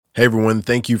Hey everyone,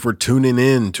 thank you for tuning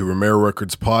in to Romero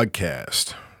Records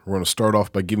Podcast. We're going to start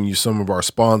off by giving you some of our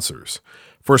sponsors.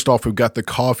 First off, we've got the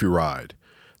Coffee Ride.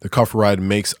 The Coffee Ride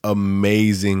makes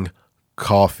amazing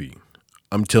coffee.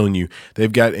 I'm telling you,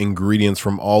 they've got ingredients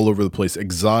from all over the place.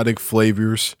 Exotic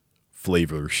flavors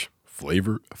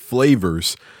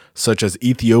such as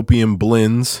Ethiopian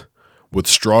blends with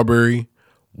strawberry,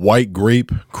 white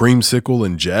grape, creamsicle,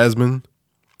 and jasmine.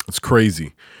 It's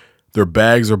crazy. Their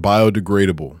bags are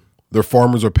biodegradable. Their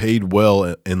farmers are paid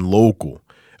well and local.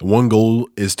 And one goal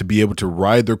is to be able to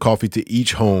ride their coffee to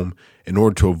each home in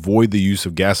order to avoid the use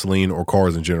of gasoline or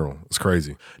cars in general. It's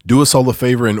crazy. Do us all a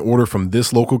favor and order from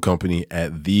this local company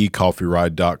at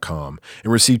thecoffeeride.com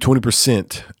and receive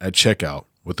 20% at checkout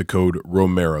with the code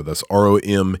Romero. That's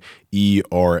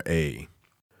ROMERA.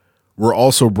 We're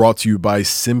also brought to you by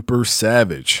Semper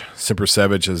Savage. Semper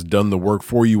Savage has done the work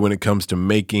for you when it comes to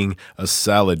making a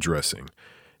salad dressing.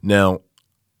 Now,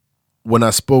 when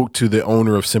I spoke to the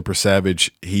owner of Semper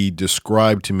Savage, he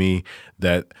described to me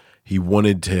that he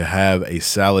wanted to have a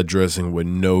salad dressing with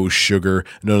no sugar,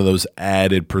 none of those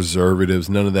added preservatives,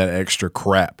 none of that extra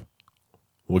crap.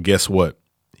 Well, guess what?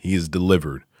 He is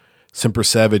delivered. Semper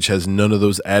Savage has none of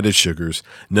those added sugars,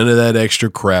 none of that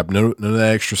extra crap, none of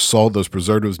that extra salt, those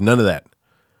preservatives, none of that.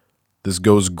 This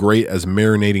goes great as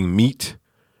marinating meat.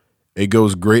 It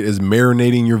goes great as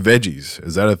marinating your veggies.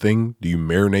 Is that a thing? Do you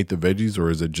marinate the veggies or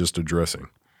is it just a dressing?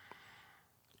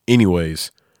 Anyways,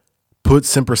 put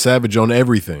Semper Savage on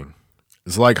everything.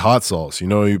 It's like hot sauce. You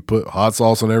know, you put hot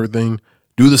sauce on everything.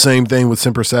 Do the same thing with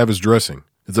Semper Savage dressing.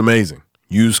 It's amazing.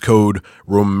 Use code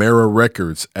Romero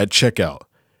Records at checkout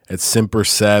at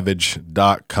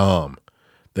sempersavage.com.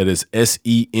 That is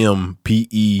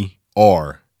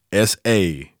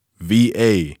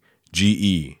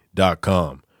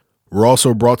SemperSavage.com. We're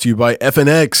also brought to you by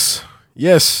FNX.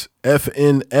 Yes,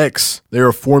 FNX. They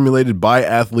are formulated by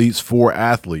athletes for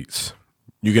athletes.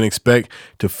 You can expect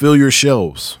to fill your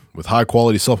shelves with high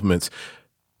quality supplements.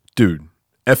 Dude,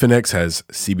 FNX has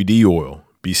CBD oil,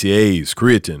 BCAAs,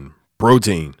 creatine,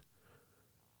 protein.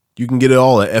 You can get it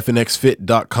all at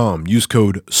fnxfit.com. Use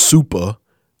code SUPA,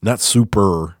 not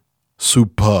super,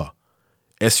 SUPA,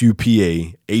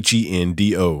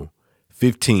 SUPAHENDO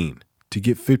 15 to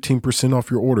get 15% off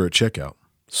your order at checkout.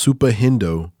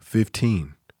 SUPAHENDO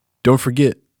 15. Don't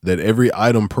forget that every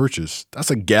item purchased,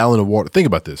 that's a gallon of water. Think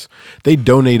about this. They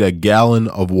donate a gallon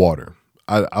of water.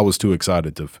 I was too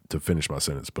excited to finish my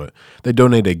sentence, but they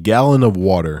donate a gallon of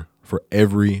water for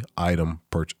every item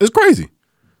purchased. It's crazy.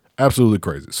 Absolutely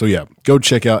crazy. So yeah, go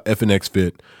check out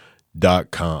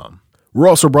fnxfit.com. We're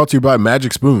also brought to you by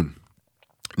Magic Spoon.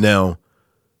 Now,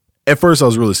 at first I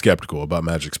was really skeptical about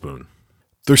Magic Spoon.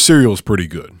 Their cereal is pretty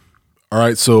good. All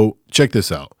right, so check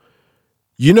this out.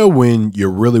 You know when you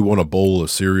really want a bowl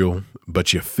of cereal,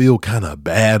 but you feel kind of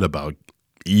bad about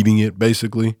eating it,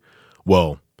 basically?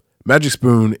 Well, Magic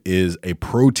Spoon is a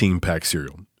protein-packed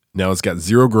cereal. Now, it's got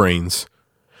 0 grains,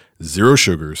 0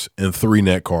 sugars, and 3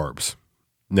 net carbs.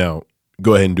 Now,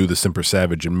 go ahead and do the Semper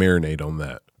Savage and marinate on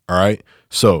that. All right?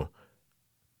 So,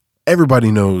 everybody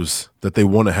knows that they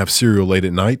want to have cereal late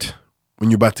at night.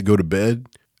 When you're about to go to bed,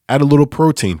 add a little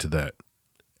protein to that.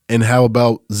 And how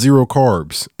about 0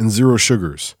 carbs and 0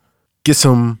 sugars? Get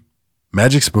some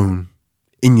Magic Spoon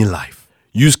in your life.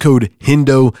 Use code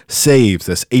HENDO SAVES.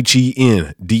 That's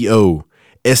HENDO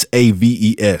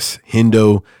SAVES.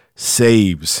 HENDO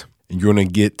SAVES. And you're going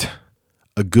to get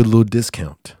a good little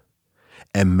discount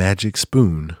at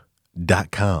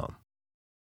magicspoon.com.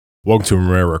 Welcome to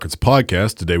Romero Records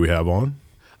Podcast. Today we have on.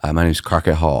 My name is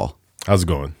Crockett Hall. How's it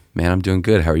going? Man, I'm doing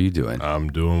good. How are you doing? I'm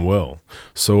doing well.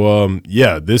 So,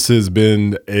 this has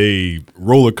been a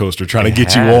roller coaster trying to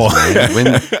get you all.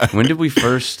 When did we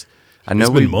first? I know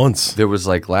it's been months. There was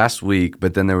like last week,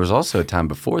 but then there was also a time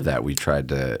before that we tried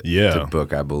to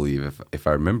book, I believe, if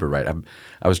I remember right.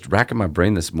 I was racking my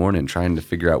brain this morning trying to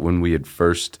figure out when we had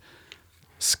first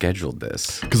scheduled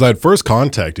this. Because I had first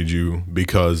contacted you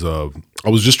because I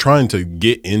was just trying to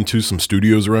get into some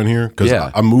studios around here because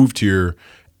I moved here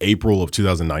April of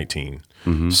 2019.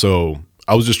 Mm-hmm. So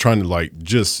I was just trying to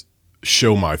just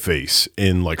show my face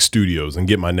in studios and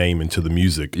get my name into the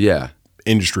music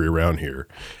industry around here.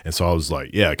 And so I was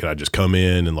like, can I just come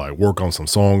in and work on some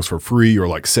songs for free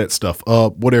or set stuff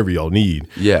up, whatever y'all need.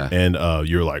 Yeah. And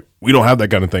you're like, we don't have that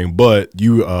kind of thing, but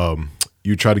you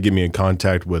try to get me in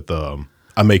contact with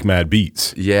I Make Mad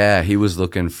Beats. Yeah, he was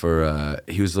looking for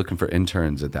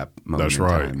interns at that moment. That's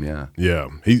right. In time. Yeah.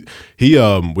 I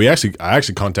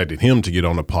actually contacted him to get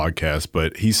on a podcast,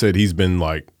 but he said he's been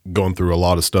going through a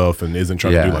lot of stuff and isn't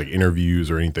trying to do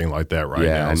interviews or anything like that right now.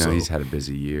 Yeah, I know he's had a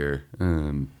busy year.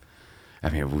 I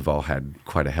mean, we've all had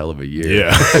quite a hell of a year.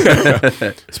 Yeah.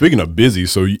 Speaking of busy,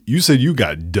 so you said you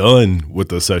got done with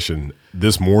the session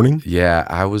this morning? Yeah,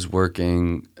 I worked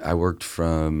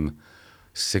from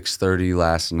 6:30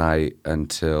 last night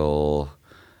until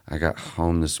I got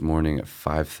home this morning at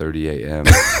 5:30 a.m.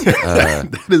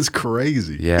 That is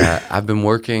crazy. Yeah, I've been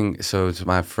working. So it's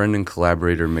my friend and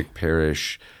collaborator, Mick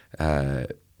Parrish.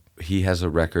 He has a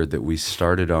record that we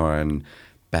started on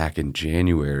back in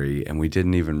January, and we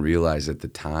didn't even realize at the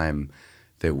time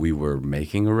that we were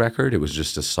making a record. It was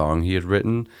just a song he had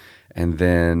written. And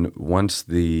then once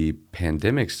the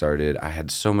pandemic started, I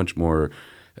had so much more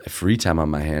free time on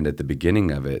my hand at the beginning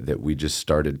of it that we just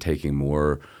started taking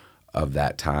more of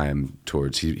that time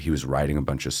towards, he was writing a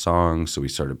bunch of songs, so we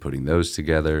started putting those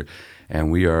together. And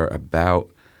we are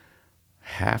about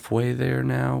halfway there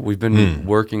now. We've been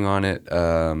working on it.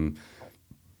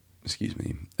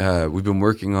 We've been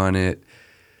working on it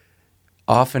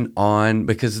off and on,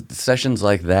 because sessions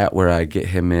like that where I get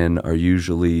him in are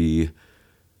usually,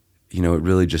 it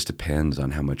really just depends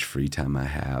on how much free time I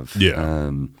have.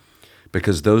 Yeah.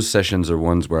 Because those sessions are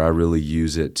ones where I really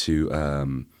use it to,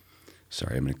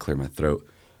 sorry, I'm going to clear my throat.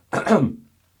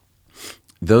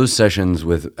 Those sessions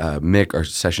with Mick are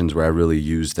sessions where I really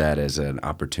use that as an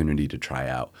opportunity to try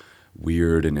out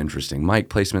weird and interesting mic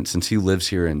placement. Since he lives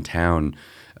here in town,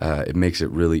 it makes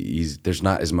it really easy. There's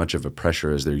not as much of a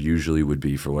pressure as there usually would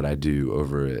be for what I do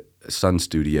over at Sun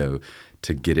Studio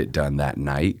to get it done that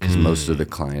night, because most of the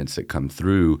clients that come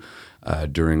through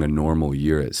during a normal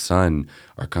year at Sun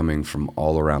are coming from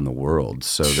all around the world.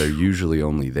 So they're usually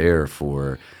only there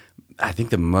for, I think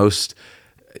the most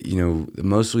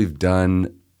we've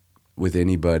done with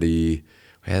anybody,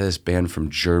 we had this band from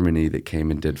Germany that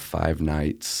came and did 5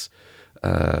 nights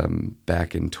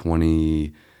back in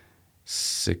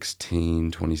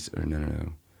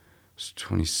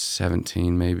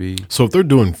 2017 maybe. So if they're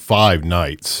doing 5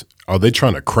 nights, are they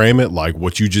trying to cram it like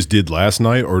what you just did last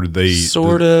night, or do they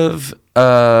sort of?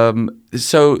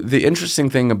 So the interesting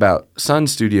thing about Sun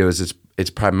Studio is it's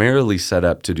primarily set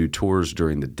up to do tours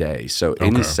during the day. So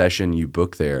any session you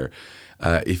book there,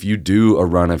 if you do a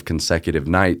run of consecutive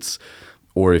nights,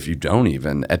 or if you don't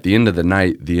even, at the end of the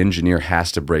night, the engineer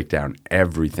has to break down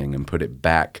everything and put it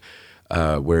back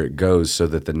where it goes, so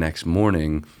that the next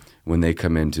morning when they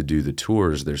come in to do the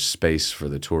tours, there's space for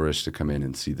the tourists to come in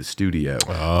and see the studio.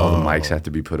 All the mics have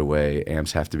to be put away,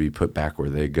 amps have to be put back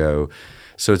where they go.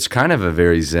 So it's kind of a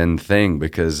very zen thing,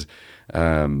 because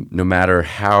no matter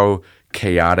how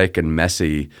chaotic and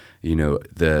messy,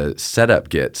 the setup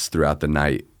gets throughout the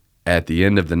night, at the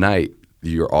end of the night,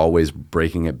 you're always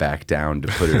breaking it back down to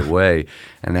put it away.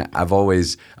 And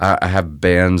I have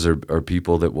bands or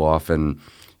people that will often,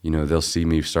 they'll see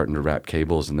me starting to wrap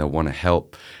cables and they'll want to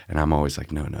help. And I'm always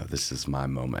like, no, this is my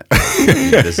moment.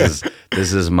 This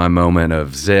is my moment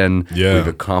of zen. Yeah. We've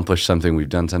accomplished something. We've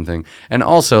done something. And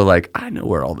also, I know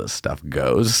where all this stuff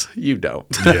goes. You don't.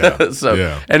 Yeah.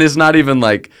 And it's not even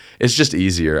it's just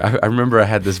easier. I remember I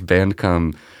had this band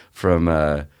come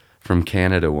from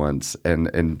Canada once, and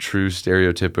in true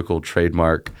stereotypical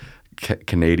trademark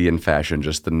Canadian fashion,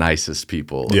 just the nicest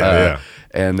people.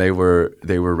 And they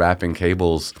were wrapping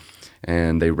cables,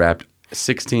 and they wrapped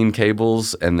 16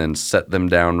 cables and then set them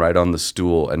down right on the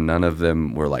stool, and none of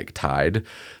them were tied.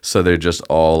 So they're just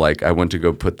all I went to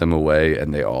go put them away,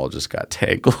 and they all just got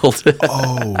tangled.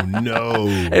 Oh no.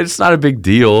 It's not a big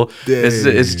deal. Dang.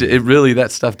 It really,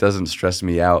 that stuff doesn't stress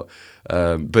me out.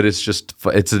 But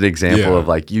it's an example of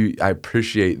I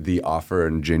appreciate the offer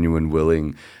and genuine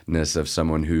willingness of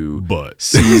someone who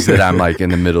sees that I'm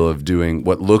in the middle of doing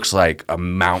what looks like a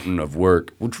mountain of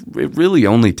work, which it really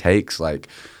only takes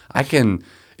it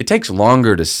takes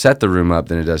longer to set the room up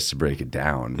than it does to break it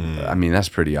down. I mean, that's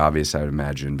pretty obvious, I would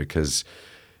imagine, because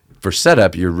for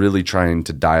setup, you're really trying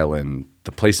to dial in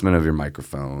the placement of your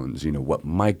microphones, what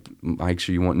mics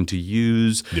are you wanting to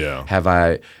use? Yeah.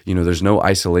 There's no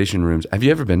isolation rooms. Have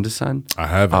you ever been to Sun? I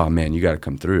haven't. Oh man, you got to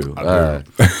come through. Yeah,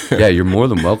 you're more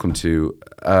than welcome to.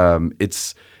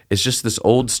 It's just this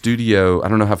old studio. I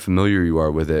don't know how familiar you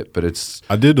are with it, but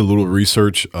I did a little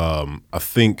research. I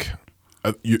think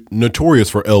you're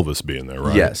notorious for Elvis being there,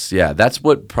 right? Yes, yeah. That's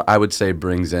what I would say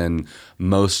brings in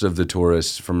most of the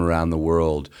tourists from around the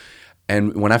world.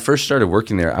 And when I first started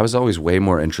working there, I was always way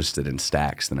more interested in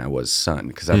Stax than I was Sun,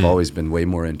 because I've always been way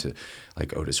more into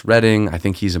Otis Redding. I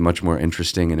think he's a much more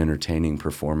interesting and entertaining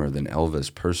performer than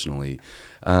Elvis personally.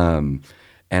 And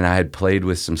I had played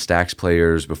with some Stax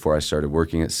players before I started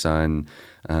working at Sun,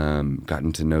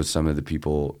 gotten to know some of the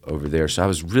people over there. So I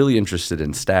was really interested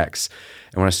in Stax.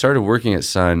 And when I started working at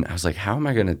Sun, I was like, how am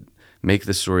I going to make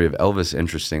the story of Elvis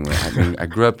interesting. I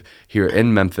grew up here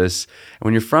in Memphis, and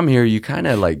when you're from here, you kind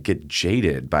of like get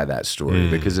jaded by that story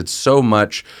because it's so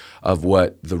much of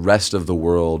what the rest of the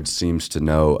world seems to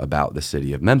know about the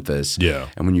city of Memphis. Yeah.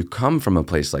 And when you come from a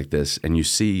place like this and you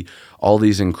see all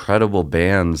these incredible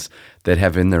bands that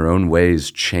have in their own ways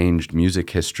changed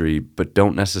music history but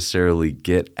don't necessarily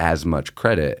get as much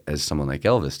credit as someone like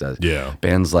Elvis does. Yeah.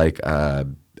 Bands like a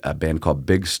band called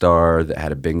Big Star that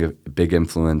had a big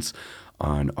influence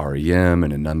on REM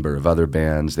and a number of other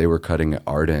bands. They were cutting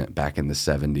Ardent back in the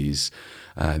 70s.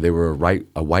 They were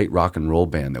a white rock and roll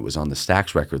band that was on the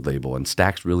Stax record label, and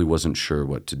Stax really wasn't sure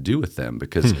what to do with them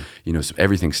because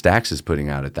everything Stax is putting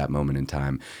out at that moment in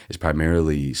time is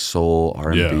primarily soul,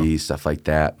 R&B, stuff like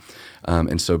that.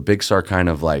 And so Big Star kind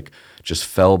of like just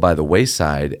fell by the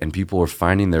wayside, and people were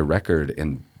finding their record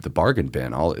in the bargain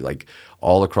bin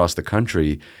all across the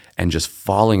country and just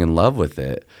falling in love with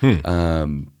it.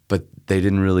 But they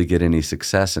didn't really get any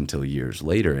success until years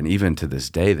later. And even to this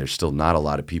day, there's still not a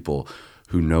lot of people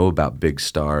who know about Big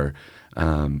Star,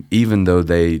 even though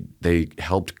they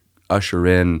helped usher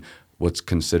in what's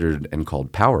considered and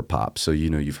called power pop. So,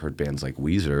 you've heard bands like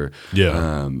Weezer.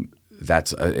 Yeah.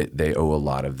 They owe a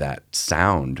lot of that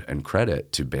sound and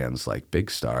credit to bands like Big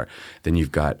Star. Then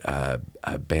you've got a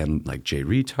band like Jay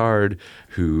Retard,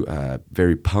 who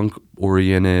very punk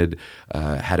oriented,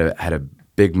 had a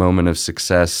big moment of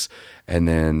success, and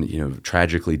then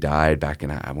tragically died back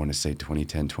in, I want to say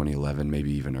 2010, 2011,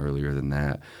 maybe even earlier than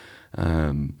that.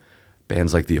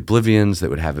 Bands like the Oblivions that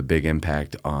would have a big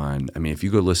impact on. I mean, if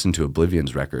you go listen to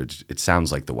Oblivion's records, it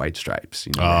sounds like the White Stripes.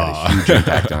 They had a huge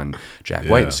impact on Jack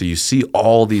White. So you see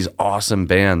all these awesome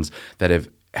bands that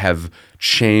have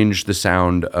changed the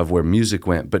sound of where music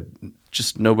went, but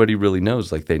just nobody really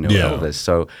knows like they know Elvis.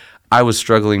 So I was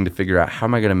struggling to figure out how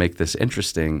am I going to make this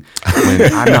interesting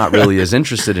when I'm not really as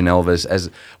interested in Elvis as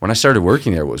when I started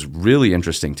working there. What was really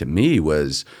interesting to me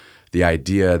was the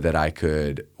idea that I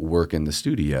could work in the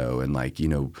studio and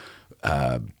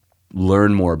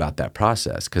learn more about that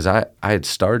process. Because I had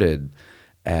started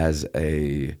as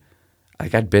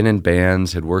I'd been in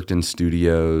bands, had worked in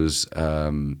studios,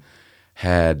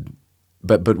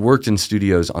 but worked in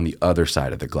studios on the other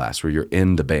side of the glass where you're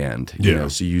in the band,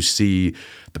 so you see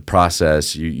the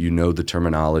process, you know the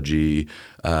terminology,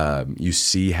 you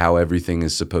see how everything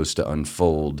is supposed to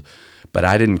unfold. But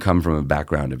I didn't come from a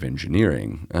background of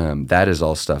engineering. That is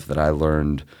all stuff that I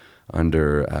learned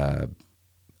under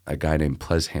a guy named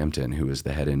Ples Hampton, who was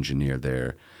the head engineer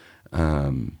there.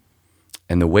 And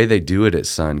the way they do it at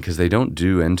Sun, because they don't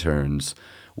do interns,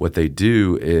 what they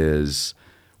do is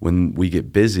when we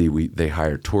get busy, they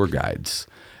hire tour guides.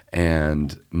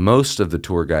 And most of the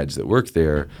tour guides that work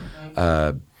there,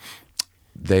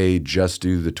 they just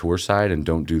do the tour side and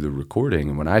don't do the recording.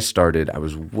 And when I started, I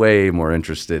was way more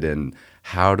interested in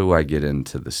how do I get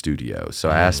into the studio. So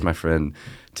I asked my friend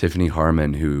Tiffany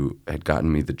Harmon, who had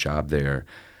gotten me the job there,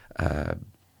 and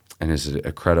is an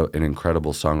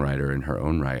incredible songwriter in her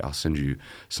own right. I'll send you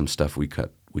some stuff we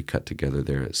cut together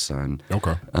there at Sun.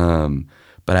 Okay.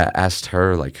 But I asked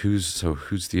her,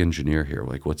 who's the engineer here?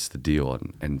 What's the deal?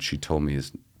 And she told me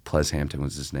Ples Hampton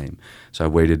was his name. So I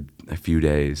waited a few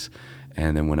days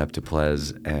and then went up to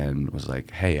Ples and was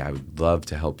like, hey, I would love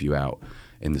to help you out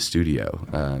in the studio.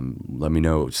 Let me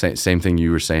know. Same thing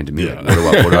you were saying to me. Yeah.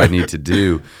 What do I need to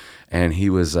do? And he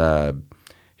was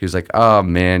like, oh,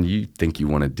 man, you think you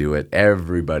want to do it.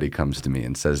 Everybody comes to me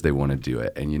and says they want to do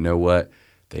it. And you know what?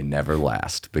 They never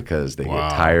last because they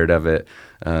get tired of it.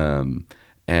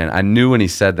 And I knew when he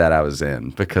said that I was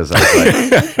in because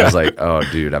I was like, oh,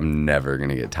 dude, I'm never going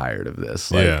to get tired of this.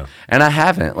 And I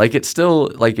haven't. It's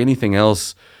still like anything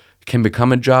else can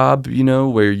become a job,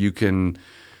 where it can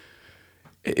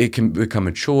become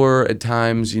a chore at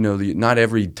times. Not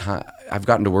every time. I've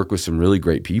gotten to work with some really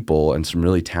great people and some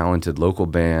really talented local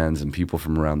bands and people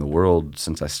from around the world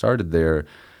since I started there.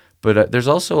 But there's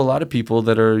also a lot of people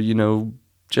that are,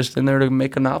 just in there to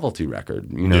make a novelty record,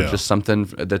 just something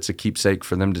that's a keepsake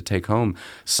for them to take home.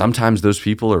 Sometimes those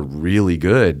people are really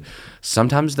good.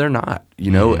 Sometimes they're not,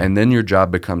 and then your job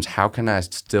becomes, how can I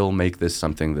still make this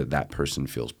something that person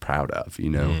feels proud of,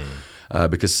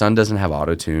 because Sun doesn't have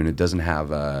auto-tune. It doesn't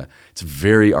have it's a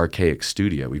very archaic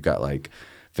studio. We've got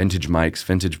vintage mics,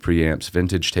 vintage preamps,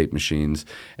 vintage tape machines.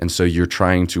 And so you're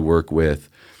trying to work with,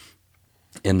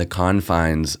 in the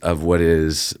confines of what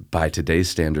is, by today's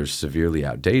standards, severely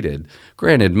outdated.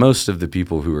 Granted, most of the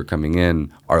people who are coming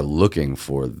in are looking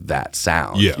for that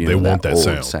sound. Yeah, they want that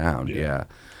old sound. Yeah.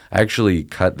 I actually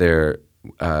cut there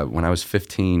when I was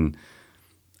 15.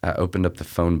 I opened up the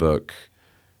phone book.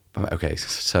 Okay,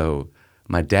 so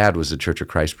my dad was a Church of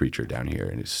Christ preacher down here,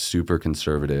 and it's super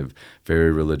conservative,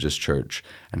 very religious church.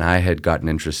 And I had gotten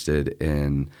interested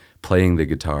in playing the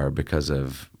guitar because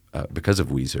of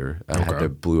Weezer. I had the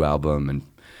Blue album,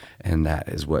 and that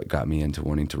is what got me into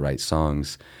wanting to write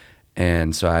songs.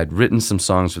 And so I had written some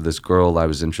songs for this girl I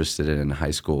was interested in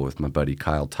high school with my buddy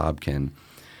Kyle Tobkin.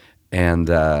 And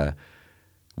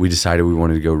we decided we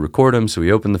wanted to go record them, so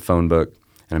we opened the phone book.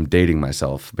 And I'm dating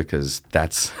myself because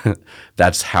that's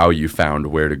how you found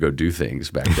where to go do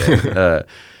things back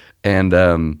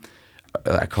then.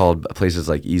 I called places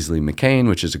like Easley McCain,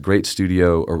 which is a great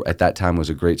studio, or at that time was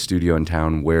a great studio in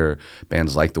town where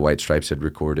bands like the White Stripes had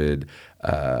recorded.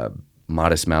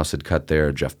 Modest Mouse had cut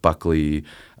there, Jeff Buckley,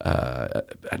 a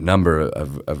number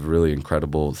of really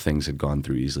incredible things had gone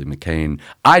through Easley McCain.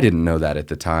 I didn't know that at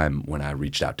the time when I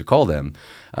reached out to call them,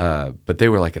 but they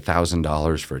were like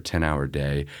 $1,000 for a 10-hour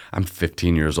day. I'm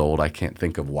 15 years old. I can't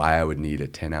think of why I would need a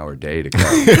 10-hour day to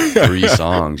cut 3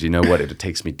 songs. You know what? It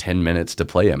takes me 10 minutes to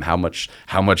play them. How much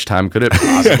time could it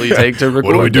possibly take to record?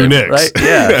 What do we do next? Right?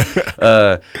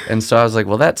 Yeah. And so I was like,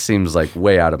 well, that seems like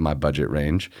way out of my budget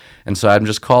range. And so I'm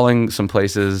just calling some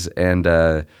places, and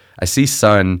I see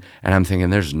Sun, and I'm thinking,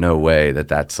 there's no way that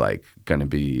that's like going to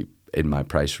be in my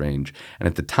price range. And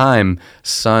at the time,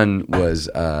 Sun was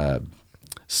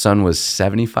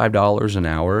 $75 an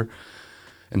hour,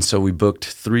 and so we booked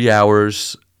 3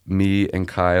 hours, me and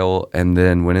Kyle, and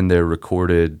then went in there,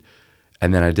 recorded,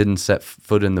 and then I didn't set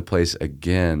foot in the place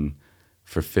again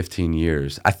for 15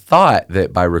 years. I thought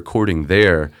that by recording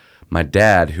there, my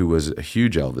dad, who was a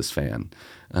huge Elvis fan,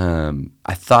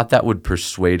 I thought that would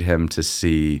persuade him to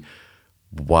see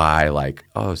why, like,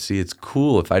 oh, see, it's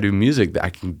cool if I do music, I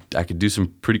could do some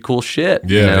pretty cool shit.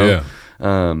 Yeah.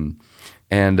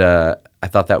 And I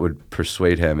thought that would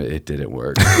persuade him. It didn't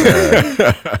work,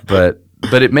 but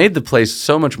it made the place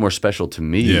so much more special to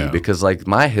me because, like,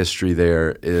 my history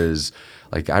there is,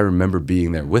 like, I remember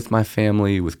being there with my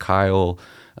family, with Kyle,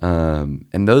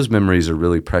 and those memories are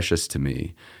really precious to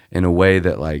me in a way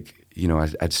that, like, you know,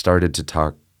 I'd started to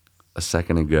talk a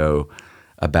second ago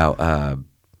about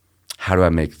how do I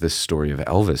make this story of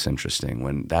Elvis interesting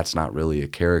when that's not really a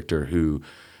character who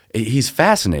 – he's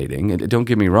fascinating. And don't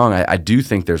get me wrong. I do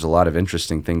think there's a lot of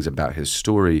interesting things about his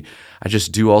story. I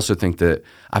just do also think that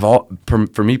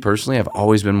for me personally, I've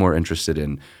always been more interested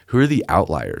in who are the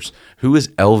outliers? Who is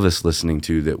Elvis listening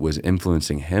to that was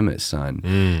influencing him as Sun?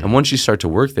 And once you start to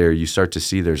work there, you start to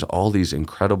see there's all these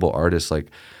incredible artists like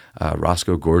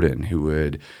Roscoe Gordon who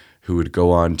would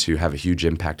go on to have a huge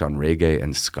impact on reggae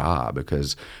and ska,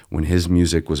 because when his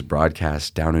music was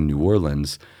broadcast down in New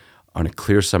Orleans, on a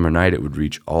clear summer night, it would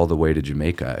reach all the way to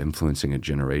Jamaica, influencing a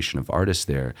generation of artists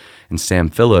there. And Sam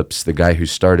Phillips, the guy who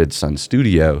started Sun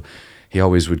Studio, he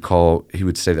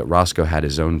would say that Roscoe had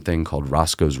his own thing called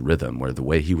Roscoe's Rhythm, where the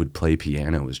way he would play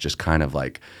piano was just kind of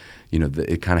like, you know,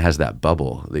 it kind of has that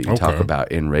bubble that you talk about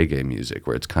in reggae music,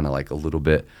 where it's kind of like a little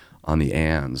bit on the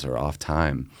ands or off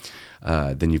time.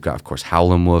 Then you've got, of course,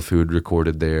 Howlin' Wolf, who had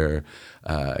recorded there.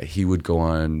 He would go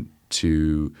on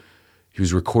to... He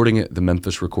was recording at the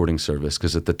Memphis Recording Service,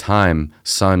 because at the time,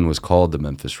 Sun was called the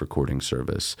Memphis Recording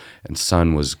Service, and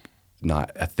Sun was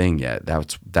not a thing yet.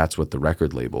 That's what the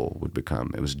record label would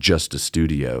become. It was just a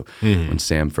studio when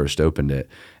Sam first opened it.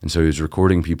 And so he was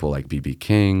recording people like B.B.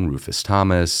 King, Rufus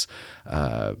Thomas,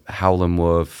 Howlin'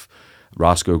 Wolf,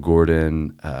 Roscoe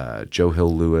Gordon, Joe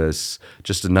Hill Lewis,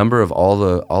 just a number of all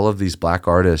of these black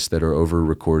artists that are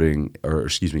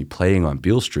playing on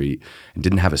Beale Street and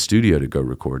didn't have a studio to go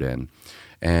record in.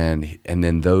 And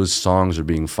then those songs are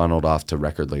being funneled off to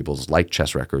record labels like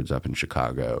Chess Records up in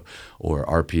Chicago, or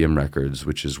RPM Records,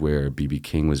 which is where B.B.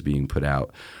 King was being put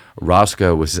out.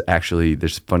 Roscoe was actually,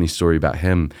 there's a funny story about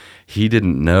him. He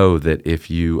didn't know that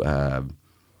if you're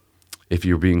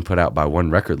being put out by one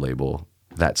record label,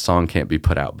 that song can't be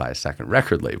put out by a second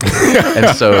record label.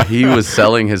 And so he was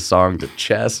selling his song to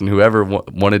Chess and whoever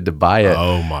wanted to buy it.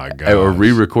 Oh, my God. Or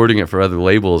re-recording it for other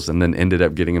labels, and then ended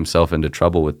up getting himself into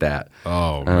trouble with that.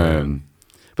 Oh, man.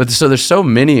 But so there's so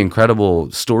many incredible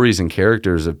stories and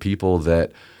characters of people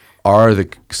that are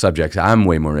the subjects I'm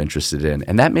way more interested in.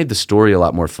 And that made the story a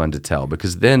lot more fun to tell,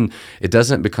 because then it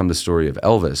doesn't become the story of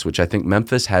Elvis, which I think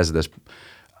Memphis has this,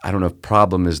 I don't know if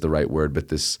problem is the right word, but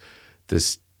this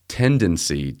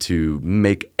tendency to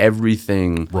make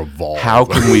everything revolve. How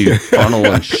can we funnel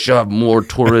and shove more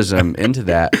tourism into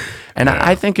that? And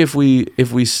I think if we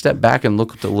step back and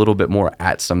look a little bit more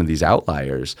at some of these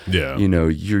outliers, you know,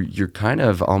 you're kind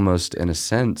of almost in a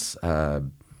sense you're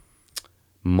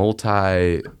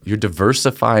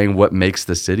diversifying what makes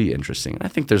the city interesting. And I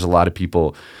think there's a lot of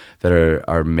people that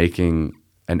are making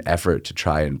an effort to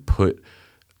try and put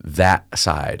that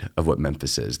side of what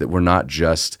Memphis is, that we're not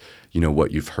just,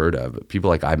 what you've heard of. People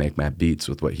like I Make Mad Beats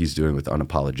with what he's doing with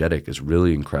Unapologetic is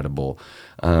really incredible,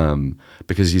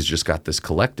 because he's just got this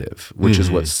collective, which is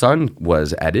what Sun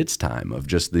was at its time, of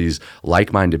just these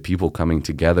like-minded people coming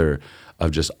together,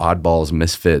 of just oddballs,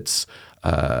 misfits,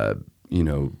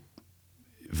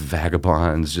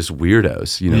 vagabonds, just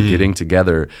weirdos, getting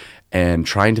together and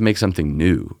trying to make something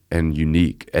new and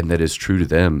unique and that is true to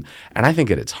them. And I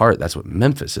think at its heart, that's what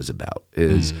Memphis is about,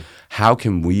 is how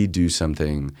can we do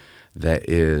something that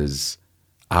is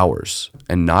ours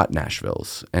and not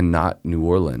Nashville's and not New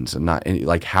Orleans and not any,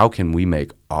 like, how can we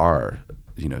make our,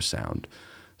 sound?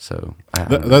 So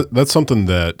that's something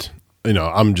that,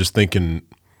 I'm just thinking,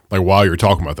 like, while you're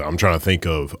talking about that, I'm trying to think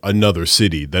of another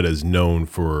city that is known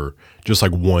for just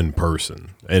like one person.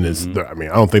 And it's, I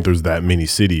don't think there's that many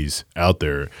cities out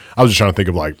there. I was just trying to think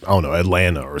of, like, I don't know,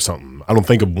 Atlanta or something. I don't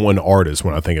think of one artist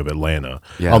when I think of Atlanta.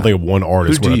 Yeah. I don't think of one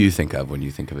artist. Who do you think of when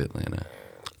you think of Atlanta?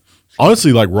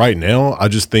 Honestly, like right now, I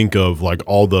just think of like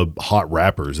all the hot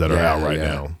rappers that are out right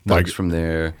now. Like from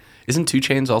there. Isn't 2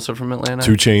 Chainz also from Atlanta?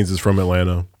 2 Chainz is from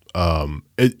Atlanta.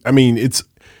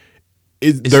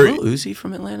 Is Lil Uzi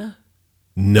from Atlanta?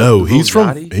 No, he's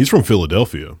from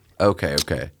Philadelphia. Okay.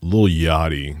 Lil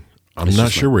Yachty. I'm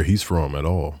not sure where he's from at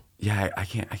all. Yeah, I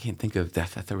can't think of that. I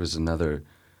thought there was another.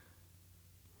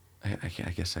 I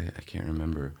guess I can't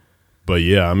remember. But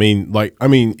yeah,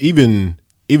 even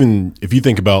if you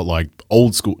think about like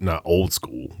not old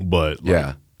school, but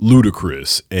like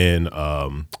Ludacris and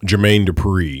Jermaine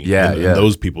Dupri, and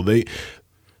those people, they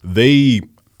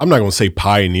I'm not going to say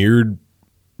pioneered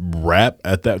rap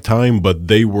at that time, but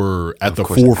they were at the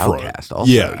forefront. Outkast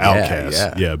also.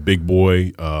 Outkast. Yeah, Big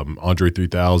Boy, Andre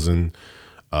 3000.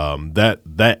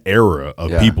 That era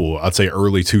of people, I'd say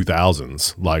early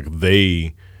 2000s, like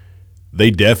they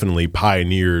definitely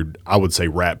pioneered, I would say,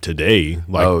 rap today.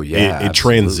 Like it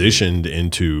transitioned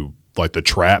into like the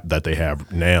trap that they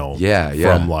have now.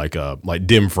 From like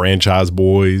Dim Franchise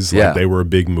Boys, like they were a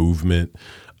big movement.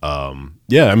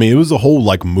 It was a whole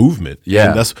like movement.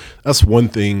 Yeah, and that's one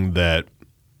thing that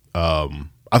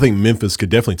I think Memphis could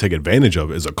definitely take advantage of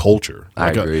as a culture.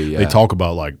 Like, I agree. They talk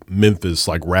about like Memphis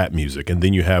like rap music, and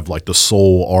then you have like the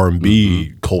soul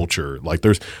R&B culture. Like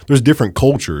there's different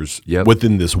cultures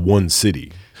within this one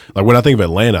city. Like when I think of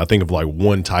Atlanta, I think of like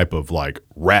one type of like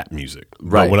rap music.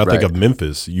 Right. But when I think of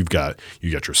Memphis, you've got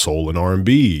your soul and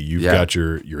R&B, you've got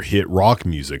your hit rock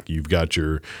music, you've got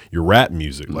your rap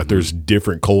music. Like there's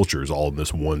different cultures all in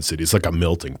this one city. It's like a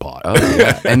melting pot. Oh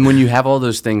yeah. And when you have all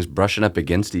those things brushing up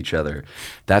against each other,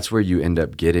 that's where you end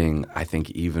up getting, I think,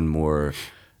 even more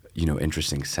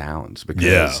interesting sounds,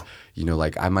 because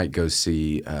like I might go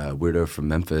see Weirdo from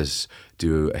Memphis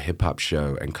do a hip hop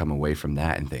show and come away from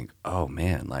that and think, oh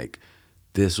man, like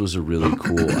this was a really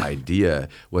cool idea,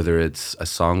 whether it's a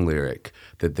song lyric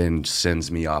that then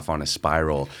sends me off on a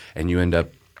spiral and you end up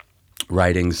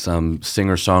writing some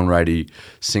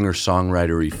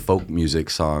singer-songwritery folk music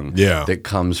song that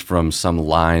comes from some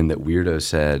line that Weirdo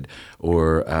said,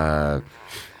 or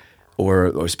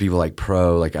people like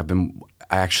Pro. Like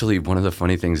actually, one of the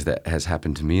funny things that has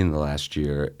happened to me in the last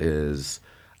year is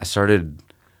I started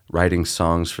writing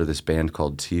songs for this band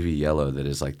called TV Yellow that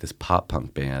is like this pop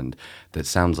punk band that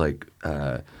sounds like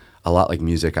a lot like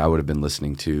music I would have been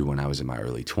listening to when I was in my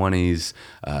early 20s.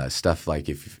 Stuff like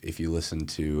if you listen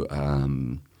to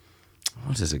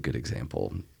what is a good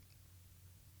example?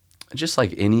 Just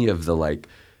like any of the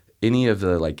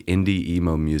indie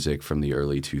emo music from the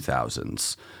early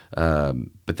 2000s.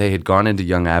 But they had gone into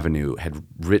Young Avenue, had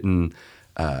written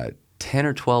 10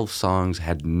 or 12 songs,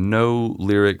 had no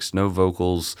lyrics, no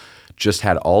vocals, just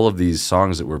had all of these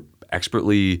songs that were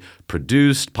expertly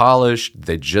produced, polished.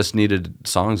 They just needed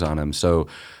songs on them,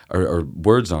 or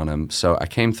words on them. So I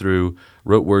came through,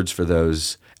 wrote words for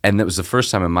those, and that was the first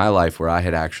time in my life where I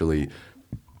had actually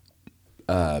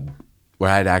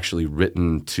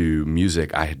written to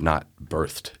music I had not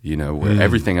birthed, where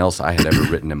everything else I had ever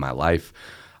written in my life,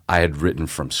 I had written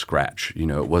from scratch.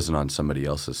 It wasn't on somebody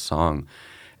else's song.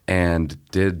 And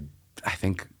I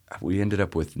think we ended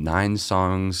up with 9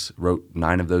 songs, wrote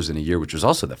 9 of those in a year, which was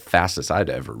also the fastest I'd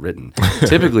ever written.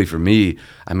 Typically for me,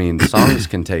 songs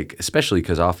can take, especially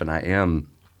because often I am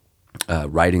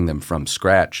writing them from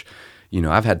scratch.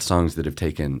 I've had songs that have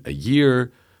taken a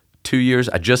year, 2 years.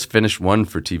 I just finished one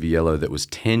for TV Yellow that was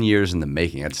 10 years in the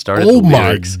making. I'd started the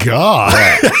lyrics. Oh my God.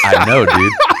 Yeah, I know,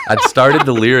 dude. I'd started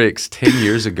the lyrics 10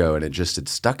 years ago, and it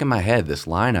stuck in my head, this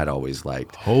line I'd always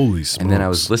liked. Holy smokes. And then I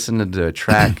was listening to a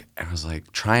track, and I was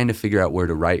like trying to figure out where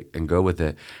to write and go with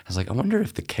it. I was like, I wonder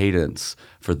if the cadence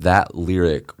for that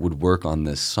lyric would work on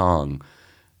this song.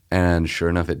 And sure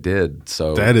enough, it did.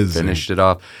 So that is finished it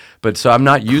off. But so I'm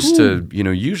not used to,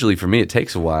 usually for me it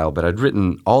takes a while, but I'd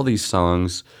written all these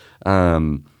songs.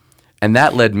 And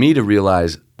that led me to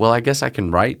realize, well, I guess I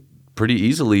can write pretty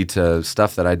easily to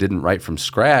stuff that I didn't write from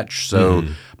scratch. So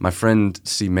my friend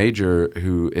C Major,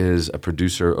 who is a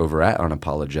producer over at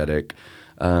Unapologetic,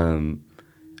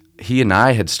 he and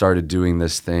I had started doing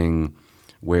this thing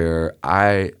where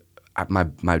my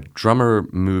drummer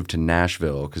moved to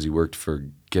Nashville because he worked for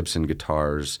Gibson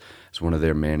Guitars as one of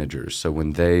their managers. So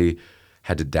when they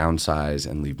had to downsize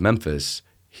and leave Memphis,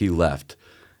 he left.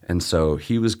 And so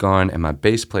he was gone, and my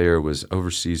bass player was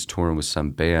overseas touring with some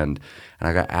band, and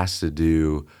I got asked to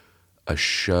do a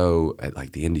show at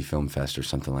like the Indie Film Fest or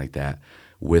something like that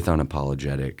with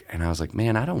Unapologetic. And I was like,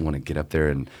 man, I don't want to get up there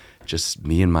and just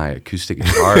me and my acoustic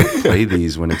guitar play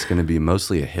these when it's going to be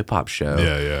mostly a hip-hop show.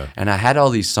 Yeah. And I had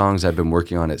all these songs I've been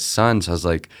working on at Sun, so I was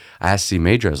like, I asked C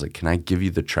Major, I was like, can I give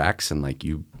you the tracks and like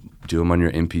you do them on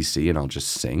your MPC and I'll just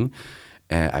sing?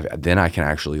 And then I can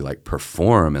actually like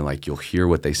perform and like you'll hear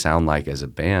what they sound like as a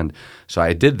band. So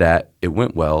I did that. It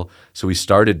went well. So we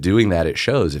started doing that at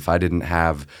shows. If I didn't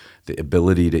have the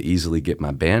ability to easily get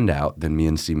my band out, then me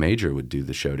and C Major would do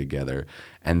the show together.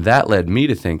 And that led me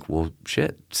to think, well,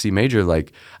 shit, C Major,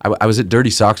 like I was at Dirty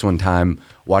Socks one time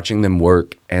watching them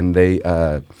work, and they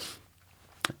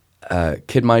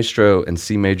Kid Maestro and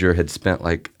C Major had spent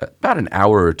like about an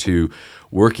hour or two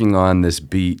working on this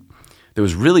beat that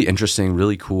was really interesting,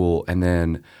 really cool. And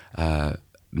then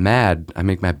Mad, I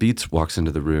Make Mad Beats, walks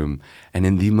into the room, and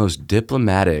in the most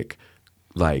diplomatic,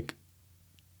 it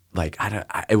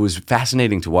was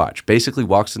fascinating to watch. Basically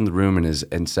walks in the room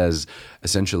and says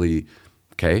essentially,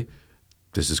 okay,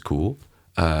 this is cool.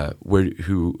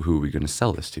 Who are we going to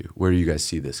sell this to? Where do you guys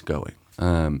see this going?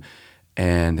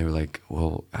 And they were like,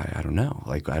 well, I don't know.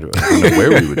 Like, I don't know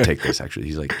where we would take this, actually.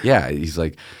 He's like, yeah. He's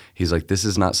like, this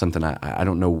is not something I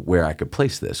don't know where I could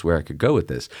place this, where I could go with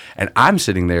this. And I'm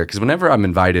sitting there, because whenever I'm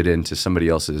invited into somebody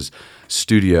else's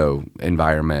studio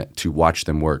environment to watch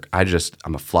them work,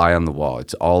 I'm a fly on the wall.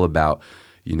 It's all about,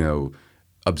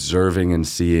 observing and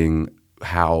seeing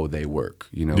how they work,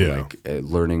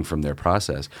 learning from their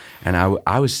process. And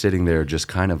I was sitting there just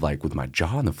kind of like with my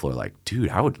jaw on the floor, like, dude,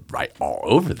 I would write all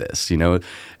over this,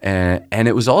 and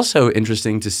it was also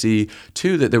interesting to see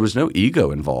too that there was no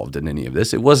ego involved in any of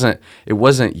this. It wasn't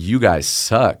you guys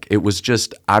suck. It was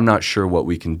just, I'm not sure what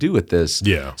we can do with this.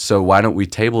 Yeah. So why don't we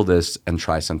table this and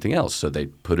try something else? So they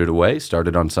put it away,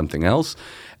 started on something else.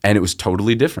 And it was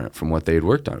totally different from what they had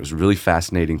worked on. It was really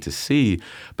fascinating to see.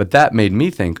 But that made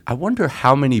me think, I wonder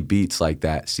how many beats like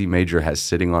that C Major has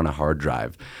sitting on a hard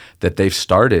drive that they've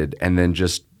started and then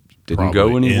just didn't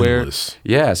go anywhere. Endless.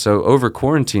 Yeah. So over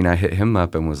quarantine, I hit him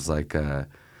up and was like,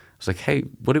 hey,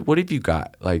 what have you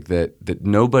got? Like that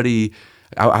nobody.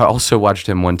 I also watched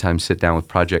him one time sit down with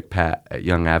Project Pat at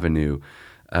Young Avenue,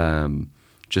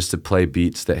 just to play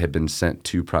beats that had been sent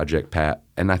to Project Pat.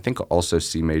 And I think also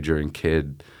C Major and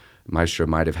Kid Maestro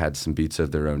might have had some beats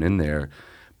of their own in there.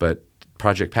 But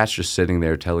Project Pat's just sitting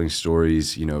there telling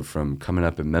stories, from coming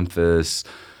up in Memphis,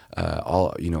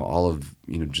 all of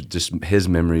just his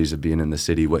memories of being in the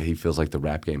city, what he feels like the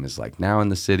rap game is like now in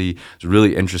the city. It's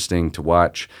really interesting to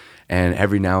watch. And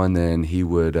every now and then he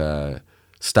would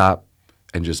stop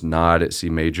and just nod at C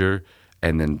Major,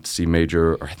 and then C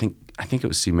Major, or I think it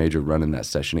was C Major running that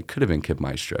session. It could have been Kid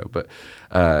Maestro, but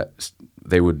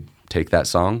they would take that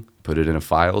song, put it in a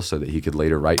file so that he could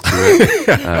later write to it,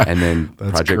 and then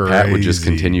Project Pat would just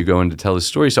continue going to tell his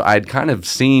story. So I'd kind of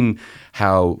seen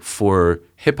how for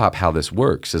hip hop how this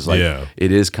works is like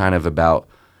it is kind of about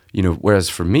whereas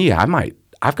for me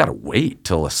I've got to wait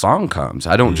till a song comes.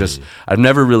 I don't I've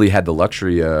never really had the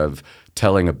luxury of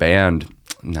telling a band,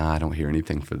 nah, I don't hear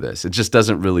anything for this. It just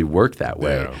doesn't really work that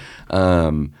way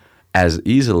as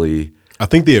easily. I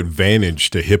think the advantage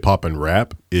to hip hop and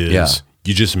rap is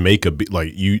you just make a beat,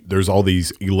 like there's all these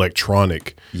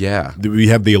electronic. Yeah. We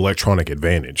have the electronic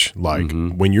advantage. Like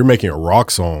when you're making a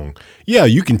rock song,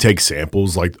 you can take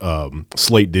samples like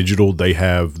Slate Digital, they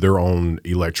have their own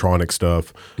electronic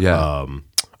stuff. Yeah.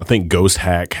 I think Ghost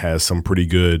Hack has some pretty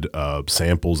good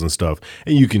samples and stuff,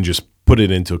 and you can just put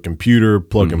it into a computer,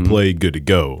 plug and play, good to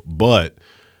go. But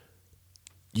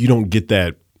you don't get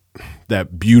that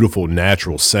beautiful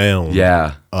natural sound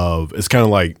of it's kind of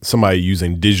like somebody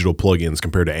using digital plugins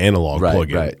compared to analog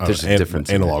plugins. Right. There's a difference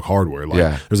analog hardware.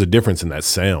 There's a difference in that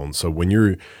sound. So when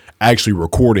you're actually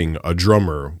recording a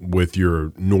drummer with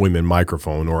your Neumann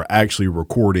microphone, or actually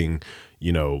recording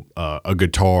a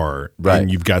guitar, and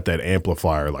you've got that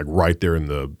amplifier like right there in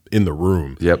the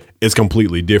room. Yep. It's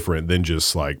completely different than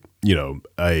just like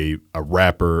a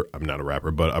rapper, I'm not a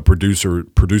rapper, but a producer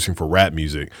producing for rap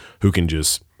music who can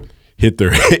just hit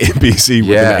their MPC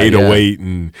with an 808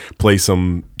 and play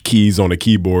some keys on a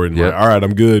keyboard and like, all right,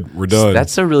 I'm good, we're done.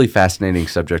 That's a really fascinating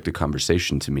subject of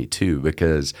conversation to me too,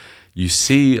 because you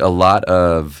see a lot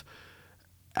of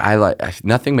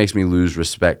nothing makes me lose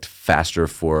respect faster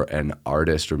for an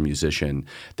artist or musician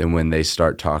than when they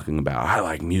start talking about, I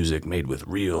like music made with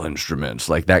real instruments,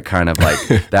 like that kind of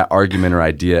like that argument or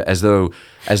idea, as though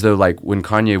like when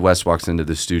Kanye West walks into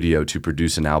the studio to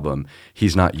produce an album,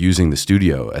 he's not using the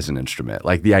studio as an instrument.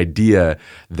 Like the idea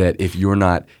that if you're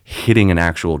not hitting an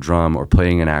actual drum or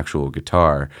playing an actual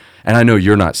guitar, and I know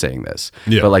you're not saying this,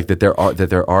 but like that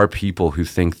there are people who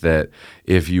think that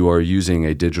if you are using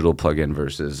a digital plugin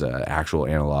versus actual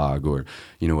analog or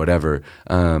whatever,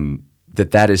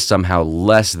 that is somehow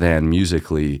less than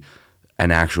musically an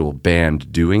actual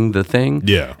band doing the thing.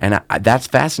 Yeah, and that's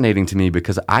fascinating to me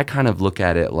because I kind of look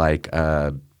at it like.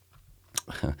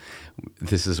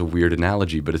 This is a weird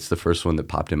analogy, but it's the first one that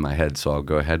popped in my head, so I'll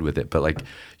go ahead with it. But like,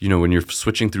 when you're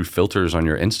switching through filters on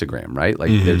your Instagram, right? Like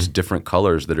there's different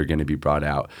colors that are going to be brought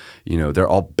out. They're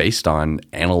all based on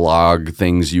analog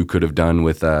things you could have done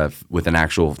with an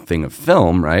actual thing of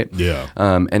film, right? Yeah.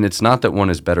 And it's not that one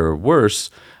is better or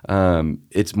worse.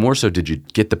 It's more so, did you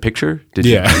get the picture?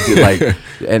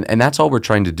 And that's all we're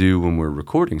trying to do when we're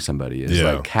recording somebody is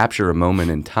like capture a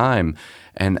moment in time.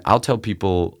 And I'll tell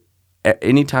people,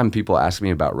 anytime people ask me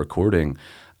about recording,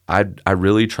 I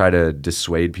really try to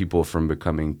dissuade people from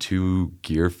becoming too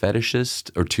gear fetishist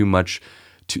or too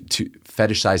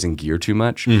fetishizing gear too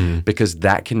much, because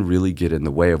that can really get in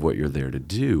the way of what you're there to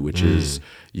do, which is,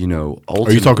 ultimately.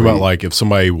 Are you talking about like if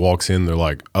somebody walks in, they're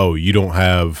like, oh, you don't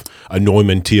have a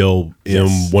Neumann TL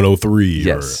M103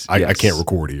 yes, or I can't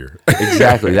record here.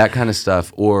 Exactly, that kind of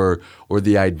stuff. Or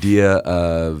the idea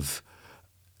of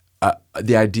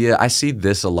I see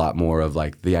this a lot more of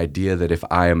like the idea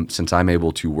that since I'm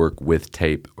able to work with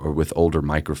tape or with older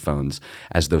microphones,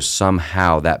 as though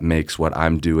somehow that makes what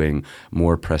I'm doing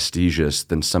more prestigious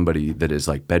than somebody that is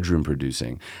like bedroom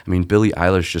producing. I mean, Billie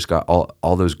Eilish just got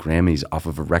all those Grammys off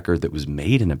of a record that was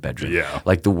made in a bedroom. Yeah.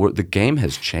 Like the game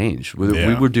has changed.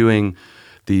 We were doing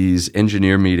these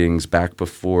engineer meetings back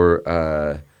before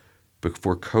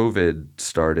COVID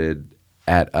started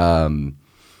at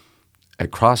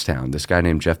Crosstown. This guy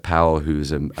named Jeff Powell,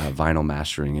 who's a vinyl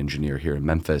mastering engineer here in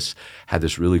Memphis, had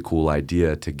this really cool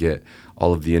idea to get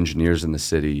all of the engineers in the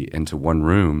city into one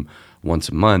room once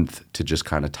a month to just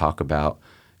kind of talk about,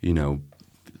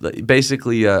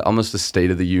 basically almost a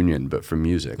State of the Union, but for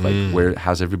music. Like,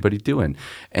 how's everybody doing?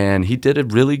 And he did a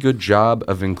really good job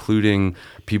of including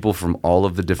people from all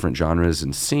of the different genres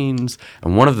and scenes.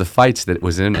 And one of the fights that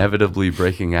was inevitably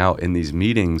breaking out in these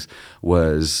meetings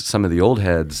was some of the old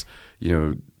heads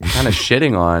kind of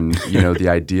shitting on, the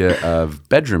idea of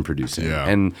bedroom producing. Yeah.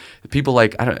 And people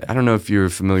like, I don't know if you're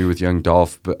familiar with Young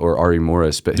Dolph or Ari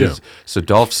Morris, but so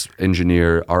Dolph's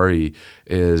engineer, Ari,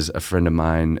 is a friend of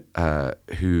mine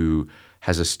who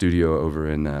has a studio over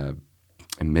in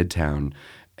Midtown.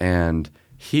 And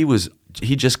he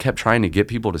just kept trying to get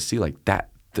people to see like that.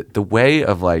 The way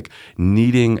of like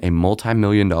needing a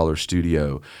multi-million-dollar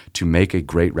studio to make a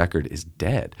great record is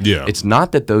dead. Yeah. It's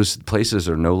not that those places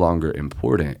are no longer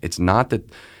important. It's not that,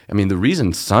 the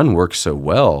reason Sun works so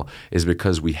well is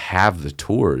because we have the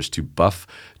tours to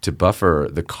buffer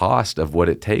the cost of what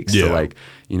it takes to like,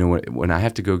 when I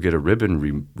have to go get a ribbon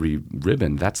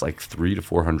ribbon, that's like $300 to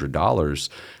 $400.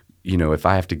 If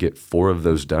I have to get 4 of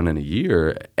those done in a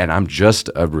year and I'm just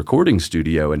a recording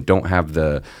studio and don't have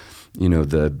the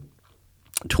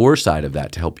tour side of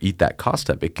that to help eat that cost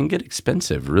up, it can get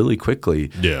expensive really quickly.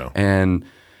 Yeah. And,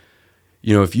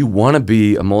 if you want to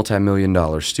be a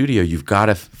multi-million-dollar studio, you've got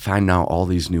to find out all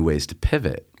these new ways to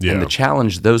pivot. Yeah. And the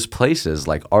challenge, those places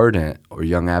like Ardent or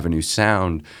Young Avenue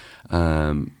Sound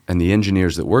and the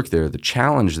engineers that work there, the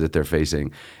challenge that they're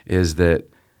facing is that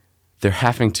they're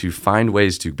having to find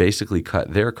ways to basically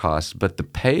cut their costs, but the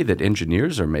pay that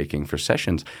engineers are making for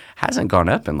sessions hasn't gone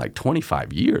up in like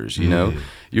 25 years,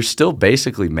 You're still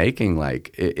basically making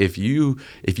like, if you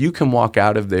can walk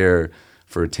out of there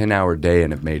for a 10-hour day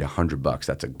and have made $100,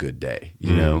 that's a good day,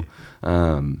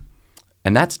 and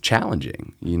that's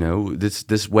challenging,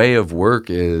 This way of work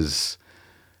is,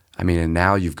 and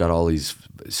now you've got all these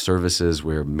services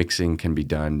where mixing can be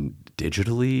done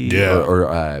digitally,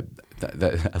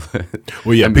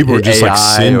 people are just AI like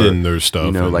sending their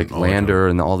stuff, like Lander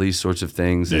and all these sorts of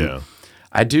things. And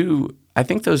I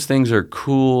think those things are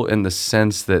cool in the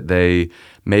sense that they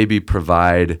maybe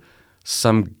provide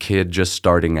some kid just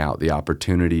starting out the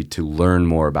opportunity to learn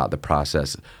more about the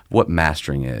process, what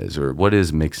mastering is or what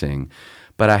is mixing.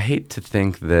 But I hate to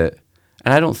think that,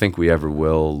 and I don't think we ever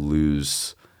will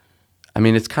lose. I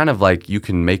mean, it's kind of like you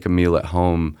can make a meal at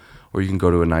home or you can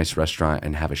go to a nice restaurant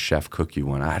and have a chef cook you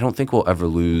one. I don't think we'll ever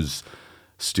lose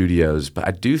studios, but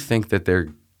I do think that they're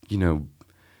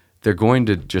going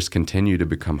to just continue to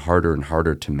become harder and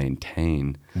harder to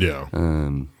maintain. Yeah.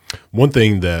 One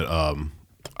thing that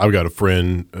I've got a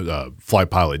friend, Flight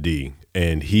Pilot D,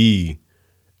 and he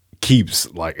keeps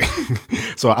like,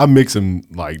 so I mix and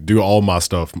like do all my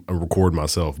stuff and record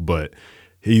myself, but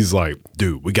he's like,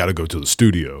 dude, we got to go to the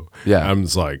studio. Yeah. I'm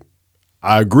just like,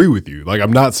 I agree with you. Like,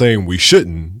 I'm not saying we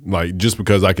shouldn't, like, just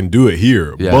because I can do it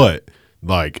here, but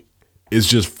like, it's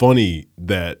just funny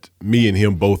that me and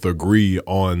him both agree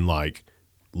on like,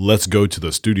 let's go to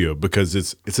the studio because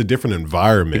it's a different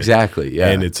environment. Exactly. Yeah.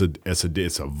 And it's a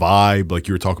vibe. Like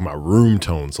you were talking about room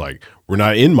tones. Like we're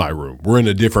not in my room. We're in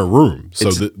a different room. So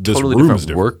it's this totally room different is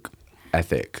different. Work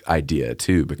ethic idea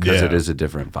too, because it is a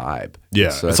different vibe. Yeah.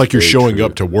 So it's like you're showing true.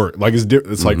 up to work. Like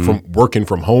it's like from working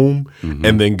from home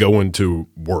and then going to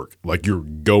work. Like you're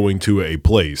going to a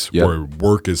place where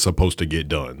work is supposed to get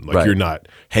done. Like you're not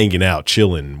hanging out,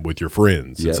 chilling with your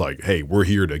friends. It's like, hey, we're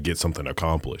here to get something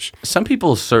accomplished. Some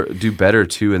people do better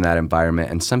too in that environment,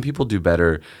 and some people do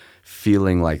better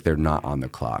feeling like they're not on the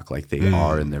clock, like they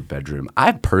are in their bedroom.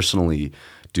 I personally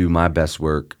do my best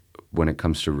work when it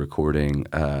comes to recording,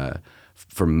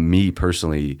 for me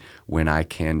personally, when I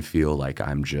can feel like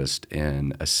I'm just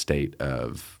in a state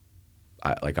of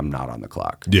like I'm not on the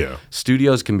clock. Yeah.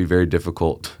 Studios can be very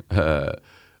difficult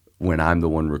when I'm the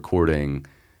one recording.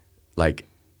 Like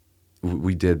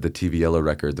we did the TV Yellow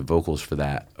record, the vocals for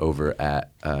that over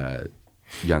at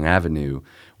Young Avenue,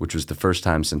 which was the first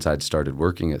time since I'd started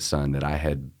working at Sun that I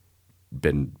had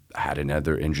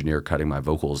another engineer cutting my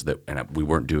vocals and we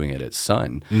weren't doing it at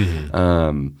Sun.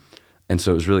 And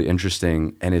so it was really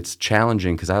interesting, and it's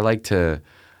challenging because I like to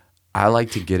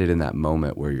get it in that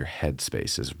moment where your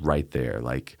headspace is right there.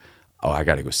 Like, oh, I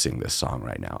got to go sing this song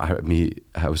right now.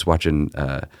 I was watching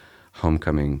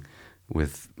Homecoming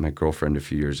with my girlfriend a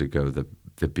few years ago, the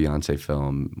Beyonce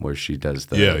film where she does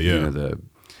the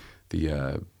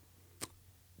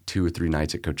 2 or 3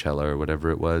 nights at Coachella or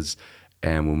whatever it was.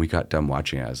 And when we got done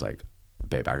watching it, I was like,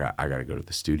 babe, I got to go to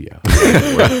the studio.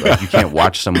 Like, you can't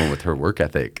watch someone with her work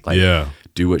ethic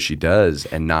do what she does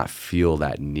and not feel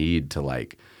that need to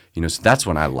like, so that's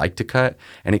when I like to cut.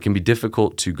 And it can be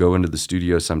difficult to go into the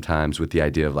studio sometimes with the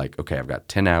idea of like, okay, I've got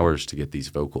 10 hours to get these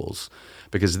vocals,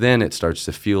 because then it starts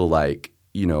to feel like,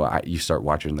 you start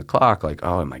watching the clock like,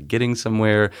 oh, am I getting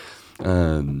somewhere?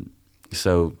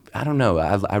 So I don't know.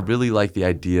 I really like the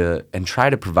idea and try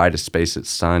to provide a space at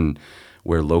Sun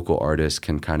where local artists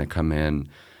can kind of come in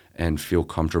and feel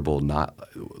comfortable, not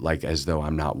like as though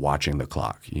I'm not watching the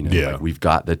clock. Like we've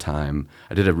got the time.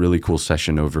 I did a really cool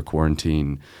session over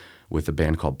quarantine with a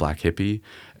band called Black Hippie,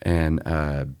 and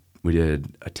we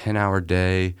did a 10-hour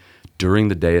day during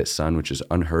the day at Sun, which is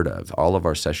unheard of. All of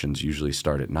our sessions usually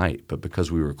start at night, but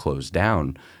because we were closed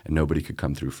down and nobody could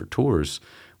come through for tours,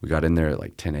 we got in there at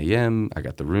like 10 a.m. I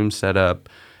got the room set up.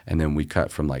 And then we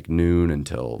cut from like noon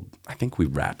until I think we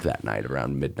wrapped that night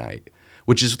around midnight,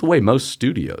 which is the way most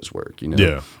studios work,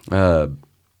 Yeah.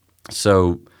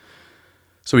 So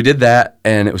we did that,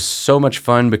 and it was so much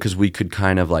fun because we could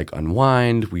kind of like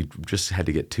unwind. We just had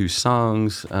to get 2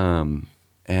 songs. And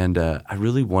I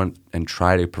really want and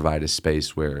try to provide a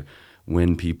space where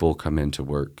when people come into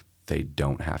work, they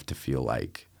don't have to feel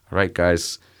like, all right,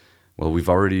 guys, well, we've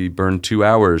already burned 2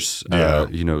 hours,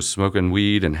 smoking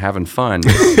weed and having fun.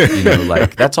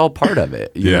 Like that's all part of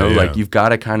it. Like you've got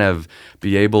to kind of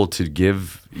be able to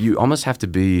you almost have to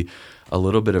be a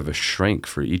little bit of a shrink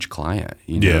for each client.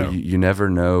 You never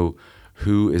know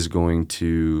who is going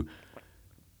to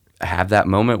have that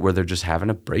moment where they're just having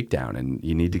a breakdown, and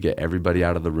you need to get everybody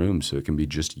out of the room so it can be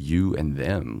just you and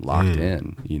them locked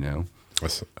in.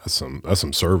 That's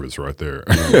some service right there.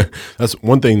 Yeah. That's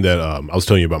one thing that I was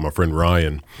telling you about my friend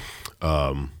Ryan.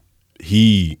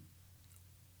 He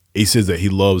says that he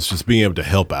loves just being able to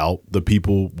help out the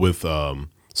people with.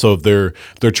 So if they're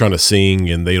trying to sing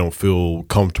and they don't feel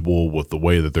comfortable with the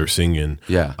way that they're singing,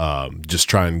 just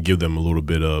try and give them a little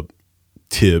bit of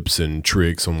tips and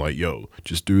tricks on like, yo,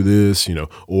 just do this,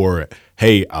 or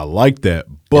hey, I like that,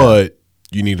 but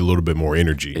you need a little bit more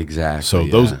energy. Exactly. So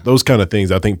those kind of things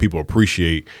I think people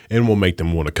appreciate and will make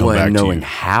them want to come back to you. Knowing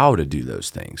how to do those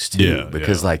things too.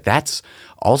 Because like that's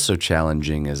also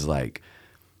challenging, is like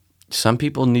some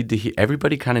people need to hear,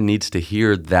 everybody kind of needs to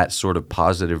hear that sort of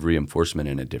positive reinforcement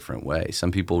in a different way.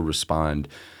 Some people respond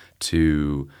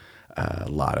to a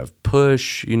lot of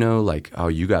push, like, oh,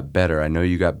 you got better. I know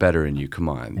you got better in you. Come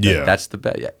on. That's the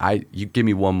best. You give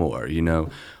me one more,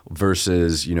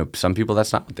 versus, some people,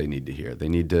 that's not what they need to hear. They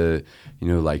need to,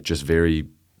 like just very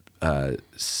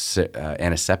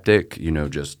antiseptic,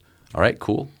 just, all right,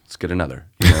 cool. Let's get another,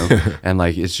 and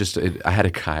like, it's just, I had a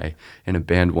guy in a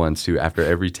band once who after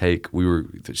every take,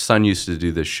 Sun used to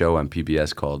do this show on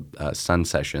PBS called Sun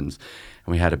Sessions,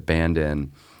 and we had a band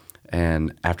in,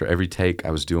 and after every take,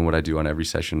 I was doing what I do on every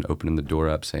session, opening the door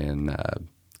up saying,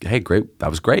 hey, great, that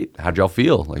was great. How'd y'all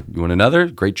feel? Like, you want another?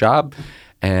 Great job.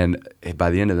 And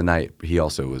by the end of the night, he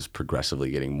also was progressively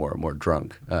getting more and more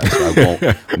drunk. So I won't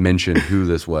mention who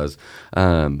this was.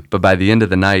 But by the end of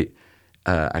the night,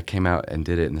 I came out and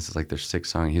did it, and this is like their 6th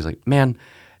song. He's like, man,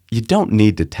 you don't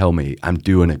need to tell me I'm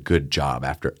doing a good job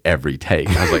after every take.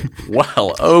 And I was like,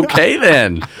 well, okay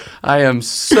then. I am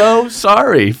so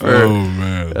sorry for. Oh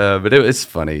man! But it's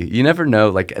funny. You never know.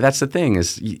 Like, that's the thing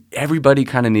is everybody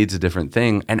kind of needs a different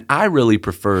thing, and I really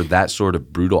prefer that sort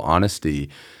of brutal honesty.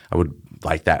 I would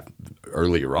like that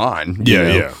earlier on.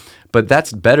 Yeah. But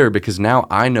that's better because now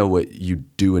I know what you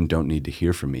do and don't need to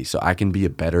hear from me. So I can be a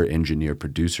better engineer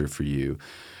producer for you.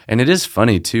 And it is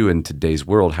funny too in today's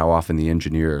world how often the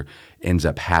engineer ends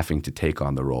up having to take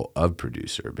on the role of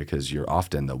producer because you're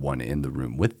often the one in the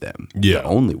room with them, the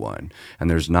only one. And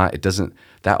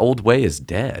that old way is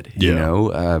dead,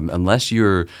 unless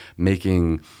you're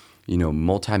making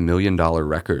multi-million-dollar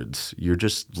records, you're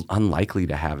just unlikely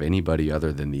to have anybody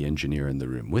other than the engineer in the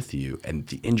room with you. And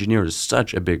the engineer is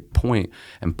such a big point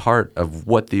and part of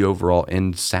what the overall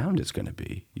end sound is going to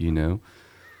be,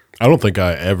 I don't think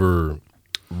I ever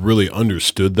really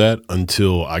understood that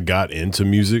until I got into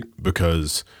music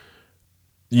because,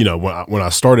 when I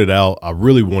started out, I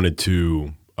really wanted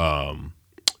to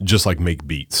just like make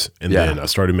beats. And then I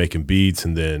started making beats,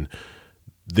 and then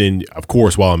of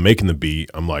course, while I'm making the beat,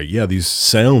 I'm like, yeah, these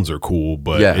sounds are cool,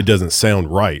 but it doesn't sound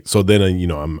right. So then,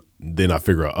 I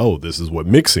figure out, oh, this is what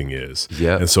mixing is.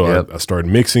 Yeah. And so I started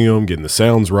mixing them, getting the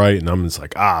sounds right. And I'm just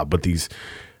like, but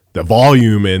the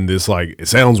volume and this, like, it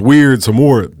sounds weird some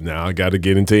more. Now I got to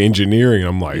get into engineering.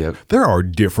 I'm like, there are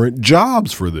different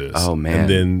jobs for this. Oh, man. And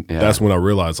then that's when I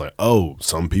realized, like,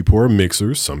 some people are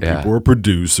mixers, some people are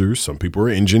producers, some people are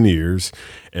engineers.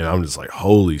 And I'm just like,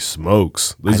 holy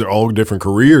smokes, these are all different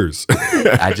careers.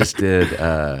 I just did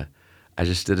a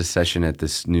session at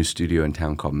this new studio in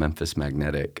town called Memphis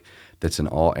Magnetic. That's an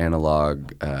all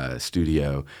analog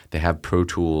studio. They have Pro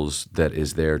Tools that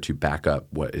is there to back up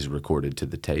what is recorded to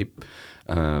the tape.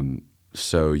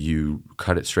 So you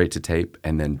cut it straight to tape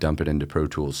and then dump it into Pro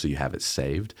Tools so you have it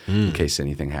saved in case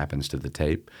anything happens to the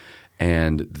tape.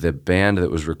 And the band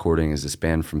that was recording is this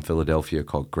band from Philadelphia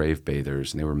called Grave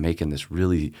Bathers, and they were making this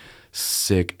really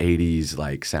sick 80s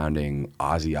like sounding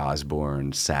Ozzy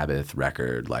Osbourne, Sabbath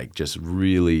record, like just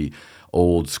really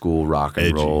old school rock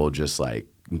and roll, just like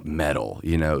metal,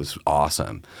 it was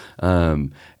awesome.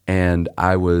 And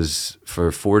I was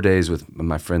for 4 days with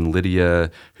my friend Lydia,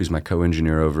 who's my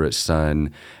co-engineer over at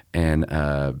Sun, and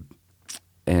Matt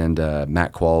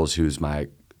Qualls, who's my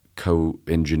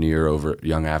co-engineer over at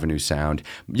Young Avenue Sound.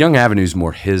 Young Avenue's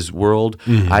more his world.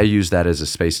 I use that as a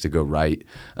space to go write.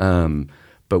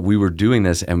 But we were doing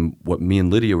this, and what me and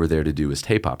Lydia were there to do was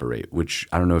tape operate, which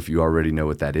I don't know if you already know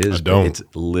what that is. I don't. It's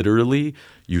literally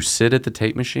you sit at the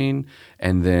tape machine,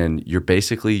 and then you're the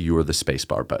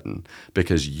spacebar button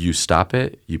because you stop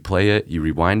it, you play it, you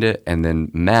rewind it, and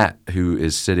then Matt, who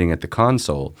is sitting at the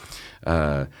console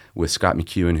with Scott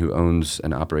McEwen, who owns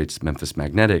and operates Memphis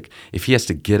Magnetic, if he has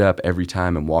to get up every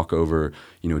time and walk over,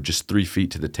 just 3 feet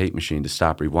to the tape machine to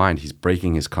stop rewind, he's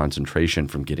breaking his concentration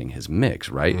from getting his mix,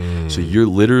 right? So you're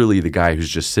literally the guy who's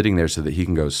just sitting there so that he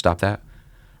can go, stop that,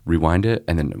 rewind it,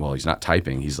 and then, he's not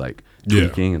typing, he's like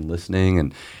tweaking and listening,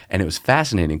 and it was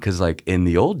fascinating because like in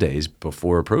the old days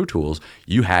before Pro Tools,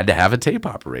 you had to have a tape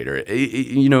operator.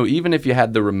 Even if you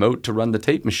had the remote to run the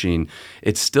tape machine,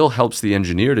 it still helps the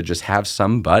engineer to just have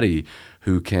somebody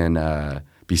who can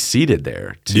be seated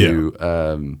there to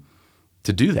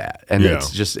do that. And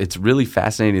it's really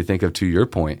fascinating to think of, to your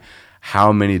point,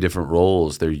 how many different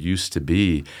roles there used to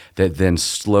be that then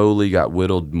slowly got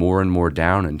whittled more and more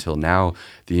down until now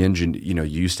the engine, you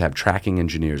used to have tracking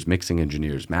engineers, mixing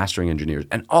engineers, mastering engineers,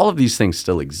 and all of these things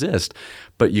still exist,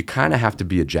 but you kind of have to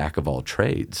be a jack of all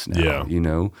trades now,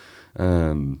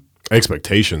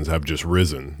 Expectations have just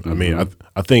risen. I mean,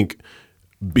 I think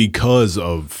because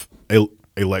of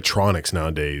electronics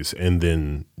nowadays, and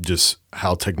then just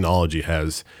how technology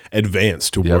has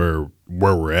advanced to where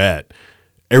we're at,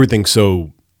 everything's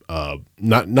so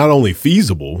not only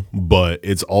feasible, but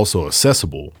it's also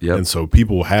accessible. Yep. And so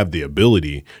people have the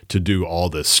ability to do all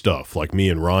this stuff. Like me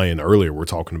and Ryan earlier were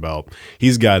talking about,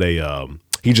 he's got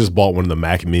he just bought one of the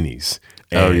Mac Minis.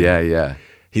 Oh, yeah.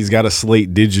 He's got a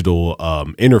Slate Digital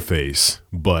interface,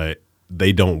 but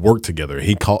they don't work together.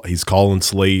 He's calling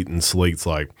Slate, and Slate's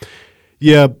like,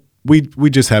 yeah, we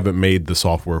just haven't made the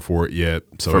software for it yet.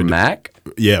 So for Mac?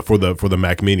 Yeah, for the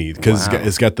Mac Mini, because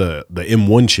it's got the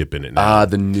M1 chip in it now. Ah,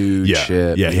 the new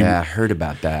chip. Yeah, I heard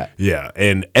about that. Yeah,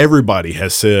 and everybody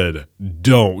has said,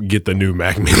 don't get the new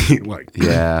Mac Mini. Like,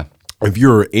 yeah. If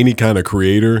you're any kind of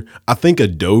creator, I think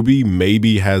Adobe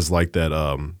maybe has like that.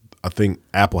 I think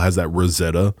Apple has that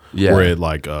Rosetta where it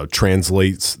like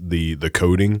translates the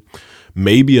coding.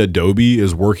 Maybe Adobe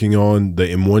is working on the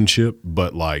M1 chip,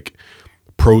 but like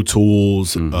Pro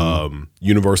Tools,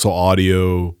 Universal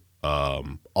Audio,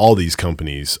 all these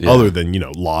companies, other than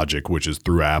Logic, which is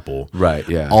through Apple, right?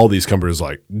 Yeah, all these companies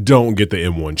like don't get the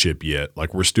M1 chip yet.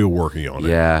 Like we're still working on it.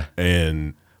 Yeah,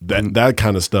 and that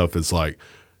kind of stuff is like.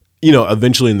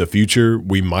 Eventually in the future,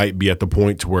 we might be at the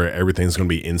point to where everything's going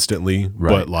to be instantly,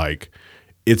 but like,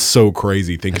 it's so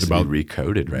crazy thinking about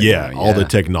recoded, right? Yeah, all the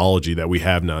technology that we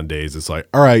have nowadays. It's like,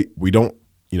 all right, we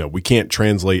can't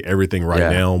translate everything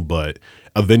right now, but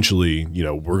eventually,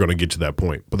 we're going to get to that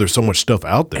point. But there's so much stuff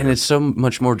out there, and it's so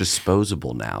much more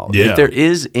disposable now. Yeah. If there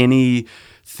is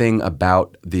anything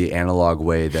about the analog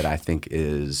way that I think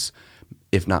is,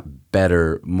 if not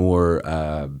better, more.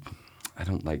 I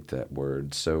don't like that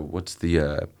word. So what's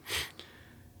the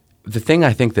thing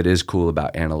I think that is cool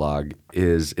about analog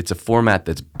is it's a format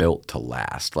that's built to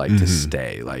last, like to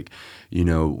stay. Like,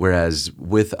 whereas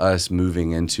with us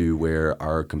moving into where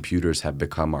our computers have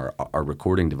become our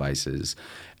recording devices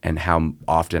and how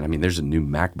often, I mean, there's a new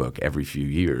MacBook every few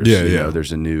years.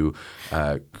 There's a new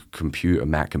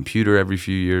Mac computer every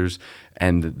few years.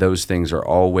 And those things are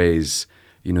always –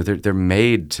 they're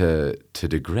made to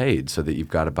degrade so that you've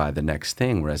got to buy the next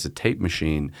thing, whereas a tape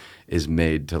machine is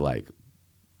made to like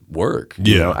work. And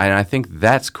I think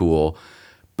that's cool,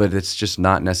 but it's just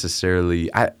not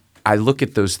necessarily. I look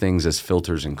at those things as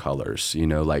filters and colors.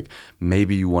 Like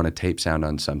maybe you want a tape sound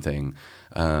on something,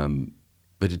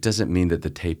 but it doesn't mean that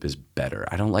the tape is better.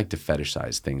 I don't like to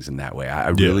fetishize things in that way. I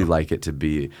really like it to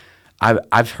be.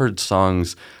 I've heard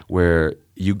songs where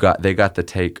they got the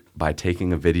take by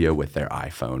taking a video with their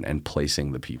iPhone and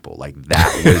placing the people. Like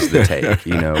that was the take,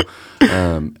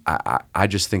 I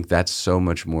just think that's so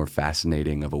much more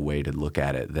fascinating of a way to look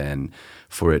at it than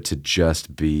for it to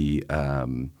just be,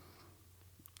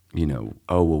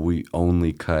 we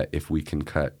only cut if we can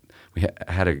cut. We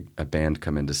had a band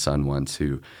come into Sun once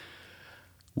who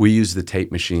we use the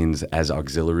tape machines as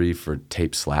auxiliary for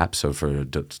tape slap, so for a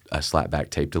slapback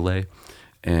tape delay.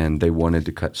 And they wanted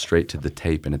to cut straight to the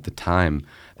tape. And at the time,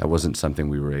 that wasn't something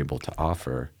we were able to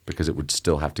offer because it would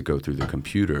still have to go through the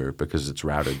computer because it's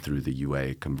routed through the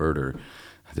UA converter.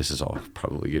 This is all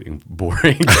probably getting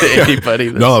boring to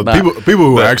anybody. People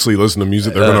who actually listen to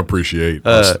music, they're going to appreciate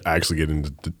us actually getting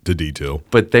into detail.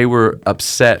 But they were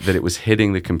upset that it was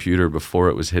hitting the computer before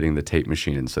it was hitting the tape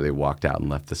machine, and so they walked out and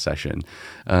left the session.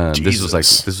 This was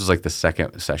like the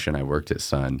second session I worked at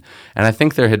Sun, and I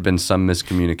think there had been some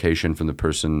miscommunication from the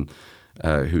person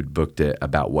who'd booked it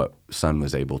about what Sun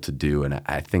was able to do, and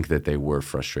I think that they were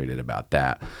frustrated about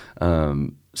that.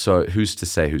 So who's to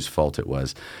say whose fault it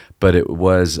was? But it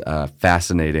was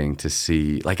fascinating to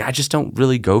see. Like, I just don't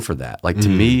really go for that. Like, to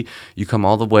me, you come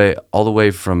all the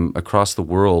way from across the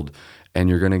world, and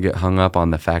you're going to get hung up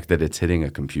on the fact that it's hitting a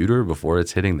computer before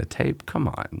it's hitting the tape. Come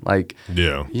on, like,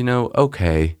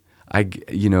 okay.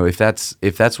 If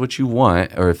that's what you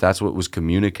want, or if that's what was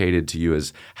communicated to you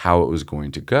as how it was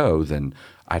going to go, then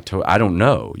I don't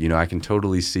know. I can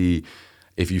totally see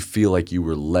if you feel like you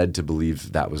were led to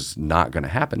believe that was not going to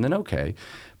happen, then okay.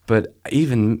 But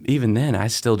even then, I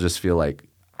still just feel like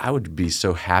I would be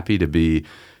so happy to be,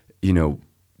 you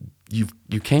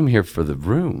came here for the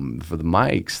room, for the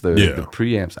mics, the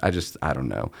preamps. I don't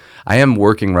know. I am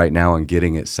working right now on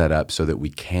getting it set up so that we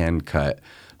can cut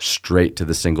straight to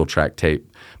the single track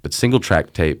tape. But single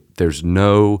track tape, there's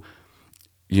no,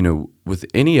 with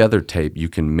any other tape, you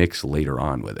can mix later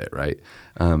on with it, right?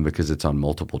 Because it's on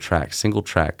multiple tracks. Single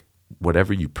track,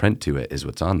 whatever you print to it is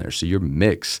what's on there. So your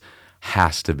mix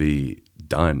has to be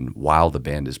done while the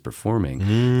band is performing.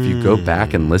 If you go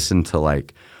back and listen to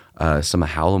like some of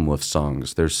Howlin' Wolf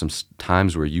songs, there's some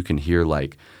times where you can hear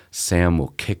like Sam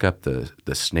will kick up the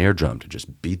snare drum to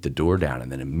just beat the door down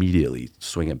and then immediately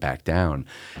swing it back down.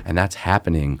 And that's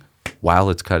happening while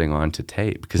it's cutting onto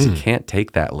tape because he can't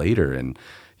take that later and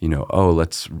oh,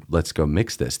 let's go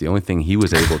mix this. The only thing he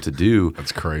was able to do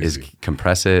That's crazy. is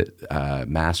compress it,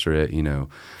 master it,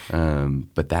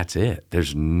 but that's it.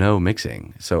 There's no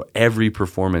mixing. So every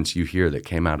performance you hear that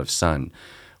came out of Sun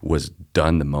was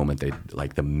done the moment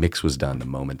the mix was done the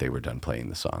moment they were done playing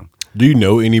the song. Do you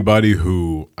know anybody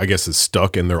who, I guess, is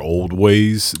stuck in their old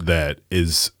ways that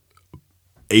is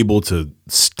able to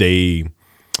stay,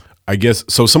 I guess,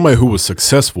 so somebody who was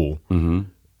successful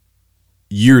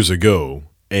years ago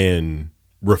and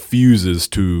refuses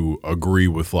to agree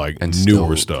with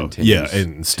newer stuff. Yeah,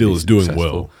 and still is doing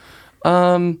successful.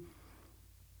 well.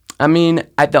 I mean,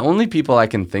 the only people I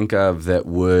can think of that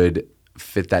would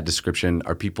fit that description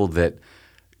are people that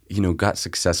got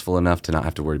successful enough to not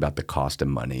have to worry about the cost of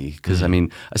money. Because I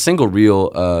mean, a single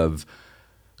reel of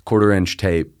 1/4-inch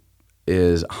tape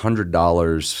is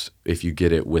 $100 if you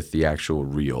get it with the actual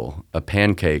reel. A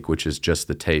pancake, which is just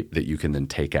the tape that you can then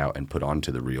take out and put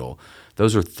onto the reel,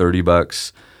 those are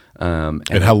 $30.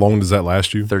 And how long does that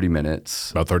last you? 30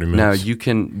 minutes. About 30 minutes. Now, you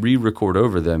can re-record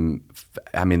over them.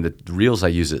 I mean, the reels I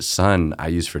use at Sun, I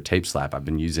use for Tape Slap. I've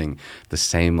been using the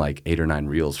same 8 or 9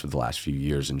 reels for the last few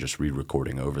years and just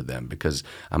re-recording over them because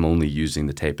I'm only using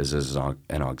the tape as an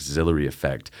auxiliary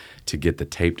effect to get the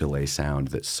tape delay sound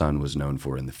that Sun was known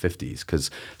for in the 50s,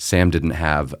 because Sam didn't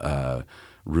have a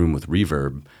room with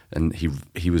reverb, and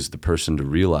he was the person to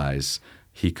realize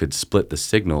he could split the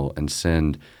signal and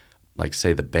send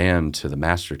say the band to the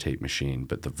master tape machine,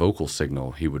 but the vocal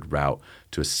signal he would route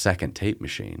to a second tape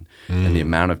machine. And the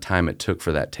amount of time it took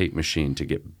for that tape machine to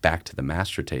get back to the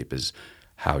master tape is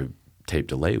how tape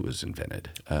delay was invented.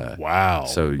 Wow.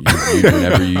 So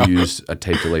whenever you use a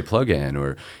tape delay plugin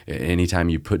or anytime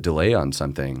you put delay on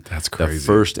something, that's crazy. The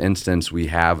first instance we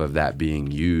have of that being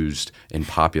used in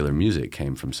popular music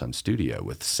came from Sun Studio,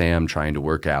 with Sam trying to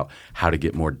work out how to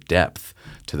get more depth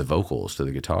to the vocals, to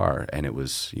the guitar, and it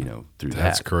was, through that.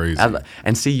 That's crazy.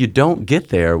 And see, you don't get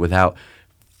there without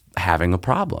having a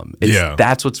problem.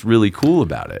 That's what's really cool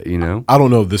about it, I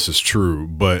don't know if this is true,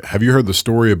 but have you heard the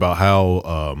story about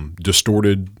how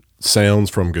distorted sounds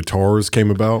from guitars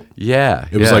came about? Yeah.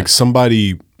 It was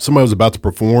somebody was about to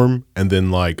perform, and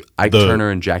then Ike Turner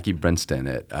and Jackie Brenston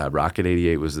at Rocket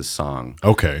 88 was the song.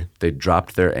 Okay. They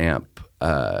dropped their amp.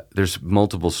 There's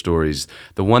multiple stories.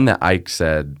 The one that Ike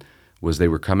said was they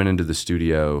were coming into the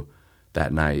studio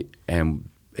that night, and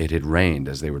it had rained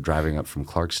as they were driving up from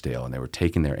Clarksdale, and they were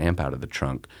taking their amp out of the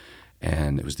trunk,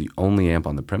 and it was the only amp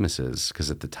on the premises,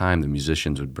 because at the time the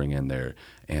musicians would bring in their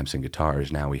amps and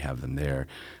guitars. Now we have them there.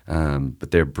 But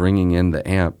they're bringing in the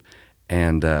amp,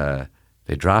 and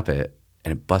they drop it,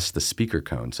 and it busts the speaker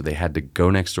cone. So they had to go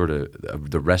next door to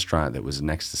the restaurant that was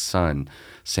next to Sun.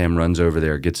 Sam runs over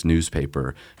there, gets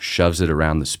newspaper, shoves it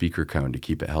around the speaker cone to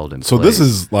keep it held in place. So this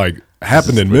is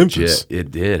happened in Memphis. It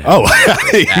did. Oh,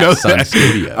 I Sun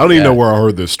Studio. I don't even know where I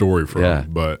heard this story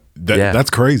from, but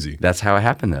that's crazy. That's how it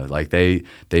happened though. They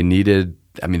needed,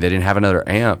 they didn't have another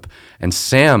amp. And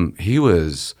Sam, he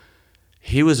was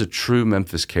a true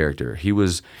Memphis character. He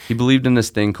believed in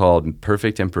this thing called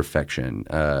perfect imperfection.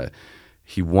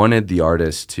 He wanted the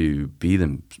artists to be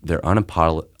their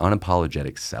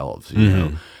unapologetic selves, you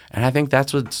know. And I think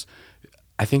that's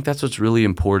what's really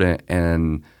important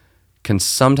and can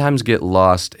sometimes get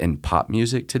lost in pop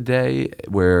music today,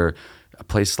 where a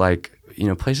place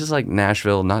places like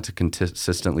Nashville, not to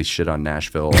consistently shit on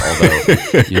Nashville,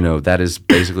 although that is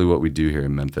basically what we do here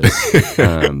in Memphis.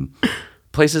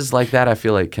 Places like that, I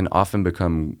feel like, can often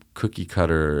become cookie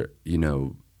cutter,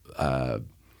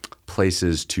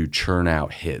 places to churn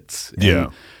out hits.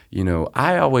 And,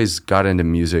 I always got into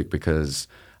music because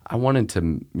I wanted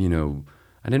to,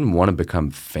 I didn't want to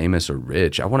become famous or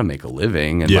rich. I want to make a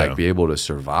living and be able to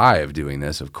survive doing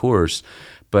this, of course.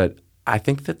 But I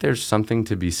think that there's something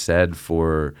to be said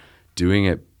for doing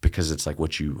it because it's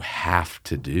what you have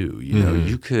to do.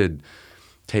 You could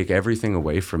take everything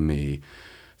away from me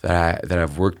that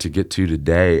I've worked to get to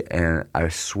today, and I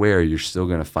swear you're still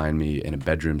going to find me in a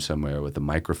bedroom somewhere with a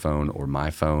microphone or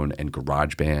my phone and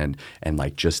GarageBand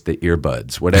and just the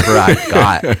earbuds, whatever I've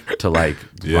got to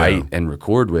write and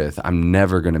record with. I'm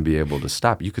never going to be able to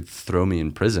stop. You could throw me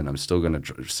in prison. I'm still going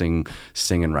to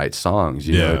sing and write songs.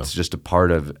 You know, it's just a part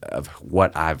of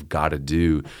what I've got to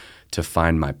do to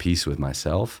find my peace with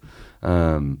myself.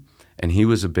 And he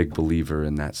was a big believer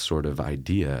in that sort of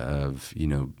idea of,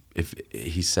 if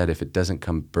he said, if it doesn't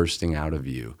come bursting out of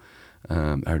you,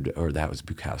 or that was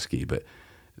Bukowski, but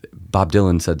Bob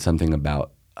Dylan said something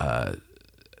about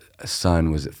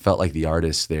Sun it felt like the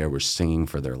artists there were singing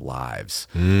for their lives.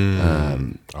 I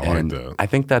like that. I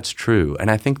think that's true,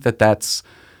 and I think that's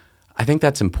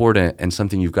important and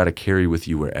something you've got to carry with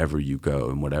you wherever you go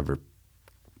and whatever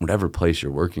whatever place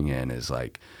you're working in is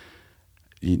like,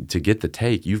 to get the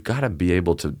take, you've got to be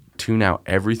able to tune out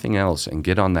everything else and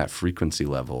get on that frequency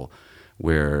level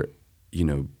where, you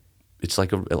know, it's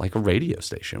like a radio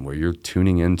station where you're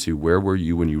tuning into where were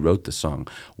you when you wrote the song?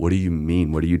 What do you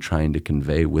mean? What are you trying to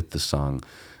convey with the song?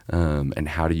 And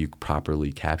how do you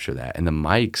properly capture that? And the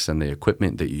mics and the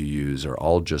equipment that you use are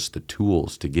all just the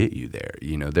tools to get you there.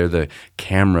 You know, they're the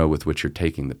camera with which you're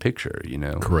taking the picture, you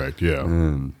know? Correct,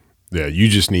 yeah. Yeah, you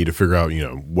just need to figure out, you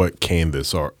know, what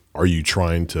canvas are you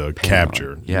trying to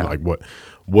capture? Yeah. Like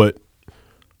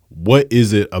what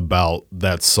is it about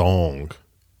that song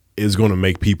is going to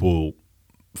make people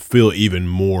feel even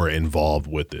more involved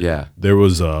with it? Yeah. There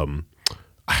was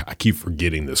I keep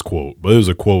forgetting this quote, but it was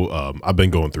a quote. I've been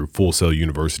going through Full Sail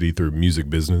University through music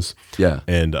business. Yeah.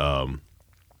 And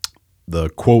the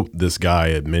quote this guy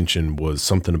had mentioned was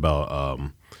something about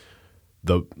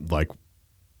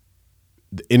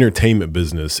the entertainment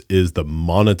business is the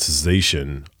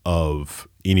monetization of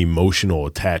an emotional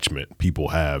attachment people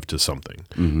have to something.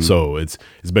 Mm-hmm. So it's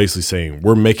basically saying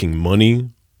we're making money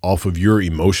off of your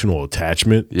emotional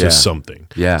attachment to something.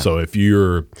 Yeah. So if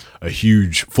you're a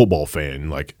huge football fan,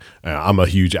 like I'm a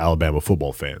huge Alabama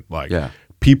football fan, like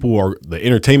the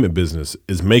entertainment business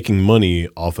is making money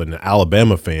off an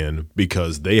Alabama fan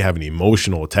because they have an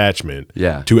emotional attachment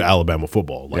to Alabama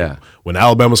football. Like when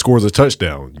Alabama scores a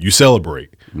touchdown, you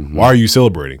celebrate. Mm-hmm. Why are you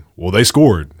celebrating? Well, they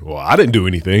scored. Well, I didn't do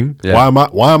anything. Yeah.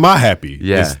 Why am I happy?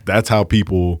 Yeah. That's how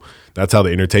the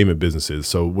entertainment business is.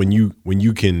 So when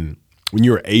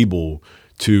you're able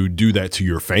to do that to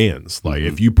your fans, like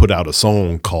if you put out a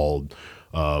song called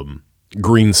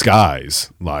Green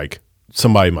Skies, like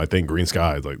somebody might think green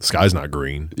skies, like the sky's not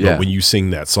green. But when you sing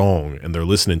that song and they're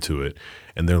listening to it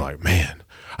and they're like, man,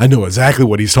 I know exactly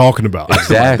what he's talking about.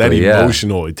 Exactly. That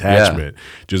emotional attachment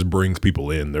just brings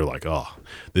people in. They're like, oh,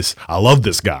 I love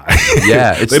this guy.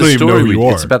 Yeah, it's they don't even know who you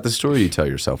are. It's about the story you tell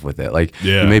yourself with it. Like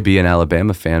you may be an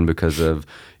Alabama fan because of,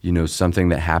 you know, something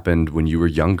that happened when you were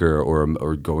younger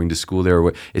or going to school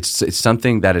there. It's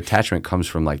something, that attachment comes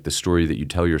from like the story that you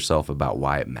tell yourself about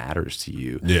why it matters to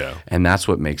you. Yeah. And that's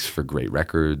what makes for great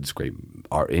records, great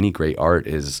art. Any great art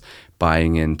is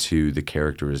buying into the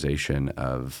characterization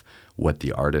of what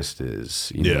the artist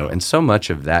is, you know. And so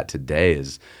much of that today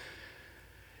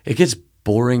it gets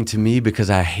boring to me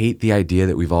because I hate the idea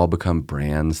that we've all become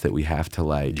brands, that we have to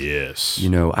like, you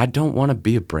know, I don't want to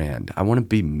be a brand. I want to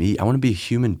be me. I want to be a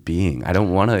human being. I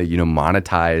don't want to, you know,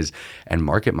 monetize and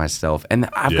market myself. And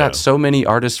I've got so many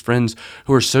artist friends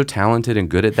who are so talented and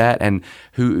good at that, and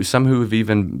some who have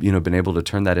even, you know, been able to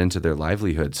turn that into their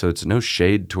livelihood. So it's no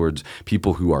shade towards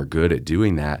people who are good at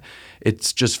doing that.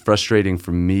 It's just frustrating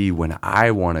for me when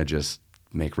I want to just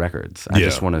make records. I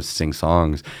just want to sing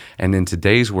songs. And in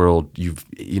today's world, you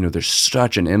know, there's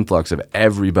such an influx of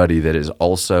everybody that is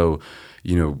also,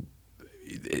 you know,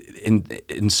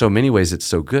 in so many ways it's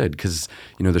so good because,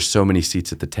 you know, there's so many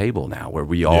seats at the table now where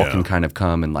we all can kind of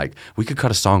come and like, we could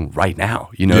cut a song right now.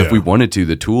 You know, if we wanted to,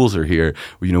 the tools are here.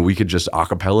 You know, we could just a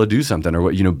cappella do something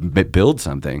or, you know, build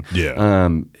something.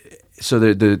 So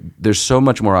there's so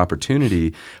much more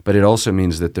opportunity, but it also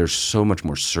means that there's so much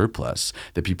more surplus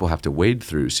that people have to wade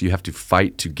through. So you have to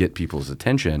fight to get people's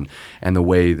attention. And the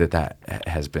way that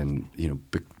has been, you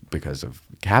know, because of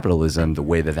capitalism, the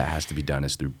way that has to be done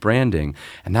is through branding.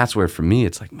 And that's where, for me,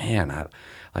 it's like, man,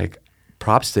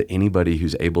 props to anybody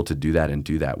who's able to do that and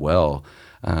do that well.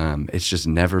 It's just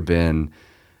never been...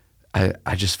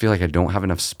 I just feel like I don't have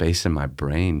enough space in my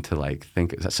brain to like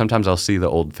think. Sometimes I'll see the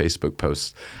old Facebook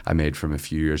posts I made from a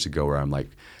few years ago where I'm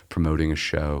like promoting a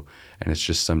show and it's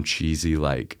just some cheesy,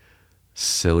 like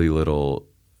silly little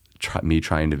me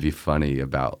trying to be funny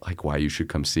about like why you should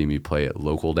come see me play at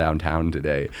local downtown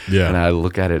today. And I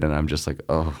look at it and I'm just like,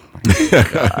 oh my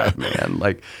God, man.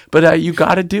 Like, but you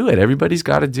got to do it. Everybody's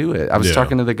got to do it. I was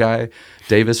talking to the guy,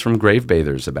 Davis from Grave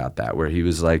Bathers, about that, where he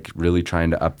was like really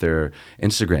trying to up their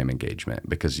Instagram engagement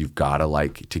because you've got to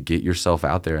like, to get yourself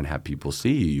out there and have people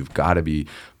see you, you've got to be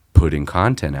putting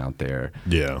content out there.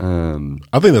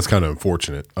 I think that's kind of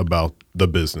unfortunate about the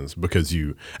business because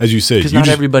as you said, because not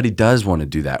everybody does want to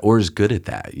do that or is good at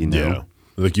that, you know?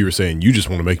 Like you were saying, you just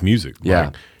want to make music.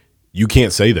 Like, you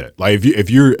can't say that. Like if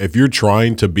you're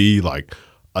trying to be like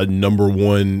a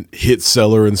 #1 hit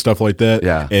seller and stuff like that,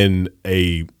 and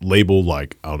a label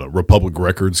like, I don't know, Republic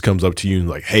Records comes up to you and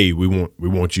like, hey, we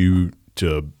want you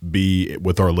to be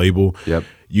with our label.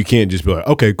 You can't just be like,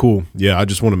 okay, cool. Yeah, I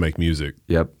just want to make music.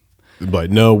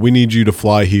 But no, we need you to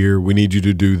fly here. We need you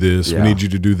to do this. We need you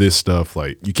to do this stuff.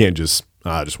 Like, you can't just,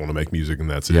 I just want to make music and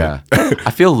that's it. I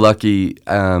feel lucky.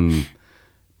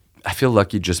 I feel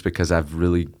lucky just because I've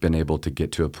really been able to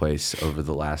get to a place over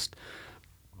the last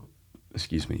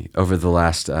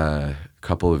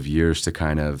couple of years to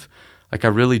kind of, like, I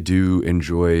really do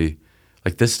enjoy,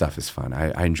 like, this stuff is fun.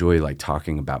 I enjoy, like,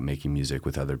 talking about making music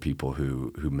with other people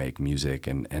who make music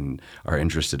and are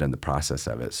interested in the process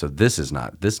of it. So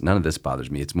none of this bothers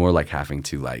me. It's more like having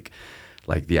to, like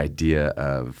the idea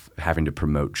of having to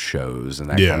promote shows and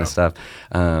that kind of stuff.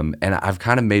 And I've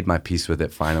kind of made my peace with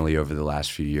it finally over the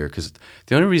last few years, because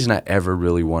the only reason I ever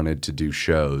really wanted to do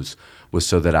shows was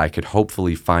so that I could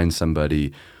hopefully find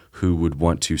somebody who would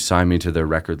want to sign me to their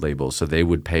record label so they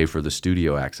would pay for the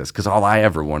studio access. Because all I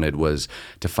ever wanted was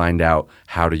to find out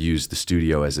how to use the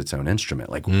studio as its own instrument.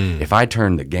 Like, if I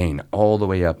turn the gain all the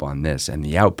way up on this and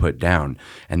the output down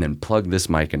and then plug this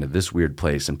mic into this weird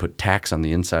place and put tacks on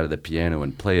the inside of the piano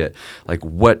and play it, like,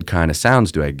 what kind of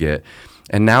sounds do I get?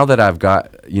 And now that I've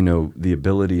got, the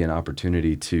ability and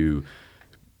opportunity to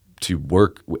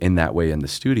work in that way in the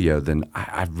studio, then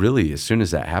I really, as soon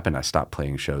as that happened, I stopped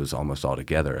playing shows almost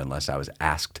altogether unless I was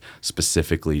asked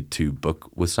specifically to book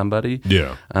with somebody.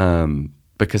 Yeah.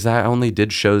 Because I only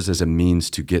did shows as a means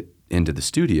to get into the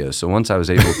studio. So once I was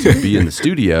able to be in the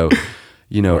studio,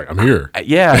 like, I'm here.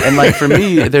 And like, for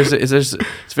me,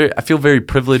 I feel very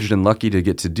privileged and lucky to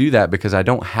get to do that, because I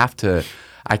don't have to.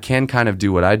 I can kind of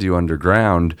do what I do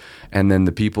underground, and then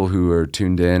the people who are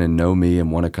tuned in and know me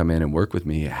and want to come in and work with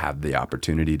me have the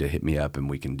opportunity to hit me up, and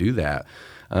we can do that.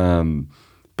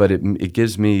 But it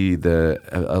gives me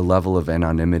a level of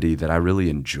anonymity that I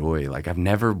really enjoy. Like, I've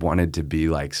never wanted to be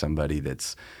like somebody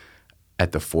that's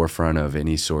at the forefront of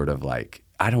any sort of, like,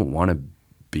 I don't want to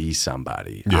be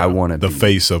somebody. Yeah, I want to be the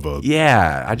face of a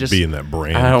being that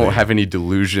brand. I don't have any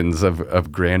delusions of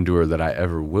grandeur that I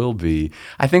ever will be.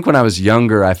 I think when I was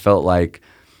younger, I felt like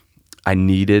I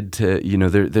needed to,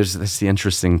 that's the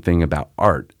interesting thing about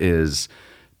art, is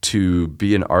to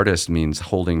be an artist means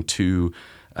holding two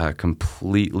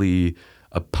completely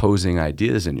opposing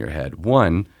ideas in your head.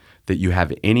 One, that you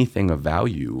have anything of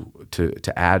value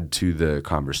to add to the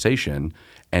conversation,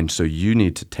 and so you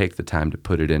need to take the time to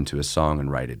put it into a song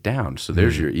and write it down. So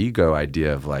there's your ego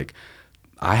idea of, like,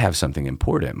 I have something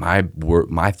important.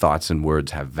 My thoughts and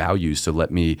words have value, so let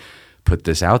me put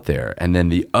this out there. And then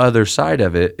the other side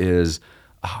of it is,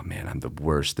 oh man, I'm the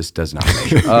worst. This does not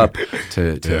measure up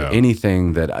to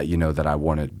anything that I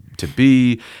wanted to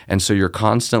be. And so you're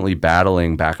constantly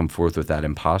battling back and forth with that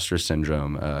imposter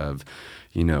syndrome of,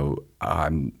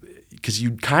 because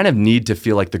you kind of need to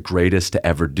feel like the greatest to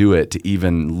ever do it to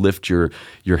even lift your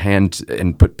hand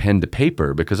and put pen to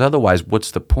paper, because otherwise,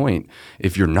 what's the point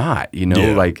if you're not,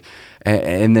 like,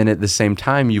 and then at the same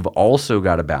time, you've also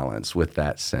got to balance with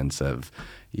that sense of,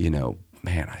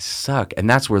 man, I suck. And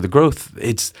that's where the growth,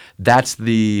 that's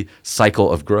the cycle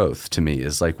of growth to me,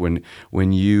 is like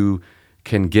when you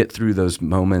can get through those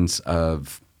moments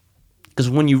of, because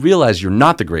when you realize you're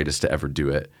not the greatest to ever do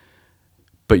it,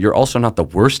 but you're also not the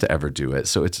worst to ever do it.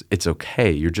 So it's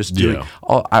okay. You're just doing.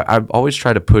 I always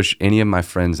try to push any of my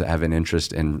friends that have an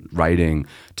interest in writing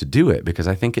to do it, because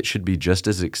I think it should be just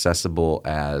as accessible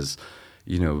as,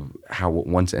 how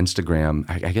once Instagram,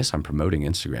 I guess I'm promoting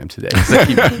Instagram today because I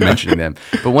keep mentioning them.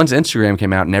 But once Instagram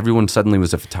came out and everyone suddenly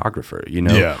was a photographer,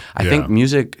 I think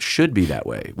music should be that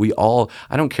way.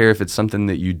 I don't care if it's something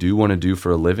that you do want to do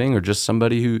for a living, or just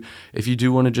somebody who, if you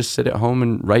do want to just sit at home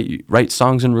and write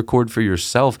songs and record for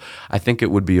yourself, I think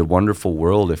it would be a wonderful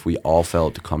world if we all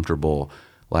felt comfortable,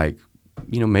 like,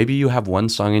 maybe you have one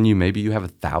song in you, maybe you have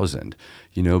 1,000,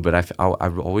 but I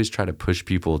always try to push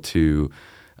people to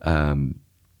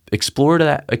explore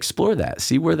that,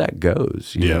 see where that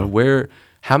goes.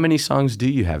 How many songs do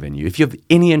you have in you? If you have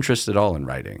any interest at all in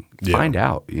writing, find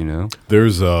out.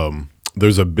 There's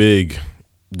a big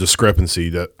discrepancy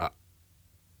that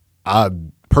I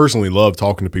personally love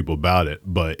talking to people about it,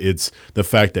 but it's the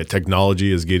fact that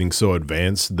technology is getting so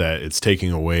advanced that it's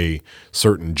taking away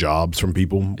certain jobs from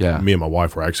people. Yeah. Me and my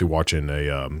wife were actually watching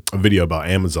a video about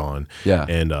Amazon. Yeah.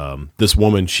 And this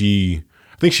woman, I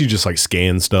think she just like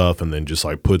scans stuff and then just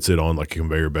like puts it on like a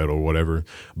conveyor belt or whatever.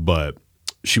 But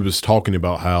she was talking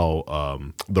about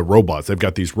how the robots, they've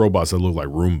got these robots that look like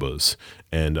Roombas.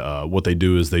 And what they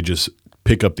do is they just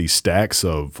pick up these stacks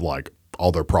of like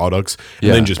all their products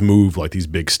and then just move like these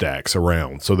big stacks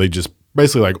around. So they just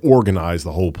basically like organize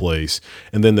the whole place,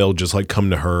 and then they'll just like come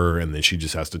to her, and then she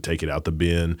just has to take it out the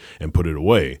bin and put it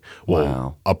away.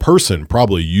 Well, a person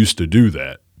probably used to do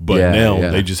that. But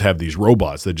now they just have these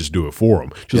robots that just do it for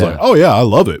them. She's like, oh, yeah, I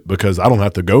love it because I don't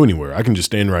have to go anywhere. I can just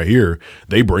stand right here.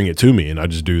 They bring it to me, and I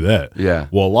just do that. Yeah.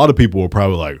 Well, a lot of people were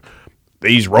probably like,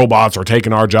 these robots are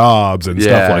taking our jobs and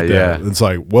stuff like that. It's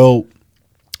like, well,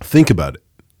 think about it.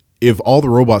 if all the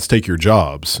robots take your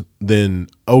jobs, then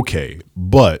okay.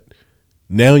 But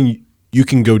now you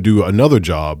can go do another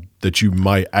job that you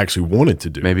might actually wanted to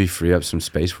do. Maybe free up some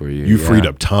space for you. You freed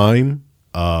up time.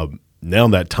 Now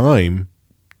that time,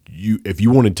 if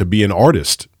you wanted to be an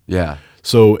artist. Yeah.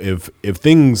 So if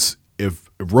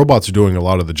robots are doing a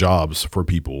lot of the jobs for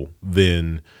people,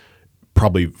 then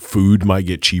probably food might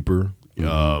get cheaper.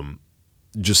 Mm-hmm.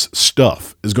 Just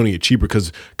stuff is going to get cheaper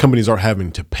because companies aren't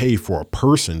having to pay for a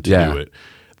person to do it.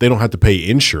 They don't have to pay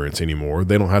insurance anymore.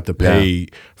 They don't have to pay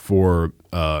for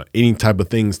any type of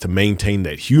things to maintain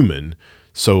that human.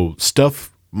 So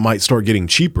stuff might start getting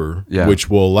cheaper, which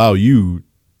will allow you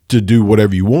to do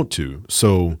whatever you want to.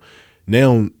 So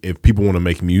now if people want to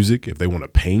make music, if they want to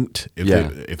paint,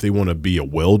 if they want to be a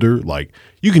welder, like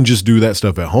you can just do that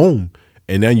stuff at home.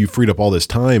 And now you freed up all this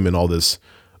time and all this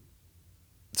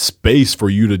space for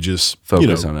you to just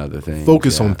focus on other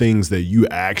things, on things that you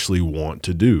actually want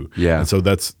to do. Yeah. And so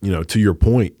that's, to your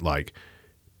point, like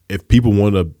if people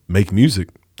want to make music,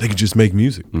 they can just make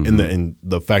music. Mm-hmm. And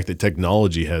the fact that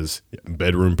technology has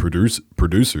bedroom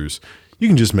producers, you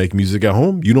can just make music at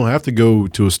home. You don't have to go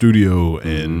to a studio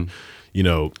and,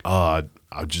 I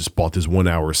just bought this 1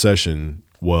 hour session.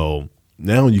 Well,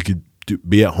 now you could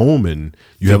be at home and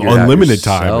you have unlimited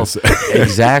time.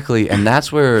 Exactly. And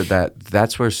that's where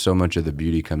so much of the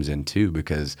beauty comes in too,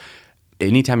 because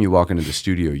anytime you walk into the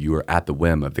studio, you are at the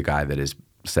whim of the guy that is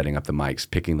setting up the mics,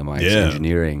 picking the mics,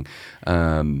 engineering,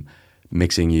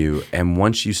 mixing you. And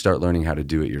once you start learning how to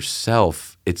do it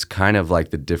yourself, it's kind of like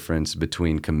the difference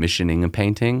between commissioning a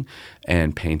painting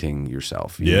and painting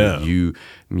yourself. You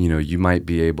might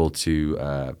be able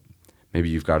to, maybe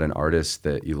you've got an artist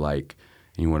that you like,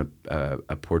 and you want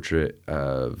a portrait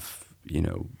of,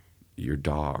 your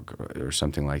dog or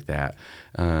something like that,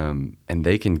 and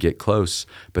they can get close.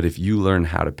 But if you learn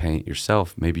how to paint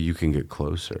yourself, maybe you can get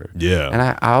closer. Yeah. And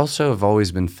I also have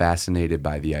always been fascinated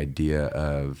by the idea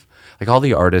of, like, all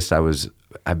the artists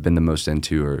I've been the most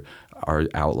into are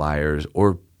outliers,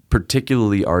 or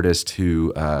particularly artists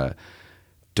who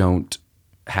don't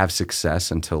have success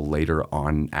until later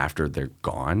on after they're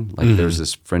gone. Like there's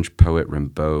this French poet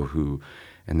Rimbaud who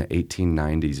in the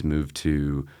 1890s moved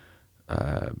to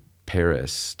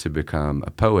Paris to become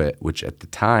a poet, which at the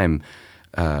time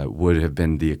would have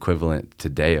been the equivalent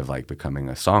today of like becoming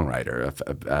a songwriter,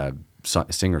 a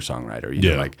singer-songwriter.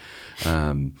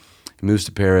 He moves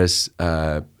to Paris.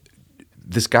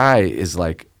 This guy is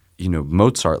like,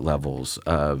 Mozart levels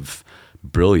of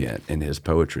brilliant in his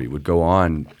poetry, would go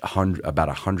on about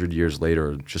 100 years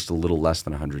later, just a little less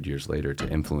than 100 years later, to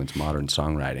influence modern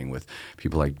songwriting with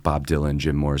people like Bob Dylan,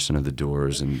 Jim Morrison of the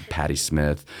Doors, and Patti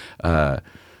Smith.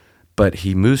 But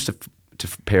he moves to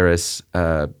Paris,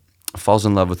 falls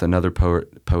in love with another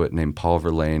poet named Paul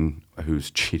Verlaine,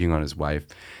 who's cheating on his wife,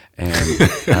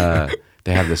 and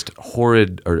they have this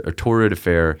horrid or torrid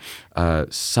affair.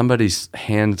 Somebody's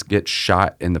hands get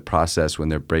shot in the process when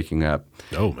they're breaking up.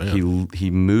 Oh, man. He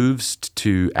moves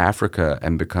to Africa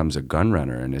and becomes a gun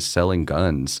runner and is selling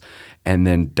guns, and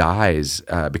then dies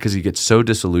because he gets so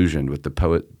disillusioned with the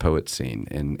poet scene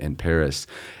in Paris,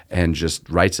 and just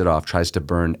writes it off, tries to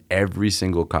burn every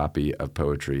single copy of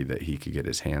poetry that he could get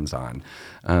his hands on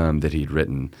that he'd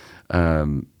written.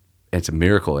 It's a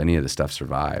miracle any of the stuff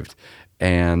survived.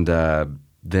 And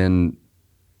then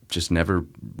just never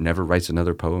writes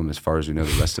another poem as far as we know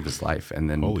the rest of his life. And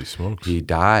then holy smokes, he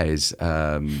dies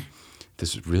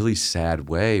this really sad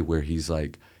way where he's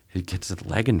like, he gets a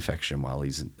leg infection while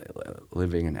he's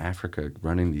living in Africa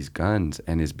running these guns,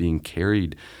 and is being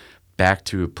carried back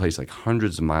to a place like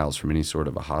hundreds of miles from any sort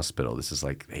of a hospital. This is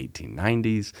like the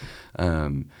 1890s.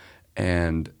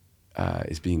 And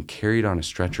is being carried on a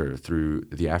stretcher through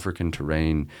the African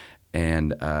terrain,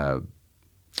 and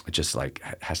just like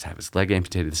has to have his leg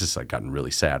amputated. This has like gotten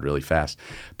really sad really fast.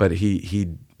 But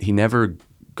he never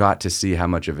got to see how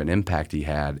much of an impact he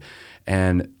had.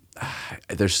 And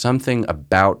there's something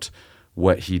about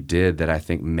what he did that I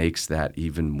think makes that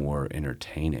even more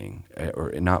entertaining,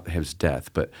 or not his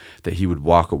death, but that he would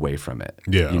walk away from it,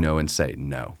 and say,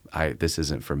 no, this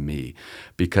isn't for me,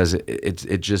 because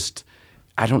it just,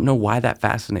 I don't know why that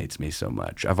fascinates me so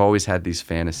much. I've always had these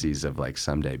fantasies of like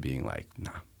someday being like,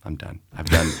 nah, I'm done.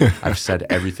 I've said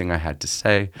everything I had to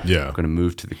say. Yeah. I'm going to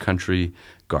move to the country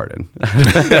garden.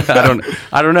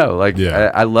 I don't know. Like,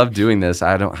 I love doing this.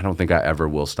 I don't think I ever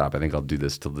will stop. I think I'll do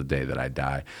this till the day that I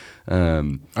die.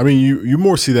 I mean, you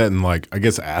more see that in like, I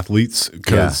guess, athletes,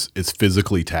 because it's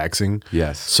physically taxing.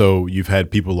 Yes. So you've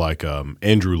had people like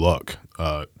Andrew Luck,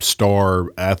 star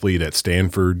athlete at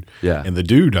Stanford. Yeah. And the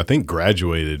dude, I think,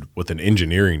 graduated with an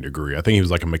engineering degree. I think he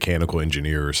was like a mechanical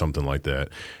engineer or something like that.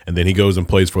 And then he goes and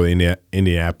plays for the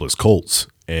Indianapolis Colts.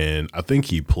 And I think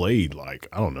he played like,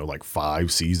 I don't know, like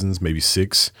 5 seasons, maybe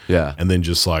 6. Yeah. And then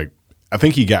just like, I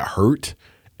think he got hurt.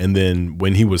 And then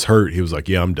when he was hurt, he was like,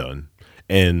 yeah, I'm done.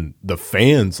 And the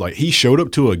fans, like, he showed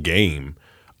up to a game,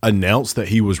 announced that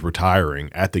he was retiring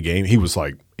at the game. He was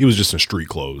just in street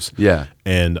clothes. Yeah.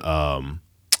 And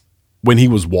when he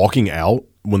was walking out,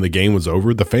 when the game was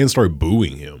over, the fans started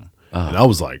booing him. And I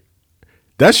was like,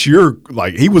 that's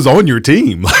he was on your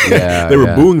team. Yeah, they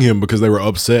were booing him because they were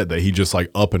upset that he just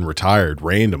like up and retired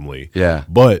randomly. Yeah.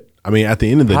 But I mean, at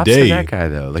the end of the Props day, to that guy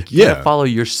though, like you gotta follow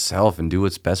yourself and do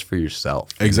what's best for yourself.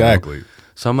 Exactly. You know?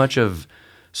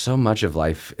 So much of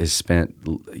life is spent,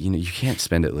 you can't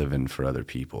spend it living for other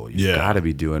people. You've got to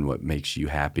be doing what makes you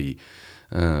happy,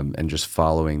 and just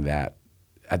following that.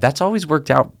 That's always worked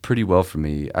out pretty well for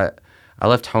me. I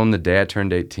left home the day I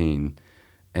turned 18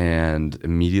 and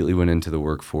immediately went into the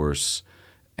workforce,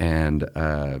 and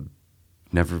I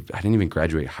didn't even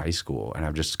graduate high school. And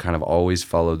I've just kind of always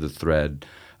followed the thread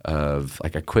of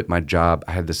like, I quit my job.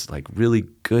 I had this like really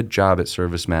good job at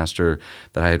ServiceMaster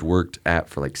that I had worked at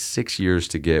for like 6 years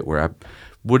to get, where I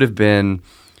would have been,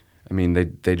 I mean,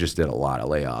 they just did a lot of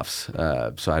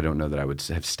layoffs. So I don't know that I would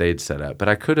have stayed set up, but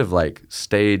I could have like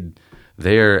stayed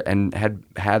there and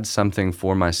had something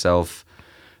for myself,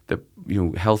 that,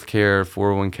 healthcare,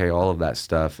 401k, all of that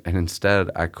stuff. And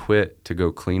instead I quit to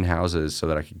go clean houses so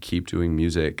that I could keep doing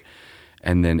music,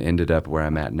 and then ended up where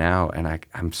I'm at now. And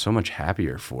I'm so much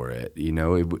happier for it.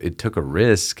 It took a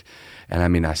risk, and I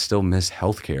mean, I still miss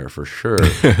healthcare for sure.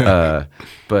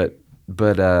 But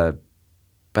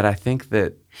I think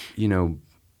that,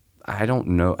 I don't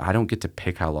know. I don't get to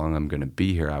pick how long I'm going to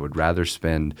be here. I would rather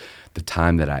spend the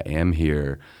time that I am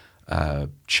here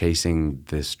chasing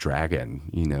this dragon,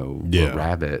 a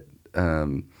rabbit,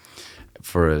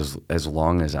 for as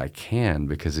long as I can,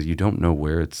 because you don't know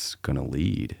where it's going to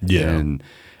lead. Yeah.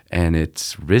 And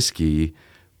it's risky,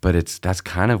 but that's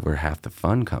kind of where half the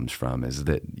fun comes from, is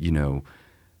that,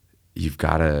 you've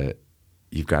got to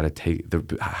take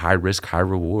the high risk, high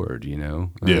reward,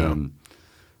 Yeah.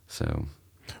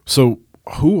 So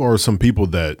who are some people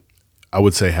that I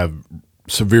would say have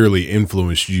severely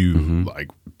influenced you, like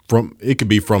it could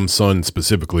be from Sun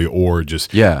specifically, or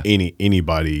just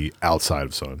anybody outside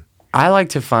of Sun? I like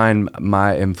to find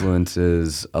my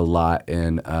influences a lot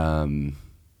in,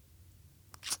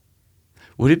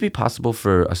 would it be possible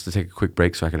for us to take a quick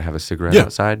break so I could have a cigarette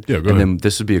outside? Yeah, go ahead. Then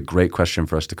this would be a great question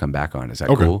for us to come back on. Is that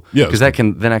cool? Yeah. Because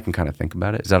then I can kind of think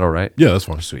about it. Is that all right? Yeah, that's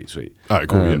fine. Sweet. All right,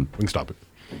 cool. We can stop it.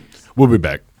 We'll be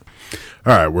back.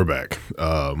 All right, we're back.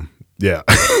 Yeah.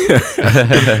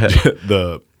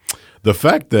 The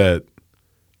fact that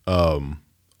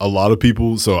a lot of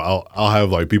people, so I'll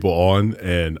have like people on,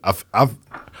 and I've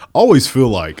always feel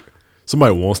like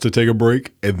somebody wants to take a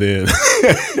break, and then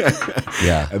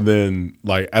and then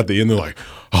like at the end they're like,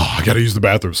 oh, I got to use the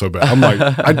bathroom so bad. I'm like,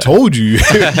 I told you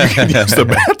can use the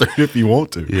bathroom if you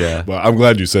want to. Yeah. But I'm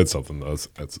glad you said something though.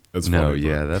 That's no, funny,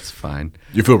 yeah, that's fine.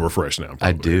 You feel refreshed now. Probably.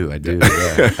 I do.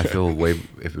 Yeah. I feel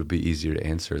it would be easier to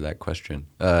answer that question.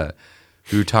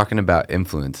 We were talking about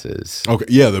influences. Okay.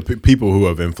 Yeah. The people who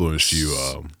have influenced you.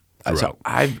 So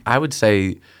I would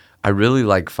say I really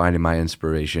like finding my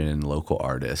inspiration in local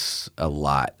artists a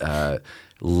lot.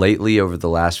 Lately, over the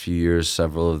last few years,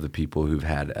 several of the people who've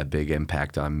had a big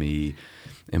impact on me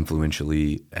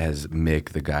influentially, as Mick,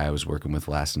 the guy I was working with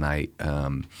last night.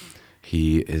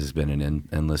 He has been an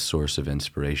endless source of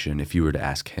inspiration. If you were to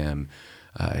ask him,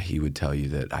 he would tell you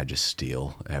that I just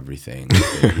steal everything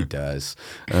that he does.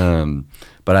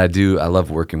 But I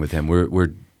love working with him.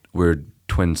 We're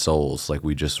twin souls. Like,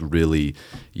 we just really,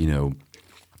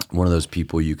 one of those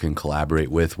people you can collaborate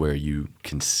with where you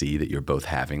can see that you're both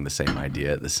having the same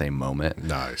idea at the same moment.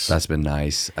 Nice. So that's been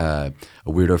nice. A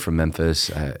weirdo from Memphis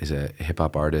is a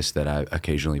hip-hop artist that I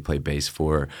occasionally play bass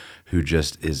for, who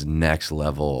just is next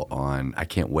level on. I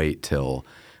can't wait till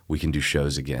we can do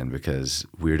shows again, because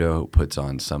Weirdo puts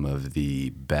on some of the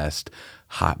best,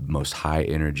 most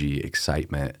high-energy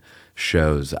excitement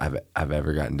shows I've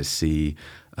ever gotten to see.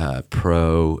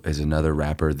 Pro is another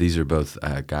rapper. These are both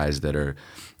guys that are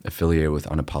affiliated with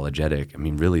Unapologetic. I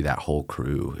mean, really, that whole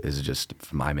crew is just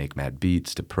from I Make Mad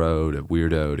Beats to Pro to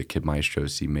Weirdo to Kid Maestro,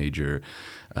 C Major,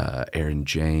 Aaron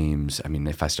James. I mean,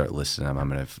 if I start listing them, I'm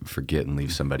going to forget and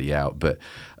leave somebody out. But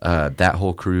that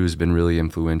whole crew has been really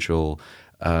influential.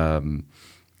 Then,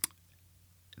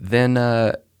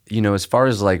 as far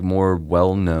as like more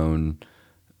well-known,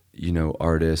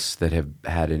 artists that have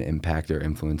had an impact or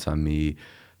influence on me,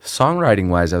 Songwriting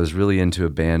wise, I was really into a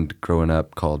band growing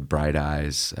up called Bright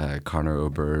Eyes, Connor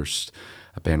Oberst,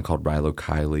 a band called Rilo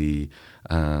Kiley.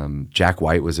 Jack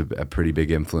White was a pretty big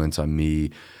influence on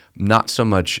me, not so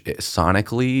much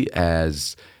sonically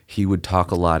as he would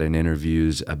talk a lot in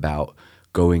interviews about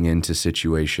going into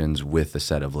situations with a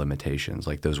set of limitations,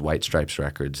 like those White Stripes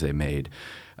records they made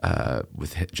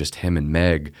with just him and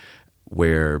Meg,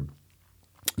 where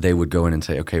they would go in and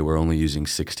say, okay, we're only using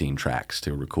 16 tracks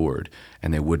to record,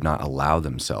 and they would not allow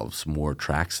themselves more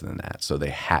tracks than that. So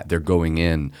they're going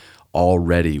in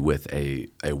already with a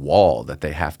wall that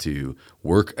they have to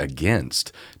work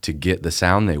against to get the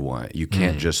sound they want. You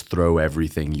can't just throw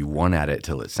everything you want at it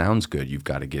till it sounds good. You've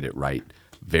got to get it right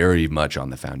very much on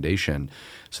the foundation.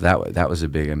 So that was a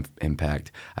big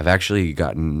impact. I've actually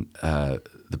gotten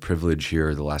the privilege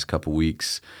here the last couple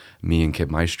weeks, me and Kid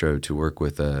Maestro, to work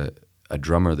with a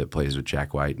drummer that plays with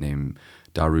Jack White named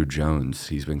Daru Jones.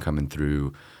 He's been coming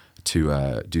through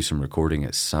to do some recording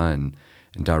at Sun.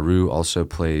 And Daru also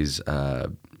plays,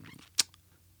 what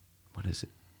is it?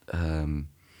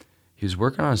 He was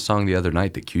working on a song the other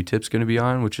night that Q-Tip's going to be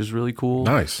on, which is really cool.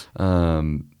 Nice.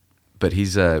 But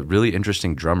he's a really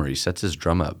interesting drummer. He sets his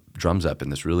drums up in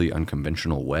this really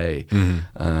unconventional way.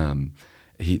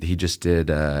 He just did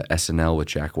SNL with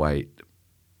Jack White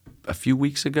a few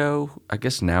weeks ago. I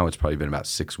guess now it's probably been about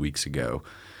 6 weeks ago.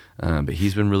 But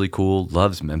he's been really cool,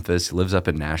 loves Memphis, he lives up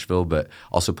in Nashville, but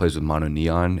also plays with Mono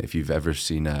Neon. If you've ever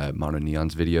seen Mono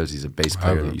Neon's videos, he's a bass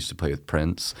player that used to play with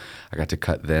Prince. I got to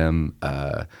cut them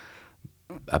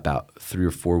about 3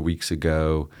 or 4 weeks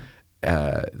ago.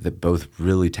 They're both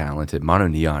really talented. Mono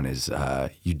Neon is,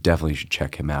 you definitely should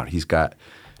check him out. He's got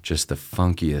just the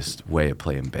funkiest way of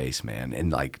playing bass, man,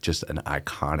 and like just an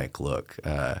iconic look.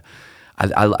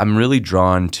 I'm really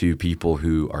drawn to people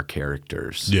who are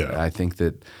characters. Yeah. I think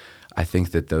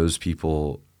that those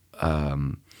people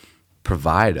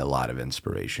provide a lot of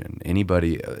inspiration.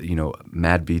 Anybody,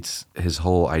 Mad Beats, his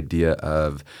whole idea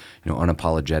of,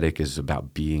 unapologetic is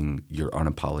about being your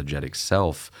unapologetic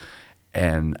self,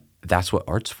 and that's what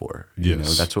art's for.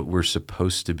 Yes. That's what we're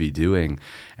supposed to be doing.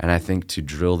 And I think to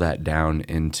drill that down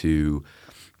into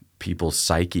people's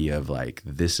psyche of like,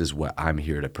 this is what I'm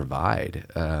here to provide,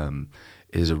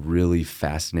 is a really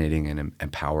fascinating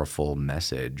and powerful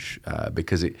message,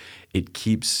 because it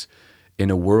keeps,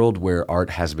 in a world where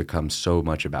art has become so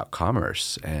much about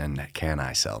commerce and can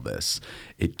I sell this,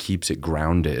 it keeps it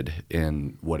grounded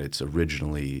in what it's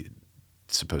originally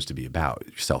supposed to be about,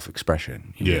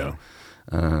 self-expression. You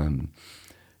know?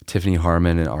 Tiffany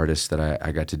Harmon, an artist that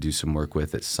I got to do some work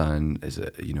with at Sun, is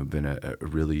been a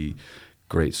really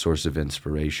great source of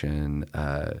inspiration.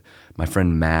 My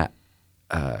friend Matt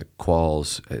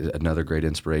Qualls, another great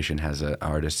inspiration, has an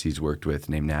artist he's worked with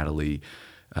named Natalie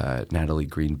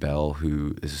Green-Bell,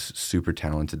 who is a super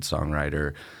talented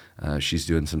songwriter. She's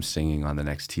doing some singing on the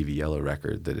next TV Yellow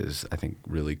record that is, I think,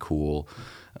 really cool.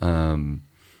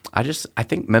 I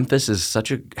think Memphis has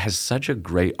such a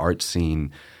great art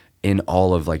scene in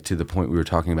all of, like, to the point we were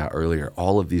talking about earlier,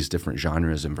 all of these different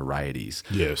genres and varieties.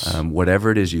 Yes.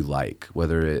 Whatever it is you like,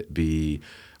 whether it be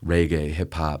reggae,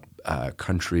 hip hop,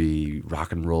 country,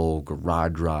 rock and roll,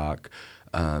 garage rock,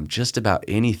 just about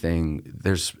anything,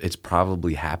 it's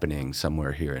probably happening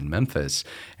somewhere here in Memphis.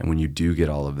 And when you do get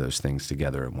all of those things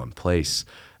together in one place,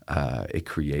 it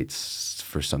creates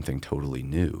for something totally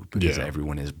new, because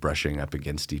everyone is brushing up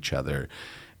against each other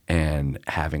and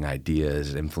having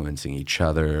ideas, influencing each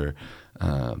other.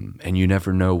 And you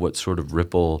never know what sort of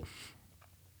ripple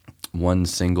one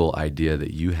single idea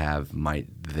that you have might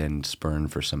then spurn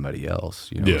for somebody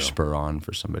else, or spur on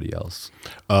for somebody else.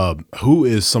 Who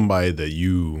is somebody that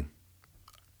you,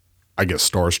 I guess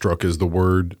starstruck is the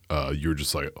word, you're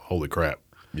just like, holy crap.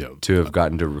 To have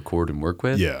gotten to record and work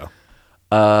with? Yeah.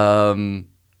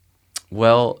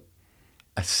 Well,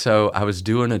 so I was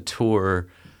doing a tour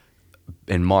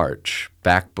in March,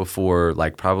 back before,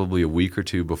 like probably a week or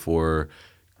two before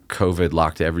COVID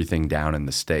locked everything down in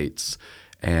the States.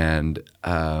 And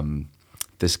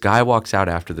this guy walks out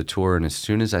after the tour, and as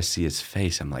soon as I see his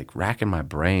face, I'm like racking my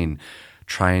brain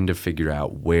trying to figure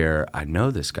out where I know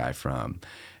this guy from.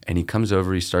 And he comes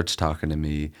over, he starts talking to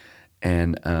me,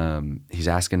 and he's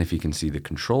asking if he can see the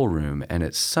control room. And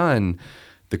at Sun,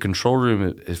 the control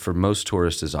room is, for most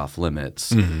tourists, is off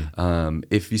limits. Mm-hmm.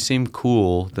 If you seem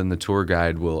cool, then the tour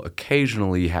guide will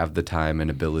occasionally have the time and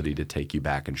ability to take you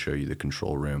back and show you the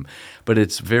control room. But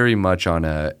it's very much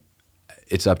on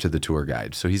it's up to the tour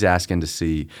guide. So he's asking to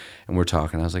see, and we're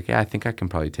talking. I was like, yeah, I think I can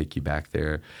probably take you back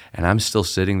there. And I'm still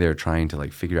sitting there trying to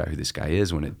like figure out who this guy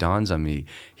is when it dawns on me,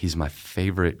 he's my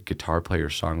favorite guitar player,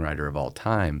 songwriter of all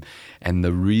time. And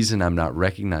the reason I'm not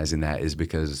recognizing that is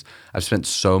because I've spent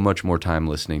so much more time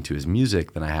listening to his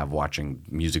music than I have watching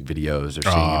music videos or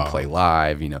seeing him play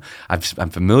live. You know, I'm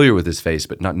familiar with his face,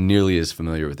 but not nearly as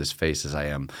familiar with his face as I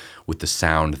am with the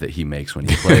sound that he makes when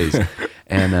he plays.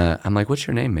 And I'm like, what's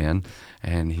your name, man?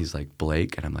 And he's like,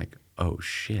 Blake. And I'm like, oh,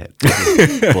 shit.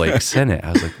 Blake Sennett.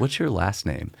 I was like, what's your last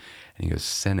name? And he goes,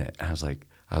 Sennett. I was like,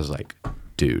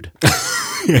 dude.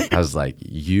 I was like,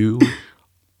 you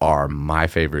are my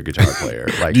favorite guitar player.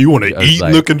 Like, do you want to eat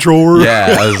in the controller?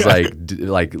 Yeah, I was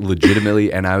like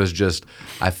legitimately, and I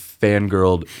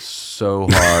fangirled so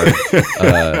hard,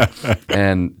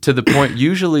 and to the point.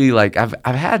 Usually, like I've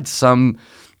had some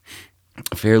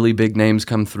fairly big names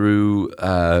come through,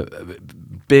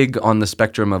 big on the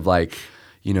spectrum of like,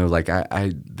 you know, like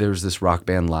there's this rock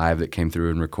band live that came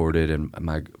through and recorded, and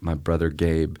my brother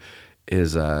Gabe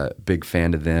is a big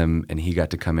fan of them, and he got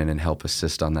to come in and help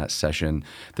assist on that session.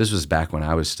 This was back when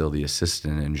I was still the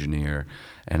assistant engineer,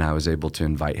 and I was able to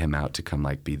invite him out to come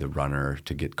like be the runner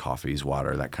to get coffees,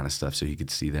 water, that kind of stuff, so he could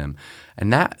see them.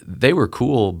 And that they were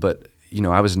cool, but you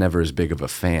know, I was never as big of a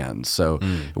fan, so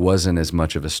it wasn't as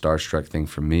much of a starstruck thing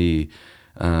for me.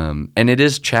 And it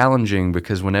is challenging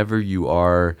because whenever you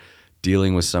are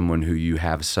dealing with someone who you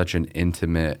have such an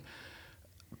intimate,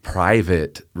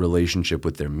 private relationship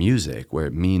with their music, where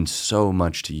it means so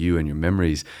much to you and your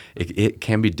memories, it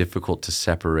can be difficult to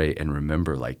separate and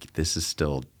remember, like, this is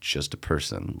still just a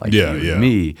person, like you and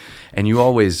me. And you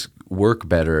always work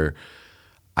better,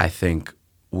 I think,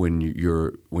 when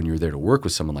you're there to work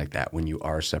with someone like that, when you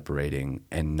are separating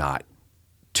and not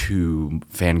too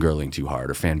fangirling too hard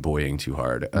or fanboying too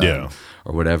hard, or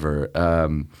whatever.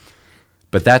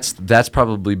 But that's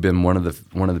probably been one of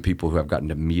the people who I've gotten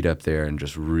to meet up there and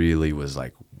just really was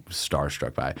like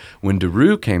starstruck by. When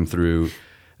Daru came through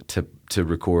to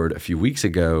record a few weeks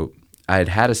ago, I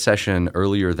had a session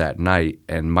earlier that night,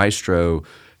 and Maestro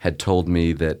had told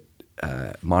me that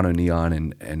Mono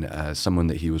Neon and someone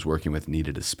that he was working with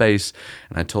needed a space,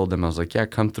 and I told them, I was like, yeah,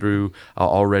 come through. I'll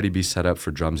already be set up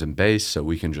for drums and bass, so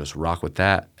we can just rock with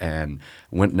that. And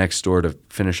went next door to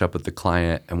finish up with the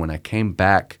client, and when I came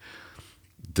back,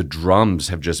 the drums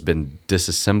have just been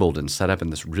disassembled and set up in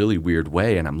this really weird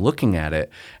way. And I'm looking at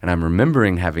it, and I'm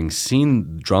remembering having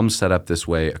seen drums set up this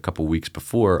way a couple weeks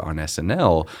before on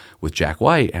SNL with Jack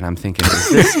White. And I'm thinking, is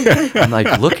this, I'm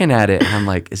like looking at it, and I'm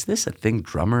like, is this a thing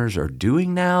drummers are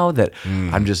doing now that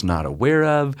I'm just not aware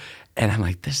of? And I'm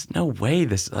like, there's no way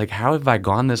this, like, how have I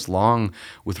gone this long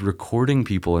with recording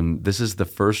people? And this is the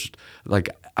first, like,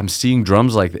 I'm seeing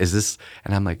drums like, is this,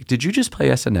 and I'm like, did you just play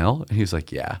SNL? And he's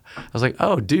like, yeah. I was like,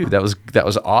 oh, dude, that was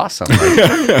awesome.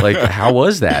 Like, how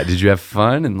was that? Did you have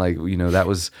fun? And like, you know, so I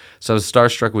was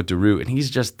starstruck with Daru, and he's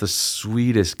just the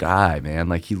sweetest guy, man.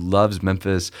 Like, he loves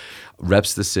Memphis,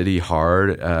 reps the city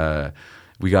hard.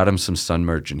 We got him some Sun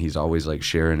merch, and he's always like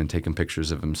sharing and taking pictures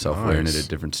of himself wearing it at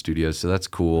different studios. So that's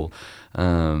cool.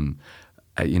 I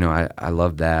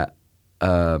love that.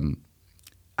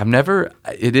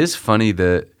 It is funny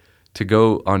that to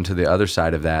go onto the other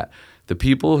side of that, the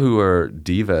people who are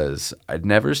divas, it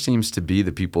never seems to be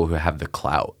the people who have the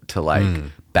clout to like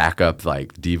back up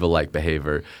like diva-like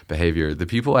behavior. The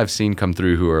people I've seen come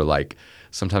through who are like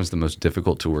sometimes the most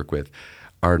difficult to work with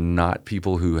are not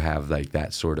people who have like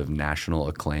that sort of national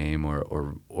acclaim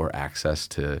or access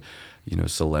to, you know,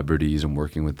 celebrities and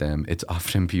working with them. It's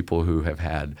often people who have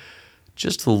had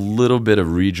just a little bit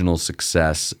of regional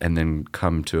success and then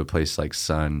come to a place like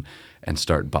Sun and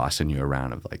start bossing you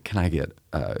around of like, can I get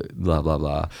blah, blah,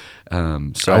 blah.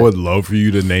 So I would love for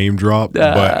you to name drop,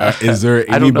 but is there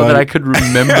anybody? I don't know that I could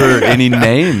remember any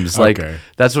names. Like,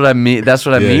 that's what I mean. That's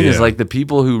what I mean is like the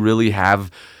people who really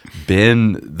have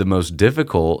been the most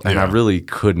difficult, and I really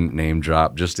couldn't name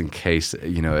drop just in case,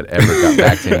 you know, it ever got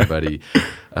back to anybody.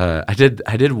 I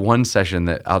did one session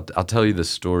that I'll tell you the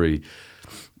story.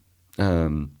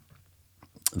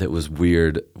 That was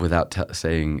weird without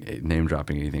saying name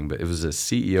dropping anything, but it was a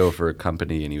CEO for a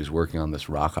company, and he was working on this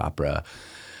rock opera,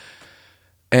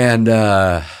 and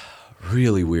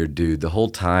really weird dude. The whole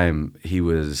time he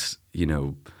was, you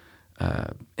know,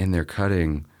 in there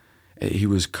cutting. He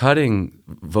was cutting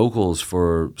vocals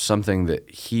for something that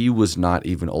he was not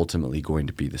even ultimately going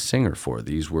to be the singer for.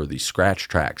 These were the scratch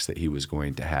tracks that he was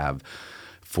going to have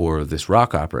for this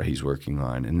rock opera he's working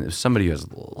on. And there's somebody who has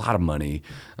a lot of money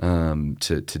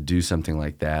to do something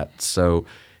like that. So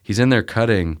he's in there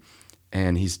cutting,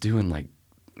 and he's doing like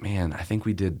man, I think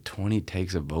we did 20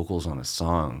 takes of vocals on a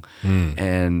song.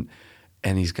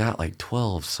 And he's got like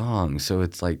 12 songs. So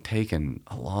it's like taken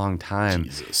a long time.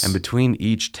 Jesus. And between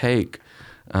each take,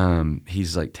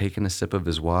 he's like taking a sip of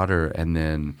his water, and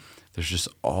then there's just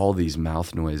all these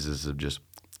mouth noises of just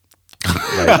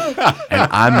like, and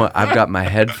I've got my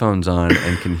headphones on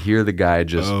and can hear the guy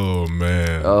just. Oh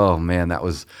man, that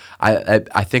was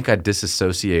I think I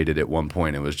disassociated at one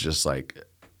point. It was just like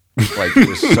it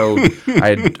was so I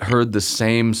had heard the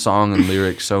same song and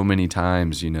lyrics so many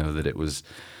times, that it was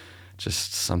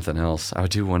just something else. I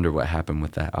do wonder what happened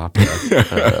with that opera,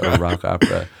 a rock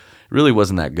opera. It really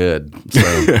wasn't that good.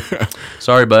 So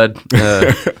sorry, bud.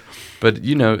 But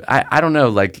I don't know.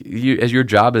 Like as your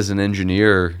job as an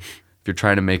engineer, if you're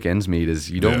trying to make ends meet, is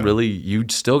you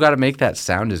still got to make that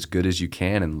sound as good as you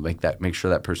can, and make sure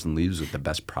that person leaves with the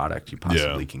best product you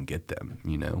possibly can get them.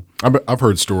 I've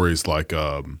heard stories like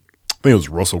I think it was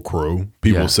Russell Crowe.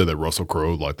 People said that Russell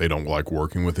Crowe, like, they don't like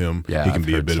working with him. Yeah, he can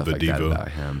be a bit of a diva about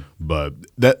him. But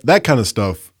that kind of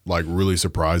stuff like really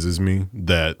surprises me,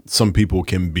 that some people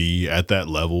can be at that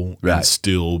level and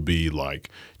still be like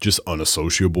just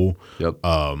unassociable. Yep.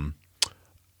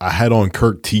 I had on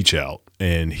Kirk Teachout,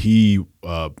 and he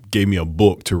gave me a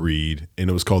book to read, and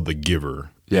it was called The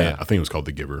Giver. Yeah. I think it was called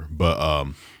The Giver. But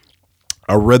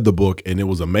I read the book, and it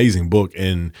was an amazing book.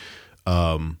 And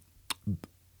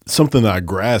something that I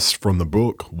grasped from the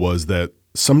book was that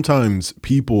sometimes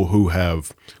people who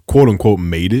have quote unquote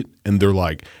made it, and they're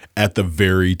like at the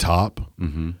very top,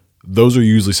 those are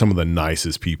usually some of the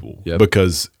nicest people. Yep.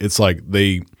 Because it's like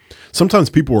sometimes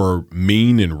people are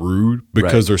mean and rude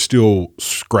because they're still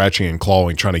scratching and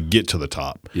clawing trying to get to the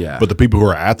top. Yeah. But the people who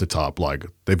are at the top, like,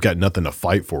 they've got nothing to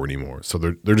fight for anymore. So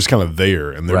they're just kind of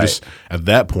there, and they're just at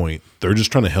that point, they're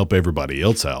just trying to help everybody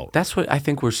else out. That's what I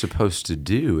think we're supposed to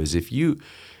do. Is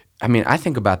I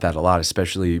think about that a lot,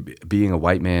 especially being a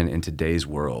white man in today's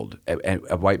world,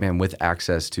 a white man with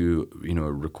access to,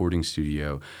 a recording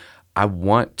studio. I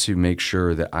want to make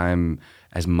sure that I'm,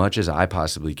 as much as I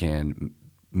possibly can,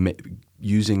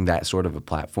 using that sort of a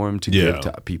platform to give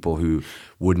to people who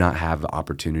would not have the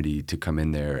opportunity to come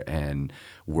in there and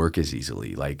work as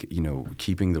easily. Like,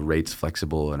 keeping the rates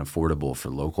flexible and affordable for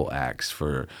local acts,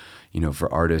 for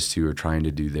artists who are trying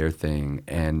to do their thing.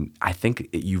 And I think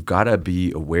you've got to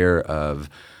be aware of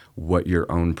what your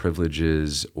own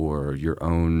privileges or your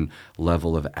own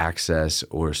level of access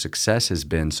or success has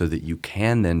been, so that you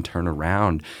can then turn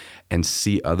around and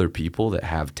see other people that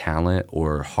have talent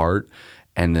or heart,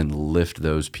 and then lift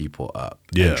those people up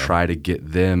and try to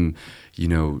get them,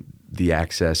 the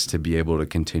access to be able to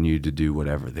continue to do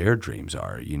whatever their dreams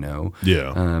are,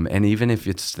 Yeah. And even if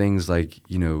it's things like,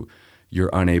 you're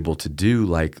unable to do,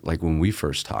 like when we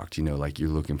first talked, like you're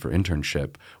looking for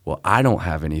internship. Well, I don't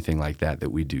have anything like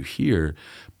that we do here,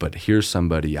 but here's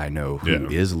somebody I know who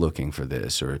is looking for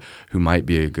this, or who might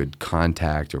be a good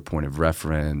contact or point of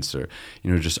reference, or,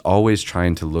 just always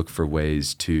trying to look for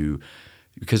ways to,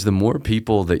 because the more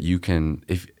people that you can,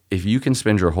 if you can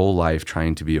spend your whole life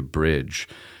trying to be a bridge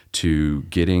to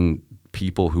getting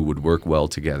people who would work well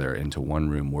together into one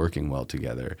room working well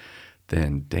together,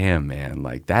 then damn, man,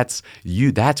 like that's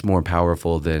more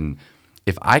powerful than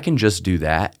if I can just do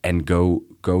that and go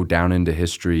down into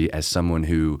history as someone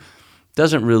who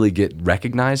doesn't really get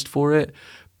recognized for it,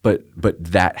 but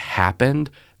that happened.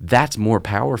 That's more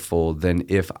powerful than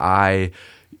if I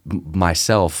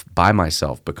by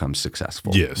myself become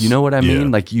successful. Yes. You know what I mean?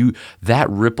 Like that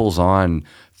ripples on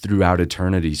throughout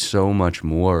eternity so much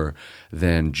more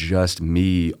than just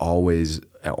me always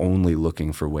only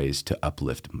looking for ways to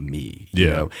uplift me. You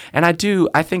know? And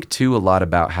I think too a lot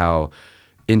about how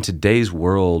in today's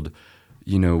world,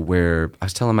 where I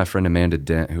was telling my friend Amanda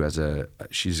Dent, who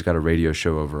she's got a radio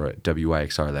show over at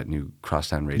WYXR, that new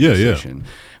crosstown radio station.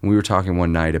 And we were talking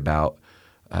one night about,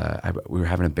 we were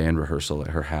having a band rehearsal at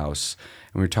her house,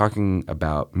 and we were talking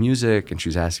about music, and she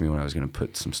was asking me when I was going to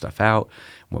put some stuff out,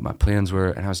 what my plans were.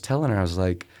 And I was telling her, I was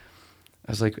like,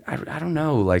 I don't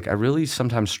know. Like, I really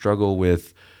sometimes struggle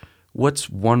with what's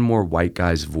one more white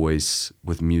guy's voice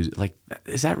with music. Like,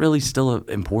 is that really still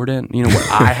important?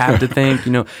 What I have to think,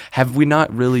 have we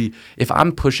not really, if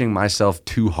I'm pushing myself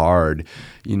too hard,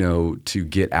 to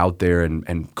get out there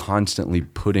and constantly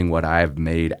putting what I've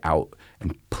made out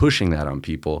and pushing that on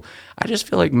people, I just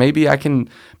feel like maybe I can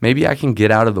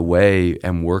get out of the way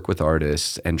and work with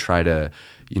artists and try to,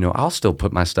 I'll still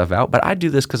put my stuff out, but I do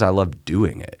this because I love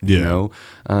doing it,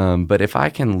 But if I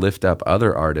can lift up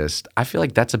other artists, I feel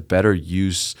like that's a better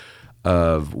use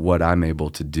of what I'm able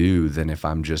to do than if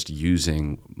I'm just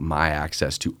using my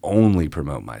access to only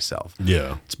promote myself.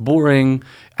 Yeah. It's boring.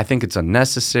 I think it's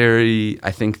unnecessary.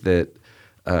 I think that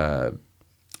I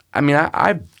mean,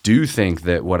 I do think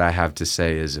that what I have to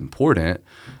say is important,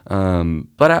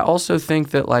 but I also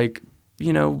think that, like,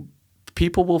 you know,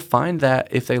 people will find that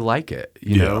if they like it,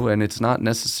 you know, and it's not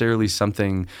necessarily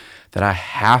something that I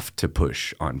have to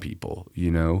push on people,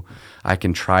 you know. I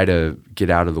can try to get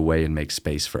out of the way and make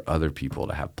space for other people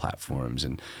to have platforms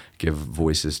and give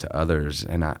voices to others.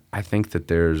 And I think that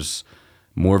there's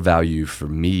more value for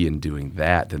me in doing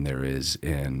that than there is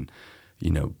in,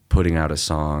 you know, putting out a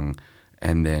song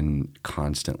and then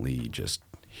constantly just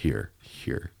here,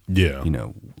 you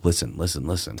know, listen.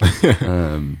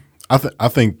 I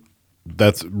think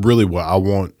that's really what I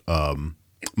want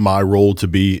my role to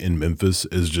be in Memphis,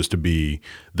 is just to be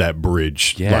that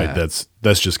bridge. Like that's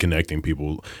just connecting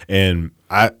people. And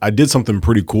I did something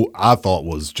pretty cool. I thought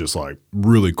was just like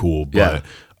really cool, but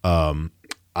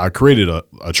I created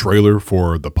a trailer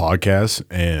for the podcast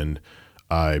and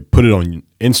I put it on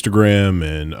Instagram,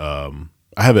 and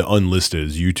I have it unlisted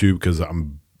as YouTube because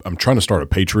I'm trying to start a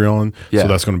Patreon. So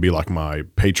that's going to be like my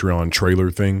Patreon trailer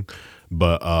thing.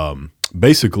 But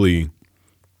basically,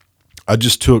 I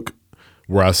just took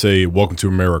where I say, "Welcome to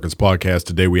America's Podcast.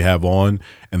 Today we have on,"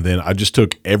 and then I just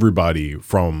took everybody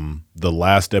from the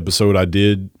last episode I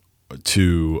did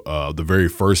to the very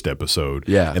first episode,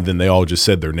 and then they all just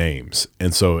said their names,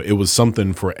 and so it was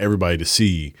something for everybody to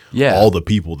see all the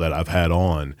people that I've had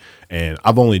on, and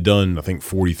I've only done, I think,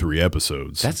 43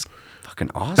 episodes. That's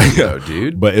fucking awesome, though,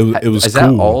 dude. But it was is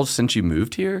cool. that all since you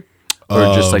moved here,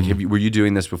 or just like were you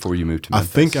doing this before you moved to Memphis?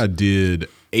 I think I did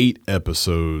 8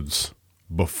 episodes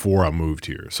before I moved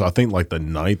here, so I think like the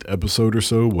 9th episode or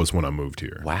so was when I moved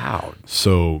here. Wow.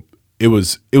 So it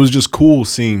was just cool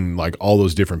seeing like all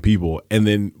those different people, and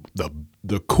then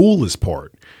the coolest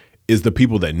part is the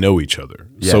people that know each other.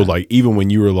 So like even when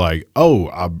you were like, "Oh,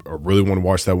 I really want to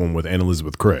watch that one with Anna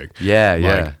Elizabeth Craig,"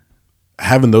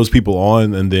 having those people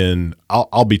on, and then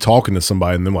I'll be talking to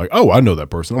somebody, and they're like, "Oh, I know that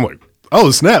person." I'm like,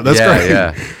 "Oh, snap, that's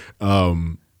great."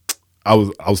 I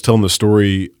was telling the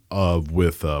story of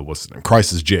with what's his name,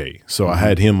 Crisis J. So I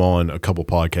had him on a couple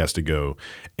podcasts ago,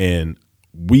 and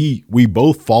we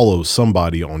both follow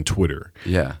somebody on Twitter.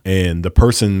 Yeah. And the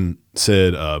person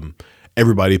said,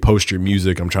 everybody post your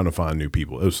music. I'm trying to find new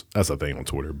people. That's a thing on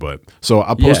Twitter. But so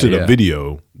I posted a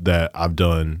video that I've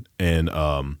done, and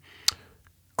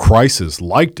Crisis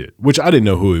liked it, which I didn't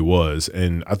know who he was.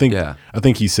 And I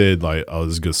think he said like, "Oh,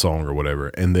 this is a good song," or whatever.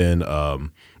 And then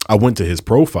I went to his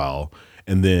profile,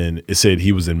 and then it said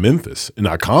he was in Memphis, and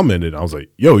I commented. I was like,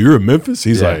 "Yo, you're in Memphis?"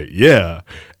 He's like, "Yeah."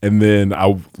 And then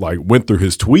I like went through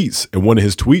his tweets, and one of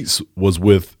his tweets was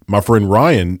with my friend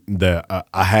Ryan that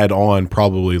I had on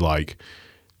probably like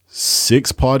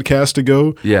 6 podcasts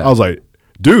ago. Yeah, I was like,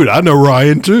 "Dude, I know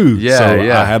Ryan too."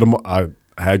 I had him. I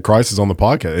had Crisis on the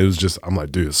podcast. It was just, I'm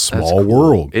like, dude, it's a small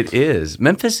world. It is.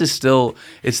 Memphis is still,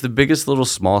 it's the biggest little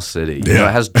small city. You know,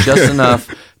 it has just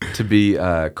enough to be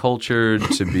cultured,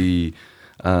 to be,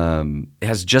 it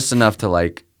has just enough to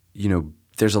like, you know,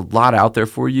 there's a lot out there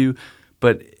for you,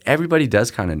 but everybody does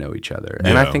kind of know each other.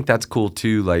 And I think that's cool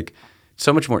too. Like,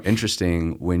 so much more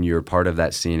interesting when you're part of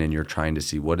that scene and you're trying to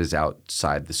see what is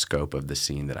outside the scope of the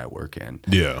scene that I work in.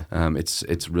 Yeah.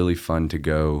 It's really fun to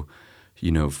go,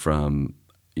 you know, from,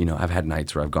 you know, I've had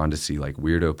nights where I've gone to see like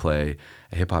Weirdo play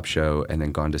a hip hop show, and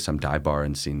then gone to some dive bar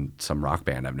and seen some rock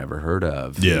band I've never heard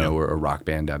of, you know, or a rock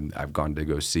band I've gone to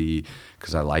go see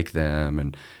because I like them,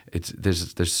 and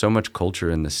there's so much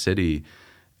culture in the city,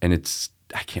 and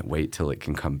I can't wait till it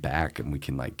can come back and we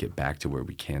can like get back to where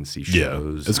we can see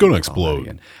shows. It's going to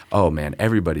explode. Oh man,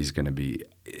 everybody's going to be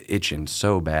itching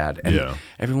so bad, and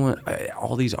everyone,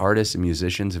 all these artists and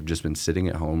musicians have just been sitting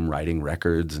at home writing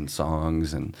records and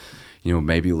songs, and you know,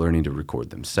 maybe learning to record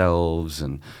themselves.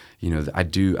 And, you know, I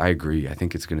agree. I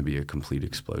think it's going to be a complete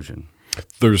explosion.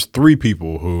 There's 3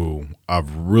 people who I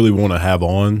really want to have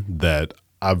on that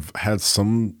I've had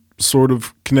some sort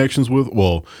of connections with.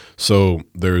 Well, so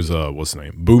there's, what's the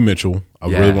name? Boo Mitchell. I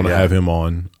really want to have him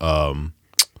on.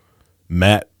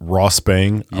 Matt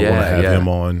Rossbang. I want to have him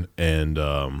on. And,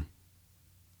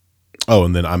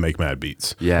 and then I Make Mad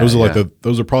Beats. Those are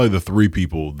those are probably the 3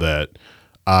 people that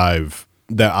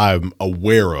I'm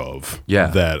aware of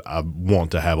that I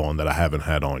want to have on that I haven't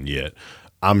had on yet.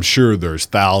 I'm sure there's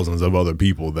thousands of other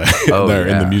people that, that are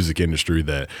in the music industry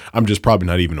that I'm just probably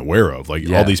not even aware of. Like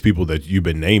all these people that you've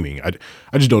been naming,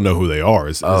 I just don't know who they are.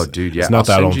 It's not that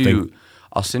I don't think.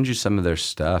 I'll send you some of their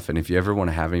stuff, and if you ever want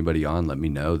to have anybody on, let me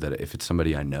know. That if it's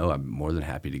somebody I know, I'm more than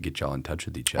happy to get y'all in touch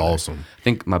with each other. Awesome. I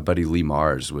think my buddy Lee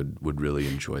Mars would really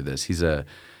enjoy this. He's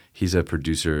a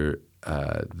producer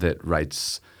that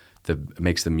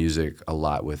makes the music a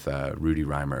lot with Rudy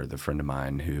Reimer, the friend of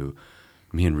mine who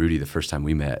me and Rudy, the first time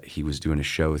we met, he was doing a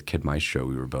show with Kid Maestro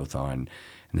we were both on.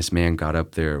 And this man got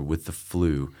up there with the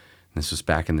flu. And this was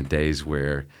back in the days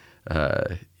where,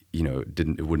 it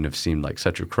wouldn't have seemed like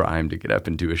such a crime to get up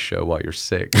and do a show while you're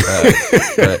sick.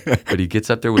 But he gets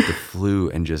up there with the flu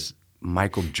and just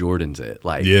Michael Jordan's it,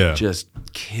 just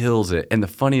kills it. And the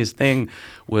funniest thing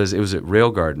was it was at Rail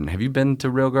Garden. Have you been to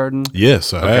Rail Garden?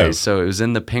 Yes, I have. So it was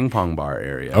in the ping pong bar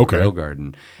area of Rail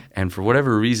Garden. And for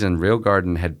whatever reason, Rail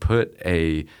Garden had put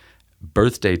a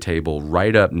birthday table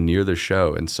right up near the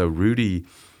show. And so Rudy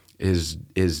is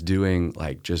doing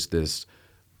like just this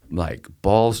like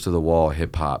balls to the wall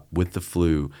hip hop with the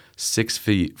flu, 6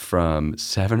 feet from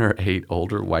 7 or 8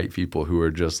 older white people who are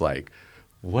just like,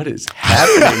 what is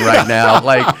happening right now?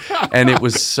 Like, and it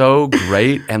was so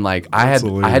great. And like, I had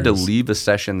to leave the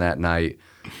session that night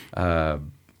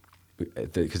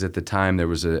because at the time there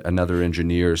was another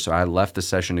engineer. So I left the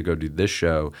session to go do this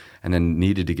show and then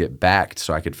needed to get back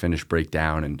so I could finish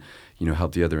breakdown and,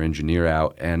 help the other engineer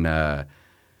out. And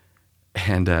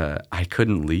I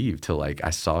couldn't leave till like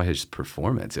I saw his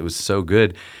performance. It was so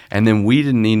good. And then we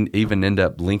didn't even end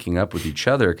up linking up with each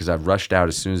other because I rushed out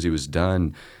as soon as he was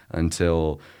done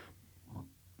until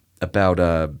about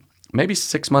maybe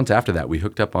 6 months after that. We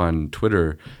hooked up on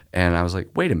Twitter and I was like,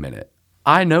 wait a minute,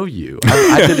 I know you.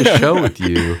 I did a show with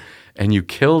you and you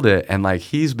killed it. And like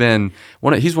he's one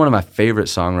of my favorite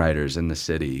songwriters in the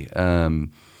city.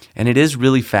 And it is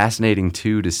really fascinating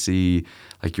too to see,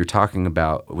 like you're talking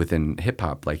about within hip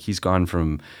hop, like he's gone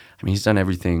from, he's done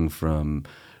everything from,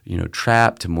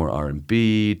 trap to more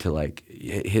R&B to like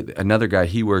another guy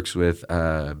he works with,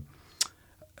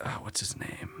 what's his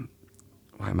name?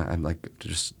 Why am I'm like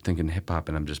just thinking hip hop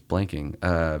and I'm just blanking.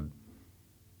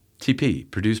 TP,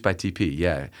 produced by TP,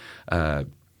 yeah.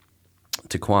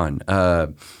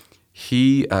 Taquan.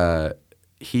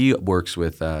 He works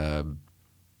with,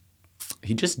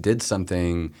 he just did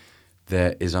something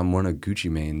that is on one of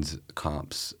Gucci Mane's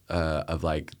comps of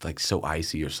like So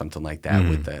Icy or something like that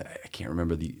with I can't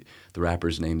remember the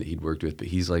rapper's name that he'd worked with, but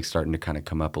he's like starting to kind of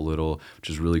come up a little, which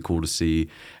is really cool to see.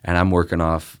 And I'm working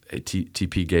off,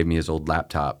 TP gave me his old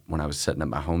laptop when I was setting up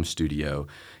my home studio.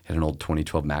 He had an old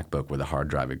 2012 MacBook where the hard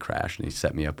drive had crashed and he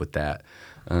set me up with that.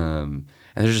 And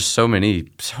there's just so many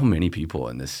people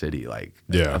in this city, like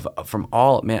from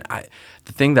all, man,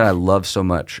 the thing that I love so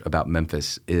much about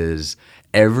Memphis is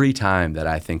every time that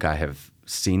I think I have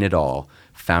seen it all,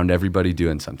 found everybody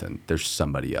doing something, there's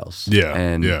somebody else. Yeah.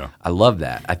 And I love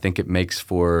that. I think it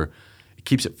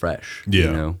keeps it fresh.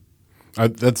 Yeah.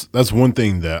 That's one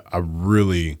thing that I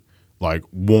really like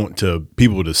want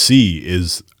people to see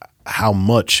is how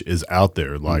much is out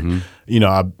there. Like,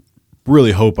 I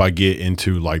really hope I get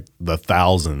into like the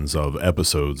thousands of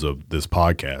episodes of this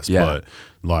podcast, but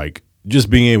like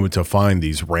just being able to find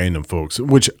these random folks,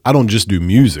 which I don't just do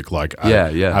music. Like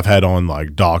I've had on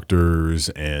like doctors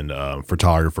and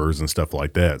photographers and stuff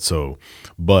like that. So,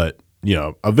 but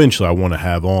eventually I want to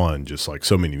have on just like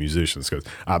so many musicians because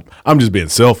I'm just being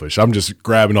selfish. I'm just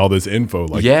grabbing all this info.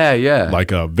 Like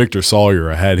like Victor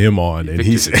Sawyer, I had him on, and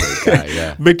he's a great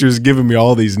guy, Victor's giving me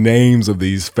all these names of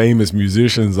these famous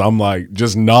musicians. I'm like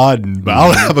just nodding, but I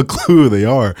don't have a clue who they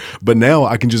are. But now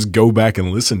I can just go back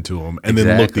and listen to them and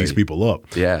then look these people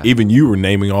up. Yeah, even you were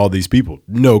naming all these people,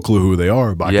 no clue who they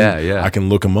are, but I can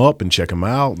look them up and check them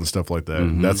out and stuff like that.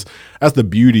 And that's the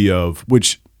beauty of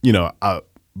which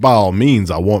by all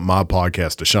means, I want my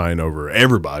podcast to shine over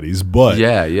everybody's, but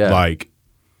like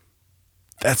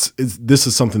this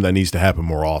is something that needs to happen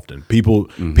more often. People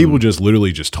just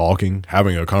literally just talking,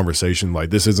 having a conversation.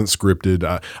 Like this isn't scripted.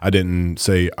 I didn't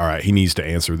say, all right, he needs to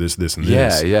answer this, and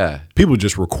this. Yeah. People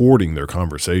just recording their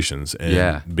conversations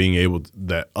and being able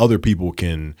that other people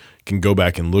can go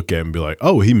back and look at and be like,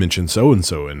 oh, he mentioned so and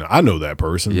so, and I know that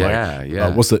person.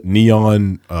 What's the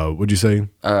Neon? What'd you say?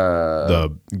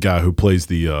 The guy who plays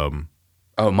the.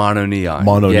 Mono Neon.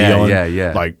 Neon.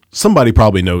 Yeah. Like somebody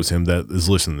probably knows him that is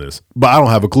listening to this, but I don't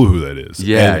have a clue who that is.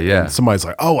 And somebody's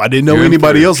like, oh, I didn't know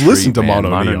anybody else listened to Mono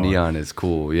Neon. Mono Neon is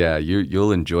cool. Yeah,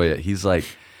 you'll enjoy it. He's like,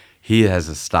 he has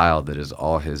a style that is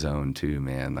all his own too,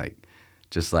 man. Like,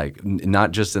 just like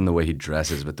not just in the way he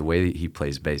dresses, but the way that he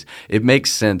plays bass. It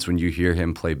makes sense when you hear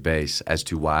him play bass as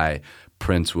to why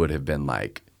Prince would have been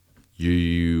like,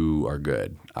 you are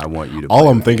good. I want you to. All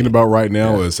I'm thinking about right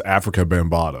now is Africa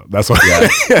Bambaataa. That's what.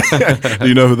 Do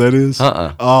you know who that is?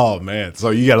 Oh man!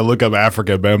 So you got to look up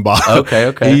Africa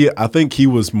Bambaataa. Okay. I think he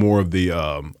was more of the.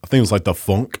 I think it was like the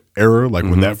funk era, like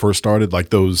when that first started, like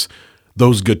those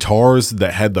those guitars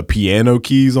that had the piano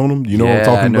keys on them. You know what I'm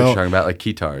talking I know about? What you're talking about, like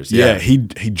guitars. Yeah, he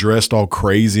dressed all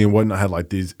crazy and whatnot. Had like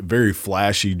these very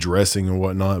flashy dressing and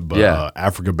whatnot. But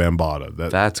Africa Bambaataa.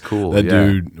 That's cool. That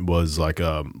dude was like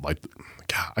God,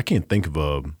 I can't think of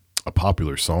a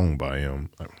popular song by him.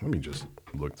 Let me just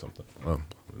look something.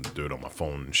 Do it on my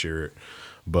phone and share it.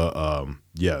 But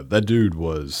that dude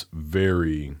was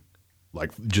very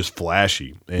like just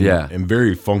flashy and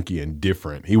very funky and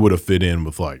different. He would have fit in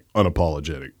with like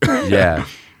Unapologetic. Yeah,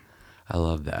 I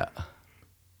love that.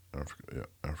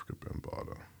 Africa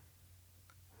Bambaataa.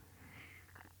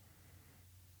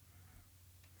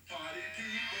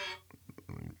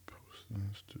 Let me post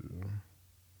this too.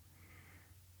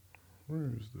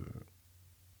 Where is that?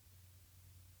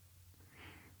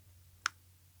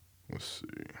 Let's see.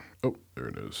 Oh, there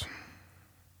it is.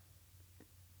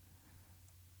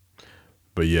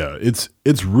 But yeah, it's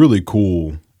really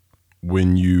cool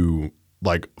when you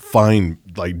like find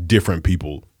like different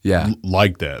people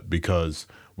like that, because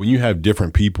when you have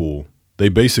different people, they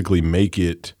basically make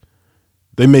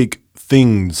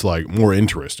things like more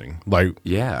interesting. Like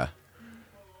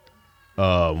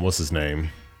what's his name?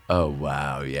 Oh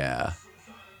wow, yeah.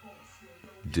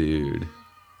 Dude.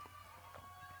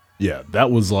 Yeah, that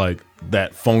was like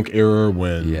that funk era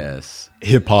when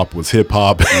hip hop was hip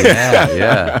hop.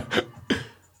 Yeah.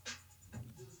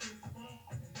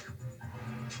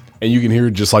 And you can hear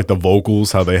just like the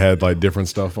vocals, how they had like different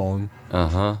stuff on.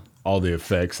 Uh-huh. All the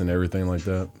effects and everything like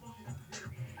that.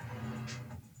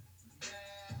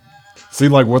 See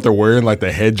like what they're wearing, like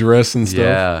the headdress and stuff.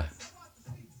 Yeah.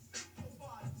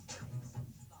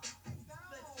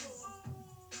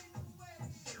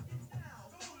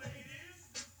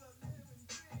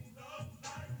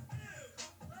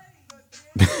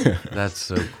 That's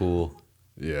so cool.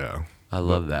 Yeah. I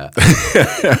love that.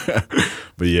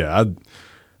 But yeah,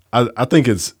 I think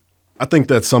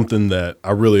that's something that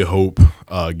I really hope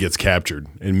gets captured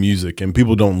in music, and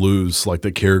people don't lose like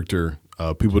the character.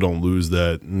 People don't lose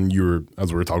that. And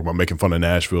as we were talking about making fun of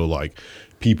Nashville, like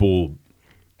people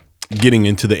getting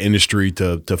into the industry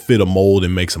to fit a mold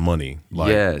and make some money. Like,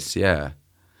 yes, yeah.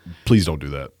 Please don't do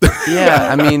that. Yeah,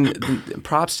 I mean,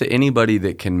 props to anybody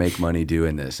that can make money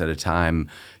doing this at a time,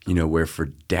 where for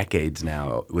decades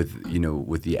now, with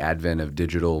the advent of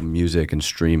digital music and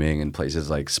streaming and places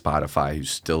like Spotify, who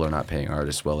still are not paying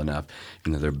artists well enough,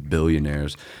 they're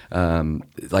billionaires.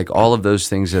 Like all of those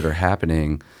things that are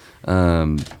happening,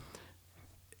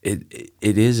 it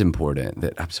is important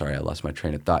that, I'm sorry, I lost my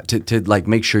train of thought, to like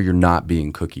make sure you're not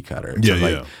being cookie cutter.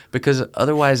 Because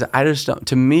otherwise I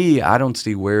don't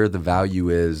see where the value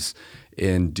is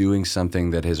in doing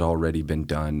something that has already been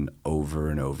done over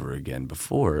and over again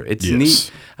before. It's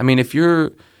neat. I mean, if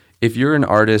you're an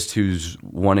artist who's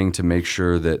wanting to make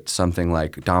sure that something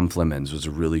like Dom Flemons was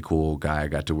a really cool guy I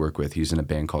got to work with. He's in a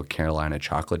band called Carolina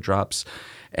Chocolate Drops.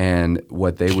 And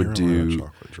what they would do,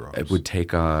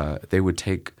 they would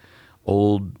take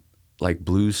old like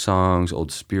blues songs,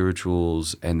 old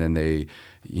spirituals, and then they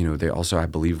also, I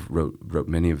believe, wrote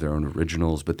many of their own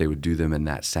originals, but they would do them in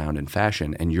that sound and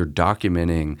fashion. And you're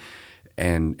documenting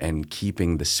and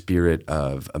keeping the spirit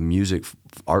of a music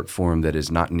art form that is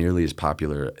not nearly as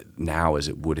popular now as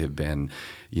it would have been,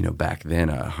 back then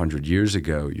 100 years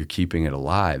ago. You're keeping it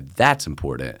alive. That's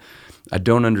important. I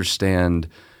don't understand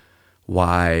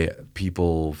why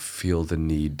people feel the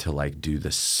need to like do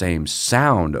the same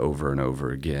sound over and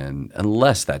over again,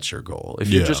 unless that's your goal. If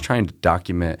you're just trying to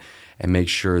document and make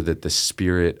sure that the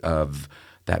spirit of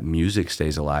that music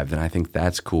stays alive, then I think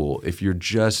that's cool. If you're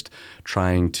just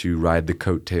trying to ride the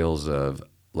coattails of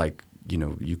like,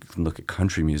 you can look at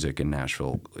country music in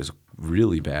Nashville is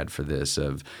really bad for this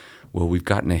of, well, we've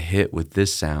gotten a hit with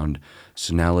this sound,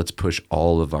 so now let's push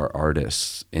all of our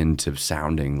artists into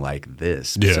sounding like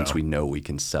this since we know we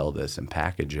can sell this and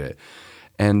package it.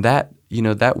 And that,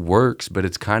 that works, but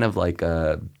it's kind of like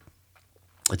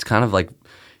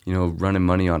running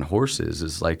money on horses.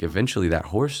 Is like eventually that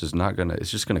horse is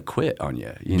it's just gonna quit on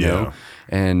you, know?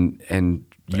 And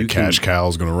that cash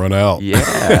cow's going to run out.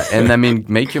 Yeah. And I mean,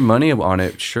 make your money on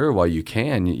it, sure, while you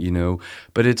can,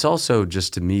 but it's also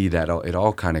just, to me, that it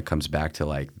all kind of comes back to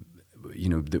like,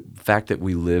 the fact that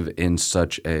we live in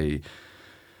such a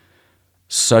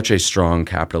strong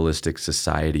capitalistic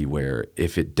society where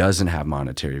if it doesn't have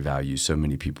monetary value, so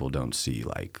many people don't see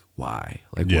like why,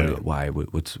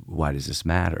 why does this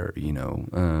matter?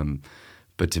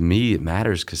 But to me, it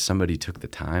matters because somebody took the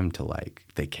time to like,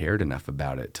 they cared enough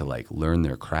about it to like learn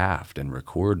their craft and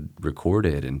record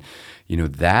it. And,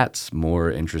 that's more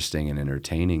interesting and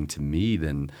entertaining to me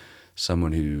than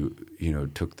someone who,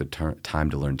 took the time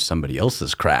to learn somebody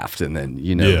else's craft and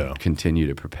then, continue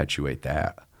to perpetuate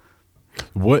that.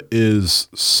 What is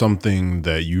something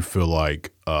that you feel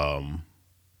like, I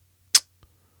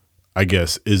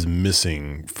guess, is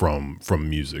missing from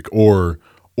music or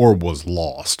was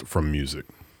lost from music?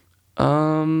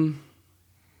 Because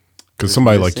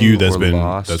somebody like you that's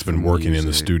been working in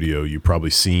the studio, you've probably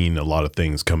seen a lot of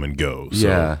things come and go. So.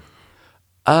 Yeah.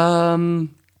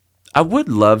 I would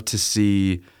love to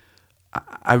see.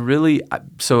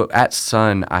 So at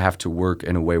Sun, I have to work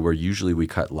in a way where usually we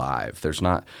cut live.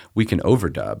 We can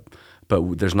overdub,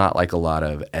 but there's not like a lot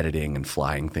of editing and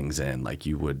flying things in like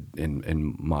you would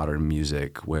in modern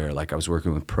music, where like I was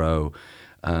working with Pro,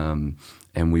 and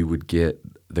we would get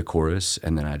the chorus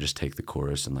and then I just take the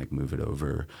chorus and like move it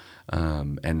over.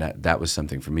 And that was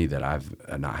something for me that I've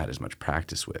not had as much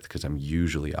practice with, because I'm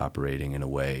usually operating in a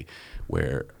way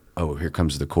where, oh, here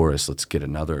comes the chorus, let's get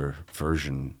another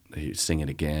version, sing it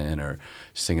again or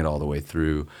sing it all the way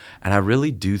through. And I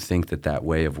really do think that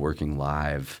way of working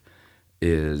live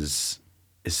is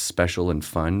special and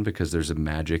fun, because there's a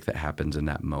magic that happens in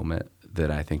that moment that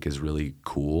I think is really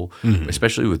cool,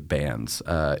 especially with bands.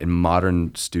 In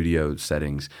modern studio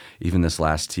settings, even this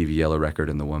last TV Yellow record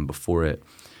and the one before it,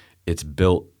 it's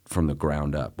built from the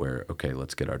ground up where, okay,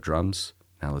 let's get our drums,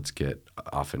 now let's get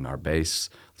often our bass,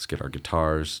 let's get our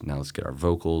guitars, now let's get our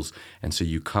vocals. And so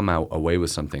you come away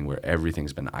with something where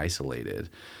everything's been isolated,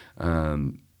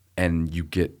 and you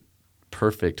get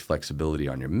perfect flexibility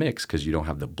on your mix because you don't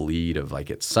have the bleed of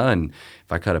like at Sun.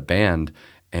 If I cut a band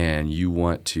and you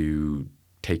want to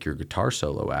take your guitar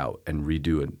solo out and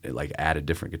redo it, like add a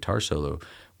different guitar solo,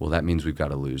 well, that means we've got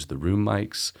to lose the room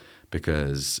mics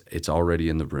because it's already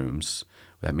in the rooms.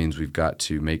 That means we've got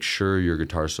to make sure your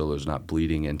guitar solo is not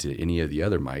bleeding into any of the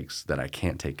other mics that I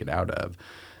can't take it out of.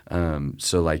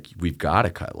 So like we've got to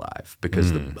cut live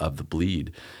because of the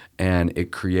bleed. And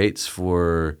it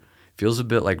feels a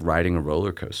bit like riding a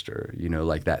roller coaster,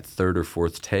 like that third or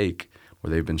fourth take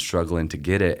where they've been struggling to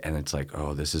get it, and it's like,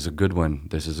 oh, this is a good one.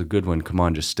 This is a good one. Come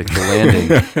on, just stick the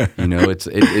landing.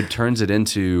 It turns it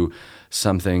into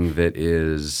something that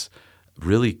is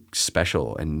really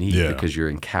special and neat because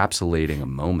you're encapsulating a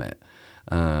moment.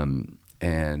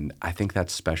 And I think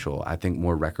that's special. I think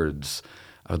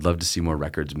I would love to see more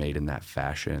records made in that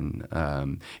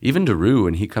fashion. Even Daru,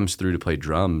 when he comes through to play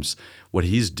drums, what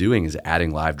he's doing is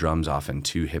adding live drums often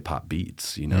to hip hop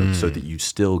beats, so that you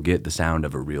still get the sound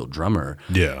of a real drummer.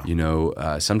 Yeah.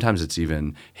 Sometimes it's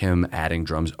even him adding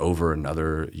drums over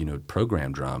another,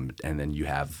 program drum, and then you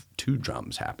have two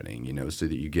drums happening, so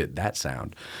that you get that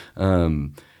sound.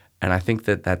 And I think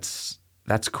that's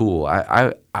cool.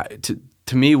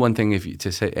 To me, one thing,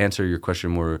 answer your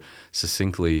question more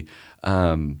succinctly,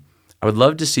 I would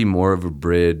love to see more of a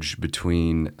bridge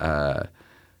between.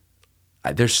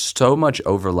 There's so much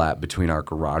overlap between our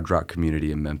garage rock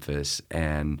community in Memphis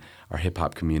and our hip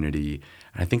hop community,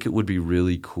 and I think it would be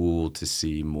really cool to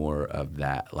see more of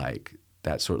that. Like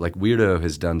that sort. Like Weirdo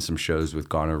has done some shows with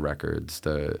Goner Records,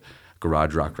 the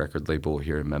garage rock record label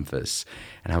here in Memphis,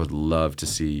 and I would love to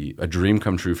see, a dream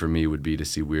come true for me would be to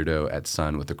see Weirdo at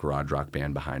Sun with a garage rock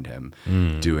band behind him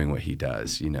doing what he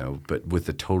does, but with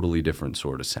a totally different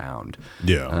sort of sound.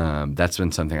 Yeah. That's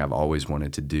been something I've always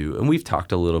wanted to do, and we've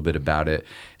talked a little bit about it.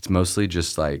 It's mostly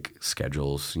just like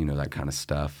schedules, that kind of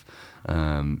stuff,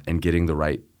 and getting the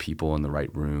right people in the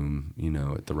right room,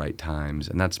 at the right times,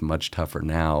 and that's much tougher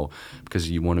now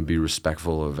because you want to be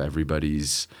respectful of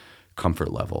everybody's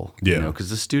comfort level, because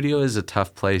the studio is a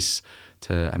tough place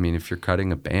to, if you're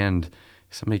cutting a band,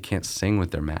 somebody can't sing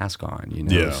with their mask on,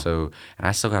 so, and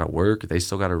I still got to work, they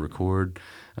still got to record,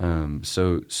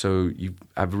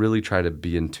 I've really tried to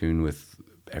be in tune with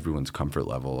everyone's comfort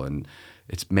level, and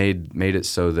it's made it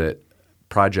so that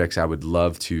projects I would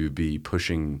love to be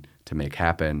pushing to make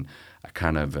happen, I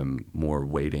kind of am more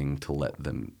waiting to let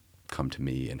them come to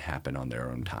me and happen on their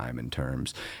own time and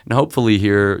terms. And hopefully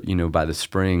here, by the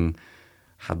spring,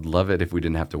 I'd love it if we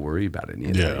didn't have to worry about any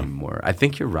of that anymore. I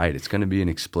think you're right. It's going to be an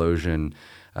explosion.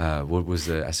 I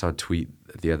saw a tweet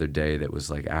the other day that was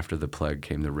like, after the plague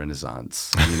came the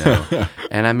Renaissance,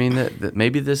 and that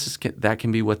maybe that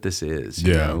can be what this is,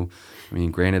 you know?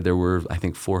 Granted, there were, I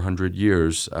think, 400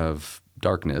 years of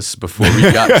darkness before we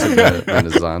got to the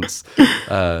Renaissance,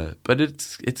 but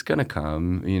it's going to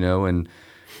come,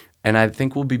 and I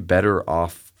think we'll be better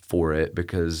off for it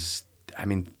because,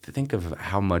 think of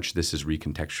how much this has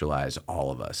recontextualized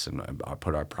all of us and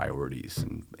put our priorities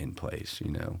in place,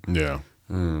 Yeah.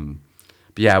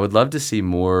 But yeah, I would love to see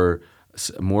more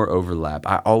more overlap.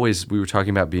 We were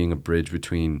talking about being a bridge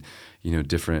between,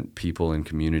 different people and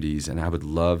communities, and I would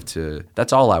love to.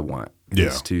 That's all I want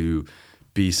is to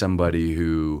be somebody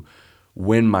who,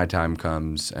 when my time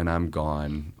comes and I'm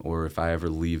gone, or if I ever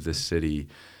leave the city,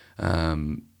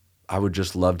 I would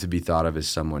just love to be thought of as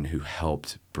someone who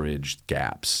helped bridge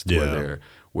gaps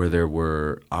where there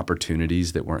were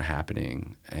opportunities that weren't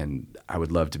happening, and I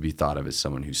would love to be thought of as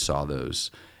someone who saw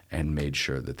those and made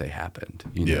sure that they happened.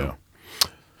 know?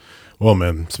 Well,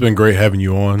 man, it's been great having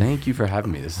you on. Thank you for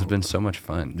having me. This has been so much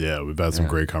fun. Yeah, we've had some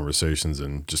great conversations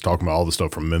and just talking about all the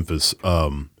stuff from Memphis.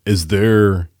 Is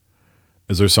there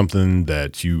something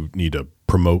that you need to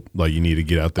promote, like you need to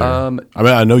get out there?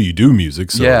 I know you do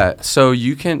music. So. Yeah, so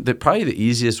you can. Probably the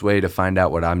easiest way to find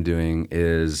out what I'm doing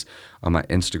is on my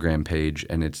Instagram page,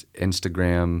 and it's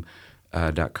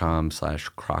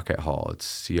Instagram.com/Crockett Hall.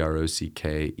 It's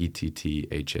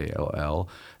CROCKETTHALL.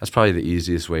 That's probably the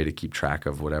easiest way to keep track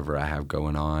of whatever I have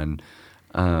going on.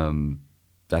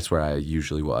 That's where I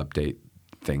usually will update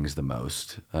things the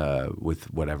most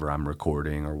with whatever I'm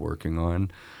recording or working on.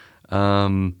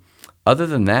 Other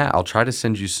than that, I'll try to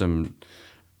send you some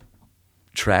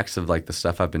tracks of like the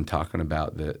stuff I've been talking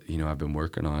about that I've been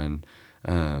working on.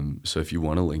 So if you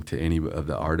want to link to any of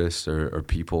the artists or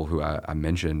people who I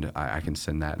mentioned, I can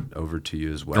send that over to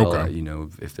you as well. Okay.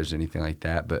 If there's anything like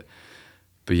that. But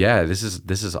yeah, this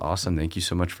is awesome. Thank you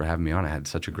so much for having me on. I had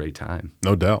such a great time.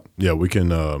 No doubt. Yeah, we can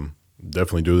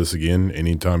definitely do this again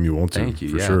anytime you want to. Thank you.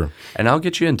 For sure. And I'll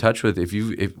get you in touch with if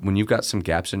when you've got some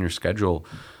gaps in your schedule.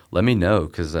 Let me know,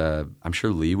 because I'm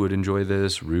sure Lee would enjoy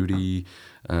this. Rudy,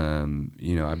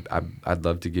 I'd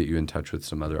love to get you in touch with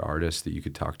some other artists that you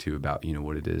could talk to about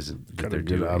what it is that they're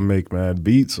doing. I make mad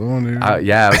beats on there.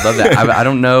 Yeah, I would love that. I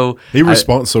don't know.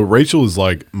 So Rachel is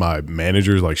like my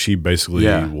manager. Like she basically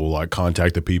will like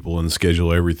contact the people and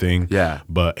schedule everything. Yeah,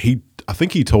 but I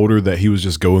think he told her that he was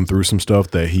just going through some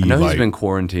stuff that he. I know he's been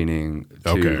quarantining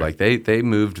too. Okay. Like they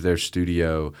moved their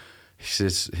studio.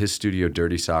 His studio,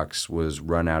 Dirty Socks, was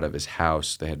run out of his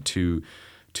house. They had two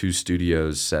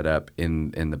studios set up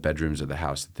in the bedrooms of the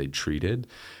house that they treated,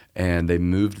 and they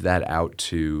moved that out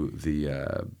to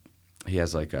the. He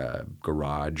has like a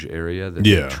garage area that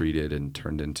they treated and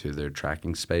turned into their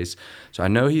tracking space. So I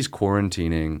know he's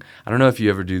quarantining. I don't know if you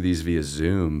ever do these via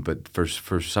Zoom, but for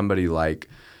somebody like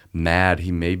Mad,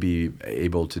 he may be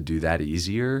able to do that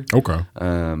easier. Okay.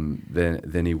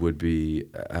 Than he would be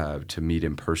to meet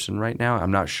in person right now.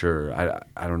 I'm not sure.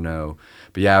 I don't know.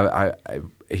 But yeah,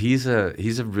 he's a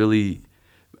really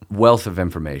wealth of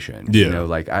information. Yeah.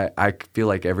 Like I feel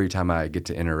like every time I get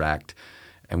to interact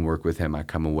and work with him, I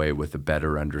come away with a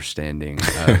better understanding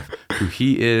of who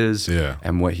he is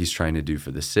and what he's trying to do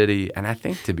for the city. And I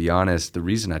think, to be honest, the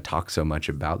reason I talk so much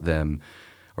about them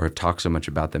or have talked so much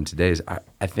about them today is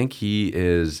I think he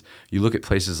is – you look at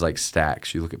places like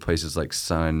Stax, you look at places like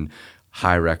Sun,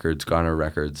 High Records, Garner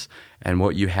Records, and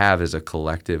what you have is a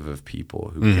collective of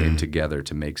people who came together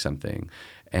to make something.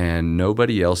 And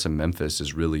nobody else in Memphis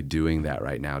is really doing that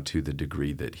right now to the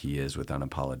degree that he is with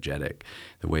Unapologetic,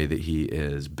 the way that he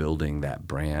is building that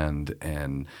brand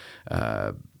and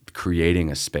creating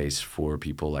a space for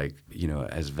people like,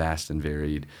 as vast and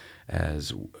varied as,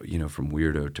 from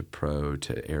Weirdo to Pro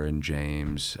to Aaron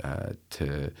James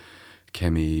to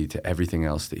Kemi to everything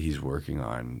else that he's working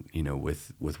on,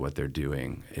 with what they're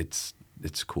doing. It's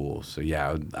cool. So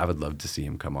yeah, I would love to see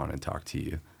him come on and talk to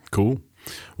you. Cool.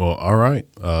 Well, all right.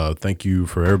 Thank you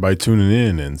for everybody tuning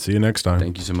in, and see you next time.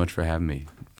 Thank you so much for having me.